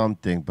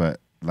something, but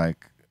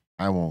like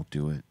I won't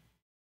do it.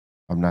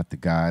 I'm not the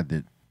guy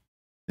that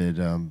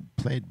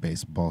played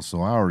baseball,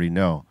 so I already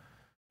know.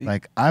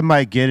 Like I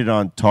might get it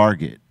on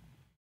target,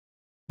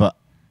 but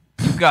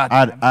You got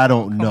I that, I bro.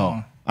 don't Come know.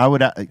 on. I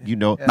would you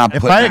know Not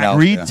if putting I it out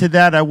agreed there. to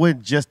that, I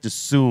wouldn't just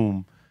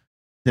assume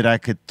that I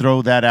could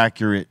throw that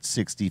accurate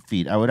 60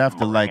 feet. I would have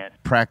to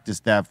like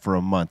practice that for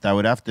a month. I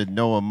would have to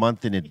know a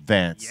month in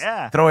advance.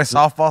 Yeah. Throw a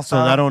softball So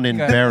I don't You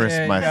got- embarrass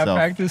yeah, you gotta myself.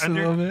 practice a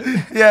little bit.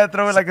 Yeah,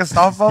 throw it like a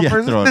softball Yeah,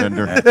 person. throw it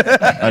under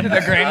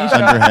The granny shot.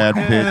 underhand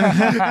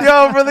pitch. Yo,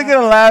 I'm really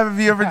gonna laugh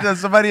if you ever does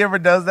somebody ever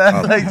does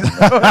that. Like, just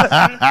throw it.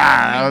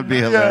 That would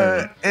be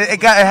hilarious. Yeah,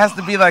 it has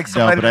to be like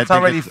somebody but I that's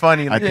think already it's-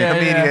 funny, I like think- a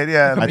comedian.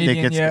 Yeah, I think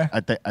Comedian, it's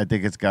yeah. I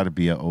think it's got to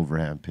be an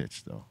overhand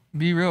pitch though.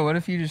 Be real. What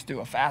if you just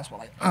do a fastball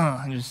like,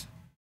 and just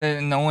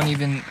and no one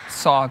even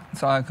saw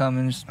it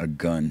coming? Just A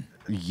gun.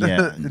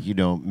 Yeah, you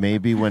know,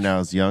 maybe when I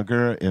was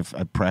younger, if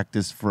I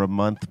practiced for a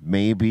month,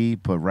 maybe.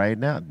 But right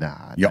now,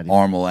 nah. Your not even-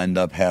 arm will end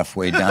up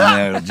halfway down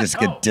there. It'll just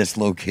get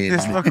dislocated.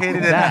 dislocated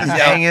and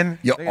just hanging.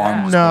 Your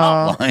arm was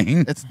No,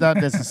 flying. it's not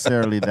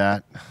necessarily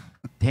that.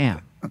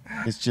 Damn.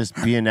 It's just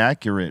being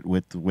accurate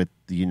with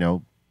you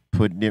know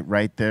putting it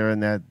right there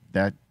in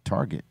that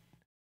target.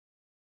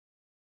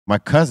 My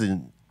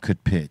cousin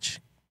could pitch.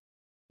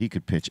 He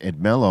could pitch. And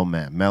Mellow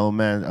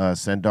Man,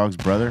 Sendog's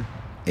brother.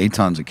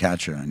 Aton's a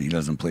catcher, and he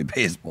doesn't play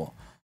baseball.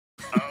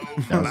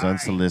 That was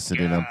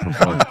unsolicited,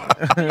 unprovoked.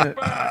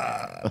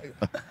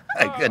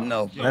 I couldn't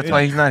know. That's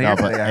why he's not here.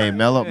 No, but today. hey,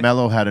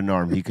 Mello had an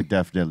arm. He could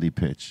definitely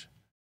pitch.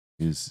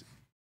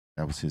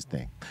 That was his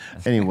thing.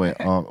 Anyway,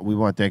 we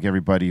want to thank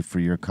everybody for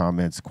your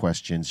comments,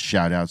 questions,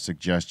 shout out,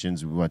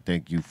 suggestions. We want to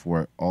thank you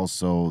for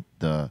also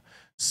the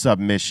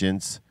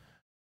submissions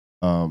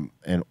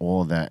and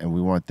all that. And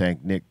we want to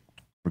thank Nick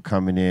for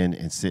coming in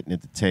and sitting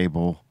at the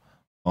table.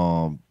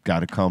 Got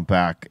to come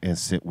back and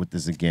sit with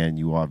us again.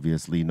 You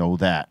obviously know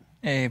that.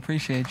 Hey,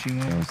 appreciate you,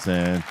 man. You know what I'm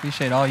saying?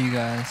 Appreciate all you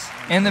guys.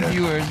 And the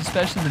viewers,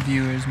 especially the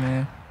viewers,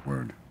 man.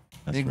 Word.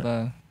 That's Big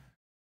right.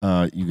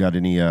 love. You got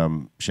any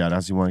shout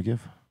outs you want to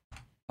give?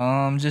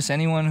 Just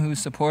anyone who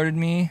supported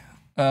me,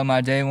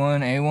 my day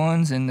one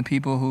A1s, and the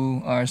people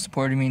who are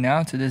supporting me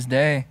now to this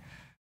day.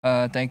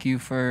 Thank you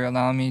for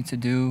allowing me to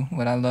do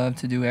what I love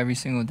to do every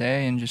single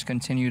day and just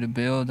continue to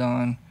build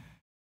on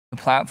the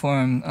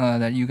platform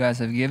that you guys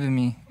have given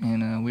me.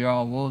 And we are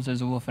all wolves.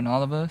 There's a wolf in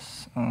all of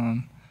us.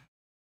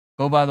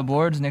 Go by the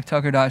boards,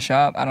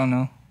 nicktucker.shop. I don't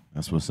know.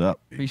 That's what's up.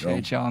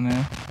 Appreciate y'all,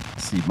 man.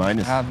 C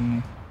minus. For having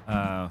me.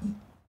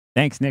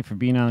 Thanks, Nick, for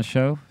being on the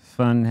show. It's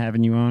fun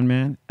having you on,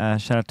 man.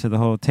 Shout out to the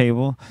whole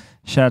table.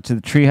 Shout out to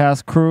the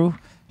Treehouse crew.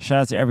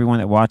 Shout out to everyone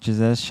that watches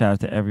us. Shout out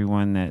to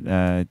everyone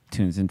that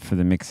tunes in for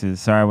the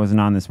mixes. Sorry I wasn't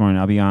on this morning.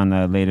 I'll be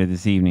on later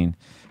this evening.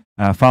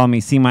 Follow me,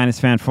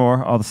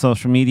 C-Fan4, all the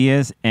social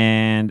medias,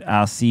 and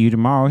I'll see you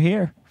tomorrow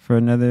here for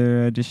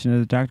another edition of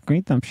the Dr.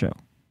 Greenthumb Show.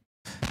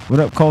 What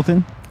up,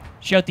 Colton?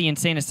 Shout the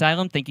Insane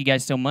Asylum. Thank you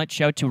guys so much.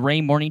 Shout to Ray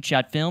Morning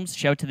Shot Films.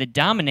 Shout to the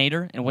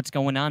Dominator. And what's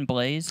going on,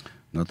 Blaze?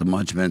 Nothing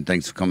much, man.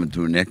 Thanks for coming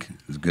through, Nick.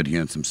 It was good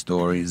hearing some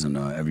stories and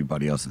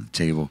everybody else at the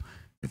table.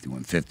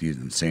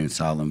 5150, Insane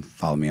Asylum.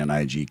 Follow me on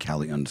IG,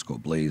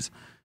 Cali_Blaze.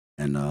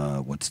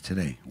 And what's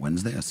today?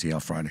 Wednesday? I'll see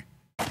y'all Friday.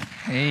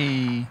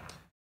 Hey.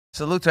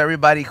 Salute to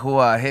everybody who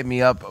hit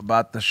me up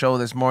about the show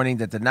this morning.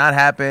 That did not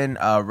happen.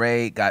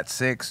 Ray got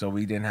sick, so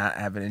we didn't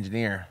have an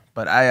engineer.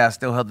 But I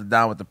still held it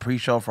down with the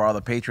pre-show for all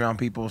the Patreon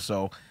people.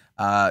 So,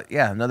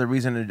 yeah, another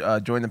reason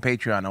to join the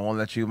Patreon. I won't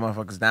let you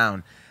motherfuckers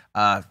down.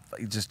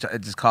 It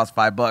just costs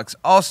 $5.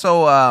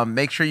 Also,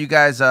 make sure you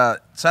guys shout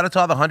out to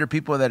all the 100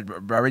 people that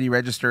already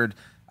registered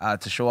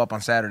to show up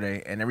on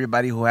Saturday, and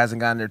everybody who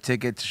hasn't gotten their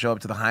ticket to show up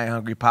to the High and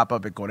Hungry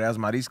pop-up at Correas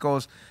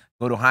Mariscos.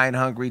 Go to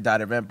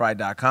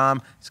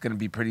highandhungry.eventbrite.com. It's going to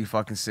be pretty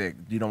fucking sick.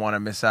 You don't want to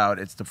miss out.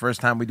 It's the first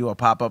time we do a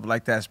pop-up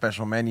like that,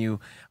 special menu,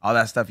 all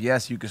that stuff.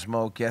 Yes, you can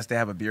smoke. Yes, they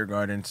have a beer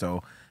garden.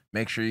 So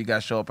make sure you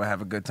guys show up and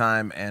have a good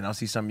time. And I'll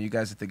see some of you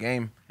guys at the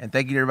game. And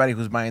thank you to everybody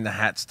who's buying the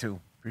hats,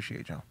 too.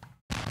 Appreciate y'all.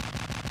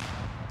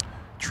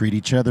 Treat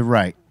each other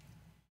right.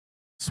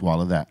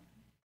 Swallow that.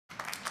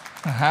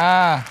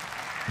 Aha.